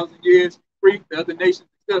 1,000 years free. The other nations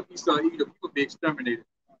and stuff, he saw Edom, you will be exterminated.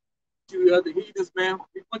 You other heathens, man,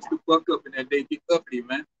 we want you to buck up in that day, get uppity,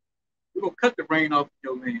 man. We're gonna cut the rain off of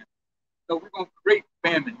your land. So we're gonna create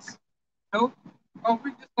famines. No, we're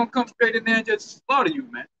just gonna come straight in there and just slaughter you,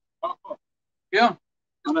 man. Yeah.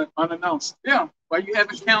 Unannounced. Yeah. While you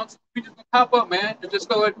having counts, we just gonna pop up, man, and just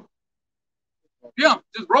go. Yeah,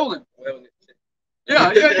 just rolling.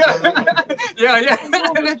 Yeah. Yeah.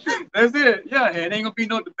 That's it. Yeah, and it ain't gonna be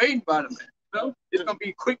no debating about it, man. It's gonna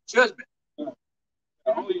be quick judgment.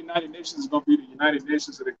 The only United Nations is going to be the United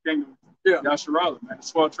Nations of the Kingdom. Yeah. Yasharallah, man.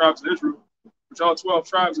 The 12 tribes of Israel, which are 12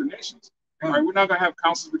 tribes and nations. Right? We're not going to have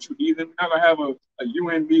councils with you either. We're not going to have a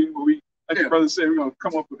UN meeting where we, like your brother said, we're going to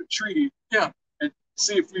come up with a treaty. Yeah. And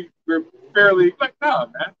see if we're fairly, like, nah,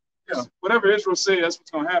 man. Yeah. Whatever Israel says, that's what's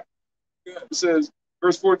going to happen. Yeah. It says,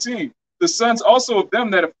 verse 14, the sons also of them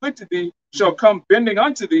that afflicted thee shall come bending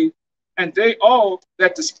unto thee, and they all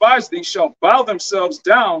that despise thee shall bow themselves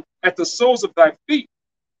down at the soles of thy feet.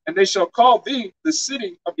 And they shall call thee the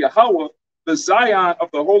city of Yahweh, the Zion of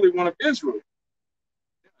the Holy One of Israel.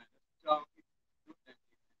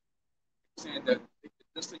 Saying that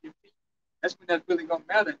that's when that's really gonna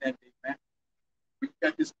matter in that day, man. We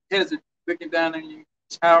got this peasant looking down on you,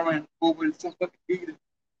 towering over some fucking leader.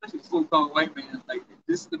 That's a so-called white man. Like,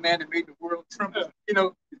 this is the man that made the world tremble.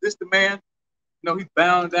 Is this the man? He's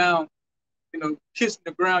bound down, kissing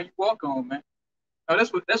the ground you walk on, man. Now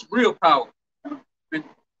that's real power. When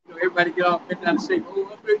everybody get off and down and say,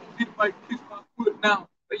 oh, I bet you Edomite kiss my foot now.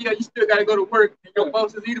 But yeah, you still gotta go to work and your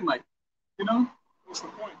boss is Edomite. What's the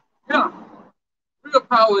point? Yeah. Real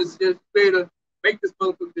power is just way to make this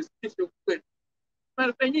motherfucker just kiss your foot. Matter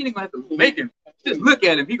of fact, you ain't gonna have to make him. Just look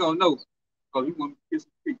at him, he gonna know. Oh, he want me to kiss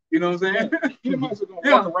his feet. You know what I'm saying? You might as well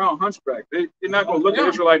walk around hunchback. They're not gonna look at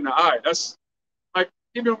Israelite in the eye. That's like,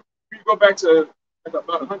 you go back to like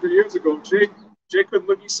about 100 years ago, Jay couldn't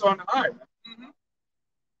look Esau in the eye, man. Mm-hmm.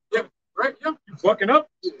 Yeah, right, yeah. You bucking up.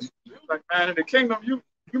 Like, man, in the kingdom, you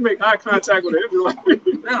make eye contact with the Israelite.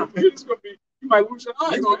 It's gonna be, you might lose your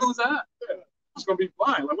eye. You're gonna lose your eye. Yeah. It's gonna be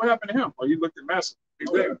blind. Like, what happened to him? Oh, you looked at Master.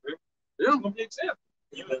 Exactly. Yeah. It's gonna be an example.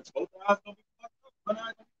 Both eyes gonna be fucked up. One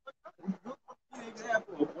eye gonna be fucked up. An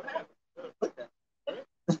example of what happened.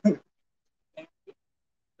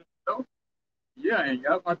 Yeah, and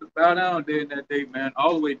y'all want to bow down there in that day, man,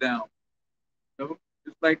 all the way down.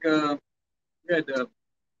 It's like we had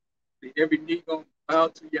every knee gonna bow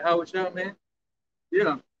to Yahweh, man.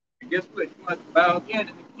 Yeah. And guess what? You want to bow again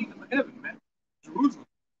in the kingdom of heaven, man. Jerusalem.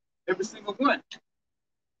 Every single one.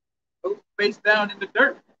 Go face down in the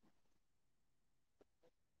dirt.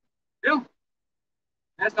 Yeah.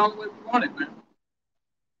 That's the only way we want it, man.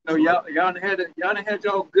 Y'all done had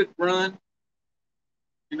y'all good run.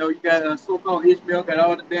 You got so-called Ishmael, got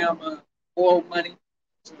all the damn oil money.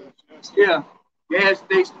 Yeah. Gas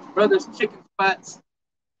stations, brothers, chicken spots.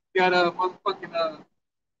 You got motherfucking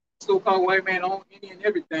so-called white man on any and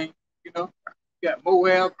everything. You got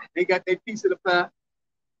Moab, they got their piece of the pie.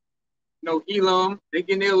 Elam, they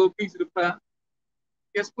getting their little piece of the pie.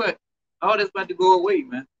 Guess what? All that's about to go away,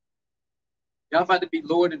 man. Y'all about to be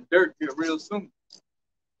lowered in dirt here real soon.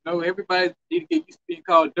 Everybody need to get used to being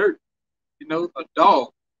called dirt. A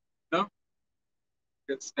dog.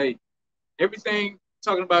 Hey, everything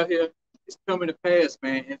talking about here is coming to pass,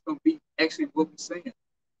 man. It's gonna be actually what we're saying.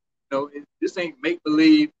 This ain't make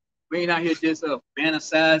believe. We ain't out here just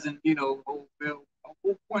fantasizing.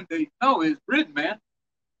 One day. No, it's written, man.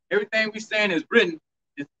 Everything we saying is written.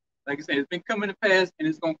 It's, like I said, it's been coming to pass, and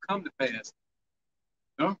it's gonna come to pass.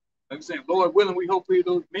 Like I said, Lord willing, we hopefully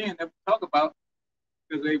those men that we talk about,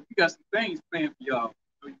 because we got some things planned for y'all.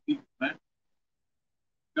 Man.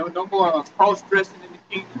 No more cross-dressing in the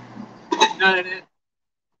kingdom. None of that.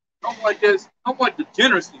 No more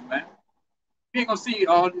degeneracy, man. You ain't gonna see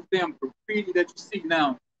all this damn graffiti that you see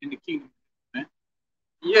now in the kingdom, man.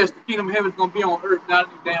 Yes, the kingdom of heaven is gonna be on earth, not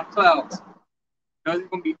in the damn clouds. It's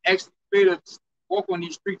gonna be actually better to walk on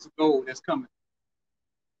these streets of gold that's coming.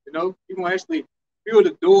 You're gonna actually feel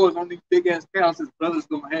the doors on these big ass houses brothers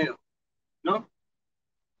gonna have.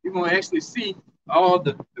 You're gonna actually see all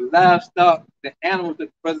the livestock, the animals that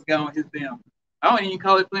the brothers got on his damn. I don't even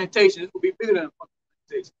call it plantation. It's gonna be bigger than a fucking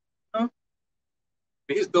plantation.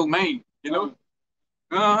 His domain,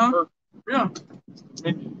 Uh-huh. Yeah.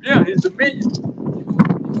 Yeah, his dominion. You're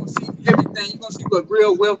gonna see everything. You're gonna see what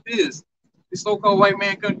real wealth is. This so-called white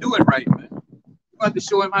man couldn't do it right, man. You have to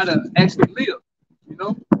show him how to actually live,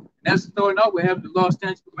 And that's starting off with having the law,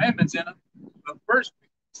 statutes, commandments in him. But first,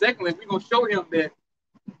 secondly, we're gonna show him that.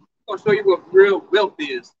 We're gonna show you what real wealth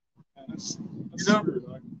is. That's true,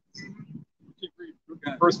 like,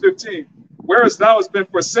 Verse 15. Whereas thou hast been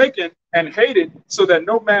forsaken and hated, so that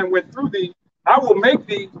no man went through thee, I will make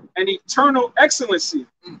thee an eternal excellency,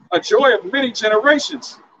 a joy of many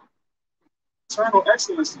generations. Eternal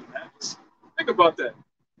excellency, man. Just think about that.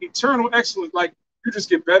 Eternal excellence, like you just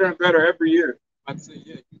get better and better every year. Like I say,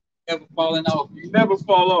 yeah, you never falling off. You never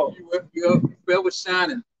fall off. You forever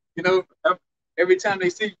shining. You know, every time they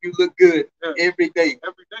see you, you look good. Yeah. Every day.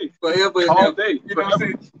 Every day. Forever. All day. You know what I'm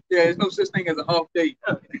saying? Yeah, there's no such thing as an off day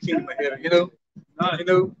in the kingdom of heaven. You know? You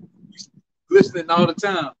know, you listening all the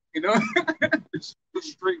time. You know? It's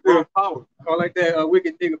straight raw power. Or like that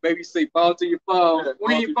wicked nigga, baby, say fall till you fall. Yeah,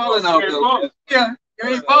 when fall you till falling you off, fall. though? Yeah, you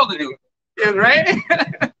ain't falling, though. Yeah, right?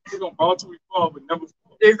 We're going to fall till we fall, but never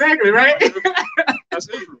fall. Exactly, right? That's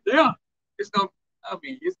Israel. Yeah. It's gonna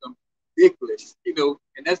be ridiculous, you know,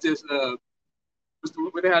 and that's just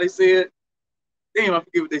what how they say it. Damn, I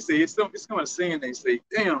forget what they say. It's kind of saying they say.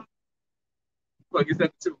 Damn. Well, I guess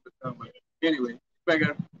that's the tip of the anyway, I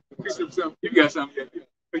got something. You got something, yeah.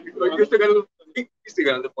 You still got a little. You still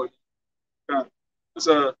got a little point.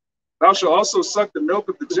 Thou shalt also suck the milk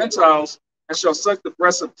of the Gentiles, and shalt suck the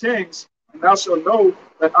breasts of kings, and thou shalt know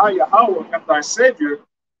that I, Yahweh, am thy Savior,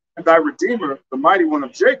 and thy Redeemer, the mighty one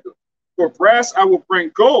of Jacob. For brass I will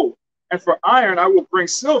bring gold, and for iron I will bring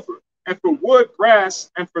silver, and for wood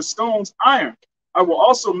brass, and for stones iron. I will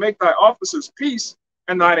also make thy officers peace,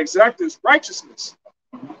 and thine exactors righteousness.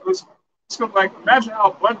 It's gonna, like, imagine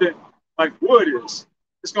how abundant like wood is.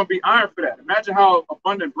 It's gonna be iron for that. Imagine how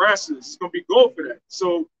abundant brass is. It's gonna be gold for that.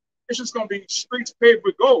 So it's just gonna be streets paved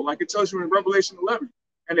with gold, like it tells you in Revelation 11.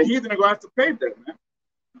 And the heathen are gonna have to pave that, man.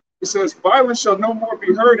 It says, violence shall no more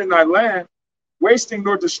be heard in thy land, wasting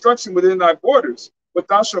nor destruction within thy borders, but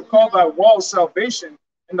thou shalt call thy walls salvation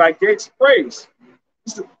and thy gates praise.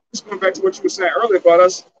 This is going back to what you were saying earlier about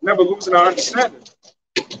us never losing our understanding.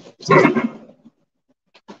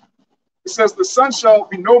 It says, the sun shall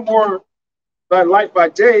be no more thy light by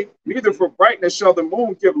day, neither for brightness shall the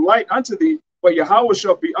moon give light unto thee, but Yahweh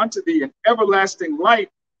shall be unto thee an everlasting light,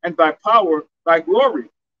 and thy power thy glory.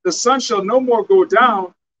 The sun shall no more go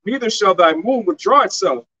down, neither shall thy moon withdraw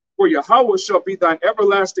itself, for Yahweh shall be thine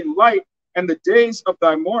everlasting light, and the days of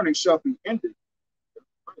thy mourning shall be ended.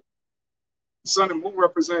 The sun and moon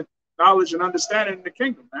represent knowledge and understanding in the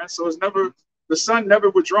kingdom, man. So it's never, the sun never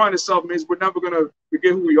withdrawing itself means we're never going to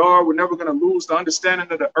forget who we are. We're never going to lose the understanding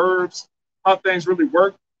of the herbs, how things really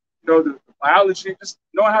work, you know, the biology, just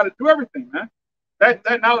knowing how to do everything, man. That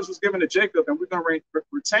knowledge was given to Jacob, and we're going to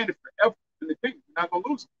retain it forever in the kingdom. We're not going to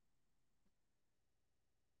lose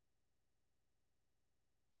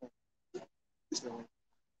it.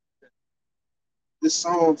 This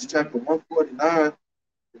Psalms chapter 149,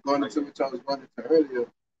 going into which I was running to earlier,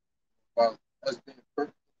 about us being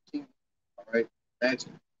perfect in the kingdom. All right,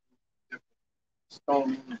 imagine different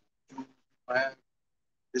stone.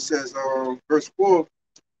 It says, verse 4,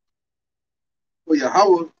 for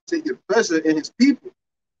Yahweh take your pleasure in his people.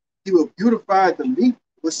 He will beautify the meek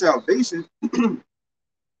with salvation.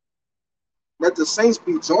 Let the saints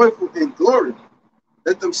be joyful in glory.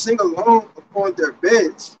 Let them sing along upon their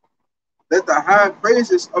beds. Let the high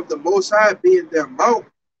praises of the Most High be in their mouth,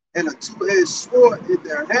 and a two-edged sword in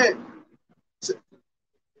their hand.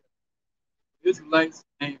 Israelites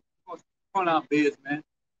ain't on our beds, man.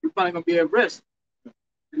 We're probably gonna be at rest.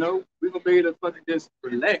 You know, we're gonna be able to fucking just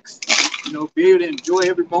relax. You know, be able to enjoy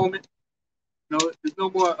every moment. You know, there's no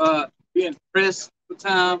more being pressed for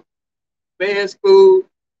time, fast food,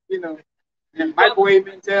 you know, and microwave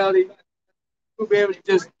mentality. We'll be able to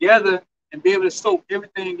just gather and be able to soak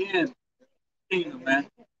everything in kingdom, man.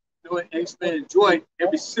 You know, and enjoy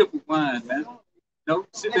every sip of wine, man. You know,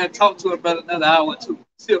 sit there and talk to it about another hour or two,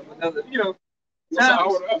 sip another, you know. Yeah.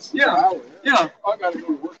 I gotta go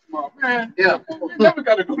to work tomorrow, man. Yeah. You never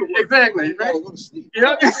gotta go to work. Exactly. Right? Go to sleep.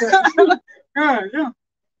 Yeah. Yeah.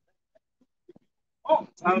 Oh,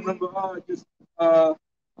 I remember just a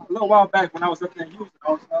little while back when I was up there in Houston,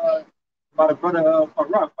 I was by the brother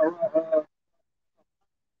Farak.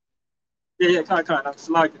 Kind. I'm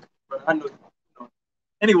slugging, but I know. You know.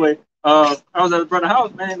 Anyway, I was at the brother's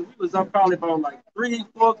house, man. We was up probably about like 3,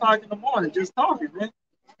 4 o'clock in the morning, just talking, man.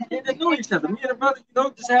 We didn't know each other. Me and the brother, you know,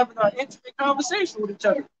 just having an intimate conversation with each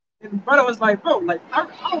other. And the brother was like, bro, like, I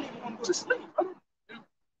don't even want to go to sleep, brother.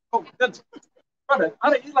 Oh, goodness. Brother,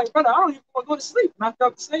 he's like, brother, I don't even want to go to sleep. And I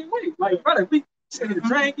felt the same way. Like, brother, we sitting here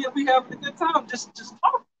drinking, we having a good time, just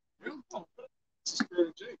talking. It's the spirit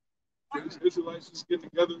of Jacob. Israelites just get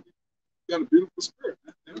together. We got a beautiful spirit,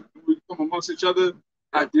 man. We come amongst each other,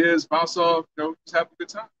 ideas bounce off, you know, just have a good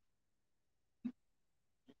time.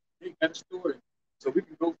 Ain't got a story. So we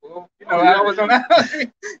can go for, you know, I was on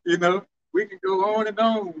that. You know, we can go go on and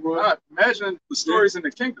on, bro. Imagine the stories in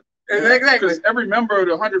the kingdom. Exactly. Because every member of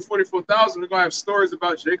the 144,000, we're going to have stories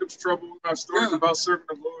about Jacob's trouble. We're going to have stories about serving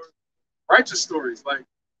the Lord. Righteous stories, like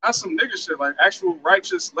not some nigga shit, like actual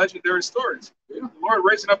righteous, legendary stories. The Lord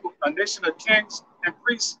raising up a nation of kings and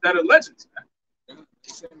priests that are legends, man.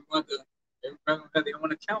 They said we want to, everybody had their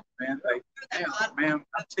own account, man. Like, damn, man,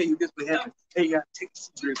 I'll tell you this, we have to tell you, I take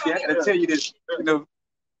this serious. I gotta tell you this, you know.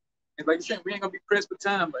 And like you said, we ain't gonna be pressed for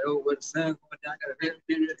time. Like, oh, well, the sun's going down. I gotta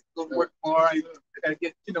really go to work tomorrow. I gotta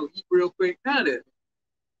get, eat real quick. None of that.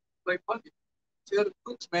 Like, fuck it. Tell the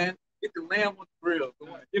cooks, man, get the lamb on the grill.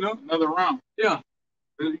 Another round. Yeah.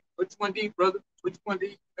 What you want to eat, brother? What you want to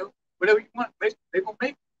eat? Whatever you want, they gonna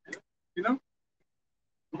make it. We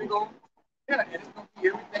gonna, and it's gonna be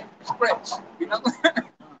everything from scratch.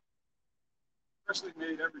 Freshly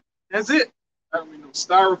made everything. That's it. Not gonna be no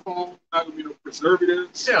styrofoam. Not gonna be no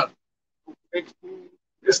preservatives. Yeah. No fake food.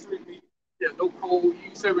 History meat. Yeah. No cold. You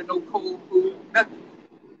ain't serving no cold food. Nothing.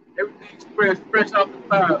 Everything's fresh off the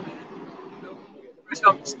fire, man. Fresh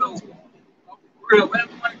off the stove. Off the grill. Man,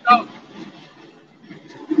 $20.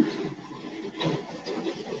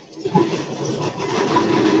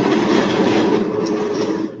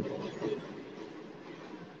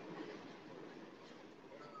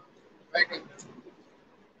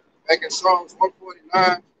 Back in Psalms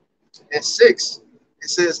 149 and 6, it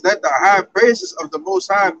says, "Let the high praises of the Most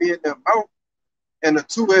High be in their mouth, and a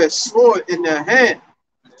two-edged sword in their hand."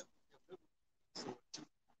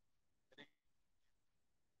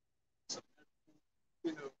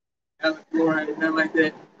 Chloride and nothing like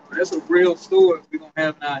that. That's a real sword we're gonna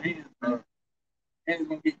have in our hands, man. And it's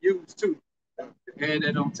gonna get used too. Add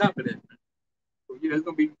that on top of that, man. So yeah, it's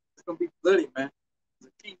gonna be bloody, man. It's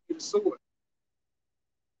a king with a sword.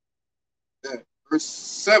 Yeah. Verse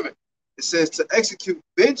 7, it says, "To execute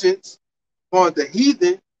vengeance upon the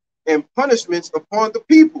heathen and punishments upon the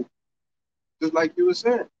people." Just like you were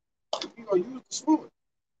saying. You're going to use the sword.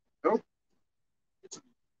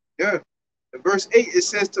 Yeah. In verse 8, it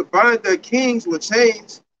says, "To bind their kings with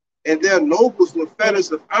chains and their nobles with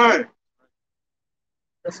fetters of iron."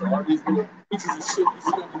 That's all these little pieces of shit you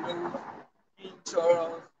see on the news. King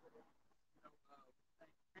Charles,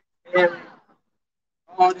 Harry,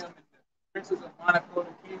 all them, and the Princess of Monaco,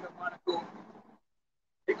 the King of Monaco.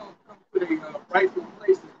 They're gonna come to their rightful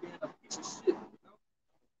place as being a piece of shit,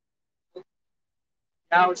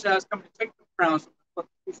 Now Shaw's coming to take the crowns from the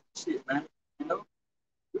fucking piece of shit, man.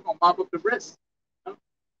 We're gonna mop up the rest. We're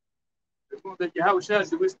gonna let Yahweh Shah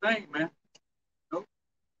do his thing, man.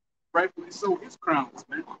 Rightfully so, his crowns,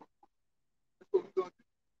 man. That's what we're gonna do.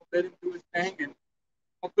 Let him do his thing, and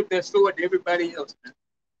we're gonna put that sword to everybody else, man.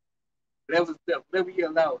 Whatever he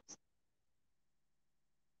allows.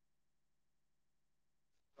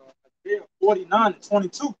 Isaiah 49 and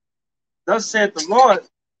 22. Thus said the Lord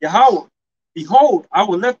Yahweh, "Behold, I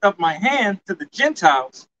will lift up my hand to the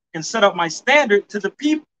Gentiles and set up my standard to the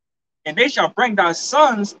people, and they shall bring thy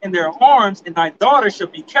sons in their arms, and thy daughters shall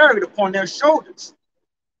be carried upon their shoulders.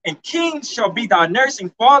 And kings shall be thy nursing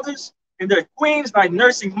fathers, and their queens thy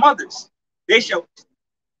nursing mothers. They shall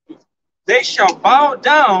bow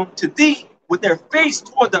down to thee with their face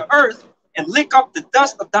toward the earth, and lick up the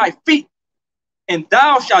dust of thy feet. And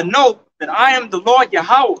thou shalt know that I am the Lord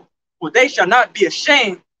Yahweh, for they shall not be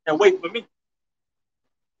ashamed that wait for me."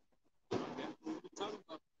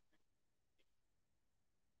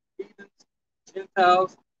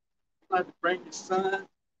 Gentiles, you have to bring your son,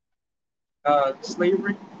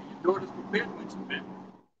 slavery, and your daughters prepared with you, man.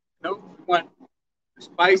 We want the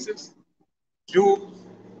spices, jewels,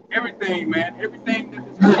 everything, man. Everything that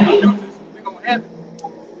this earth produces, we're gonna have it.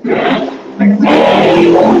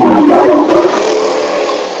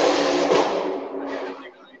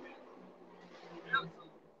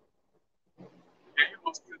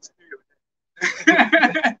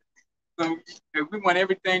 So if we want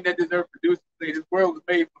everything that this earth produces, this world was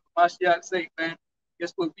made for Mashiach's sake, man.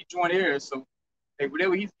 Guess what? We join heirs, so hey,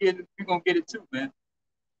 whatever he's getting, we're gonna get it too, man.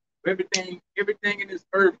 Everything in this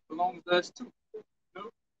earth belongs to us too.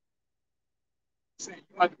 Saying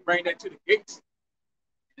you have to bring that to the gates.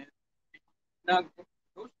 Now,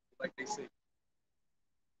 like they say.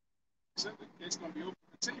 It's going to be open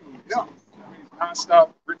continually. Yeah.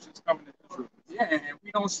 Non-stop riches coming to Israel. Yeah, and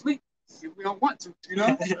we don't sleep if we don't want to,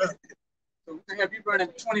 So we can have you running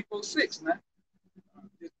 24/6, man.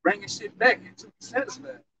 Just bringing shit back until we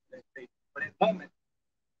satisfied. For that moment,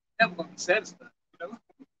 never gonna be satisfied,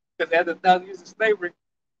 Because after 1,000 years of slavery,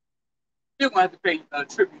 still gonna have to pay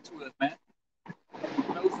tribute to us, man.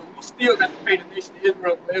 So we still got to pay the nation of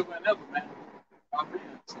Israel forever and ever, man.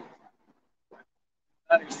 Amen. So,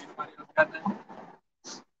 not anybody else got that? All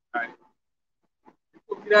right.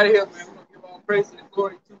 get out of here, man. We're gonna give all praise and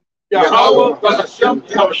glory to Yahweh, Hashem,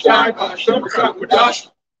 Yahushai, Hashem, Wadash.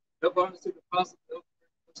 help us to the apostle.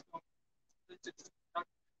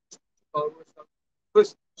 Push.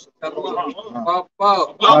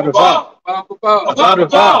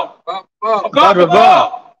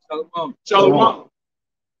 Shalom.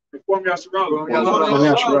 Inform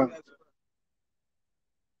Yasharal.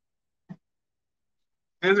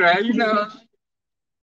 That's right. You know.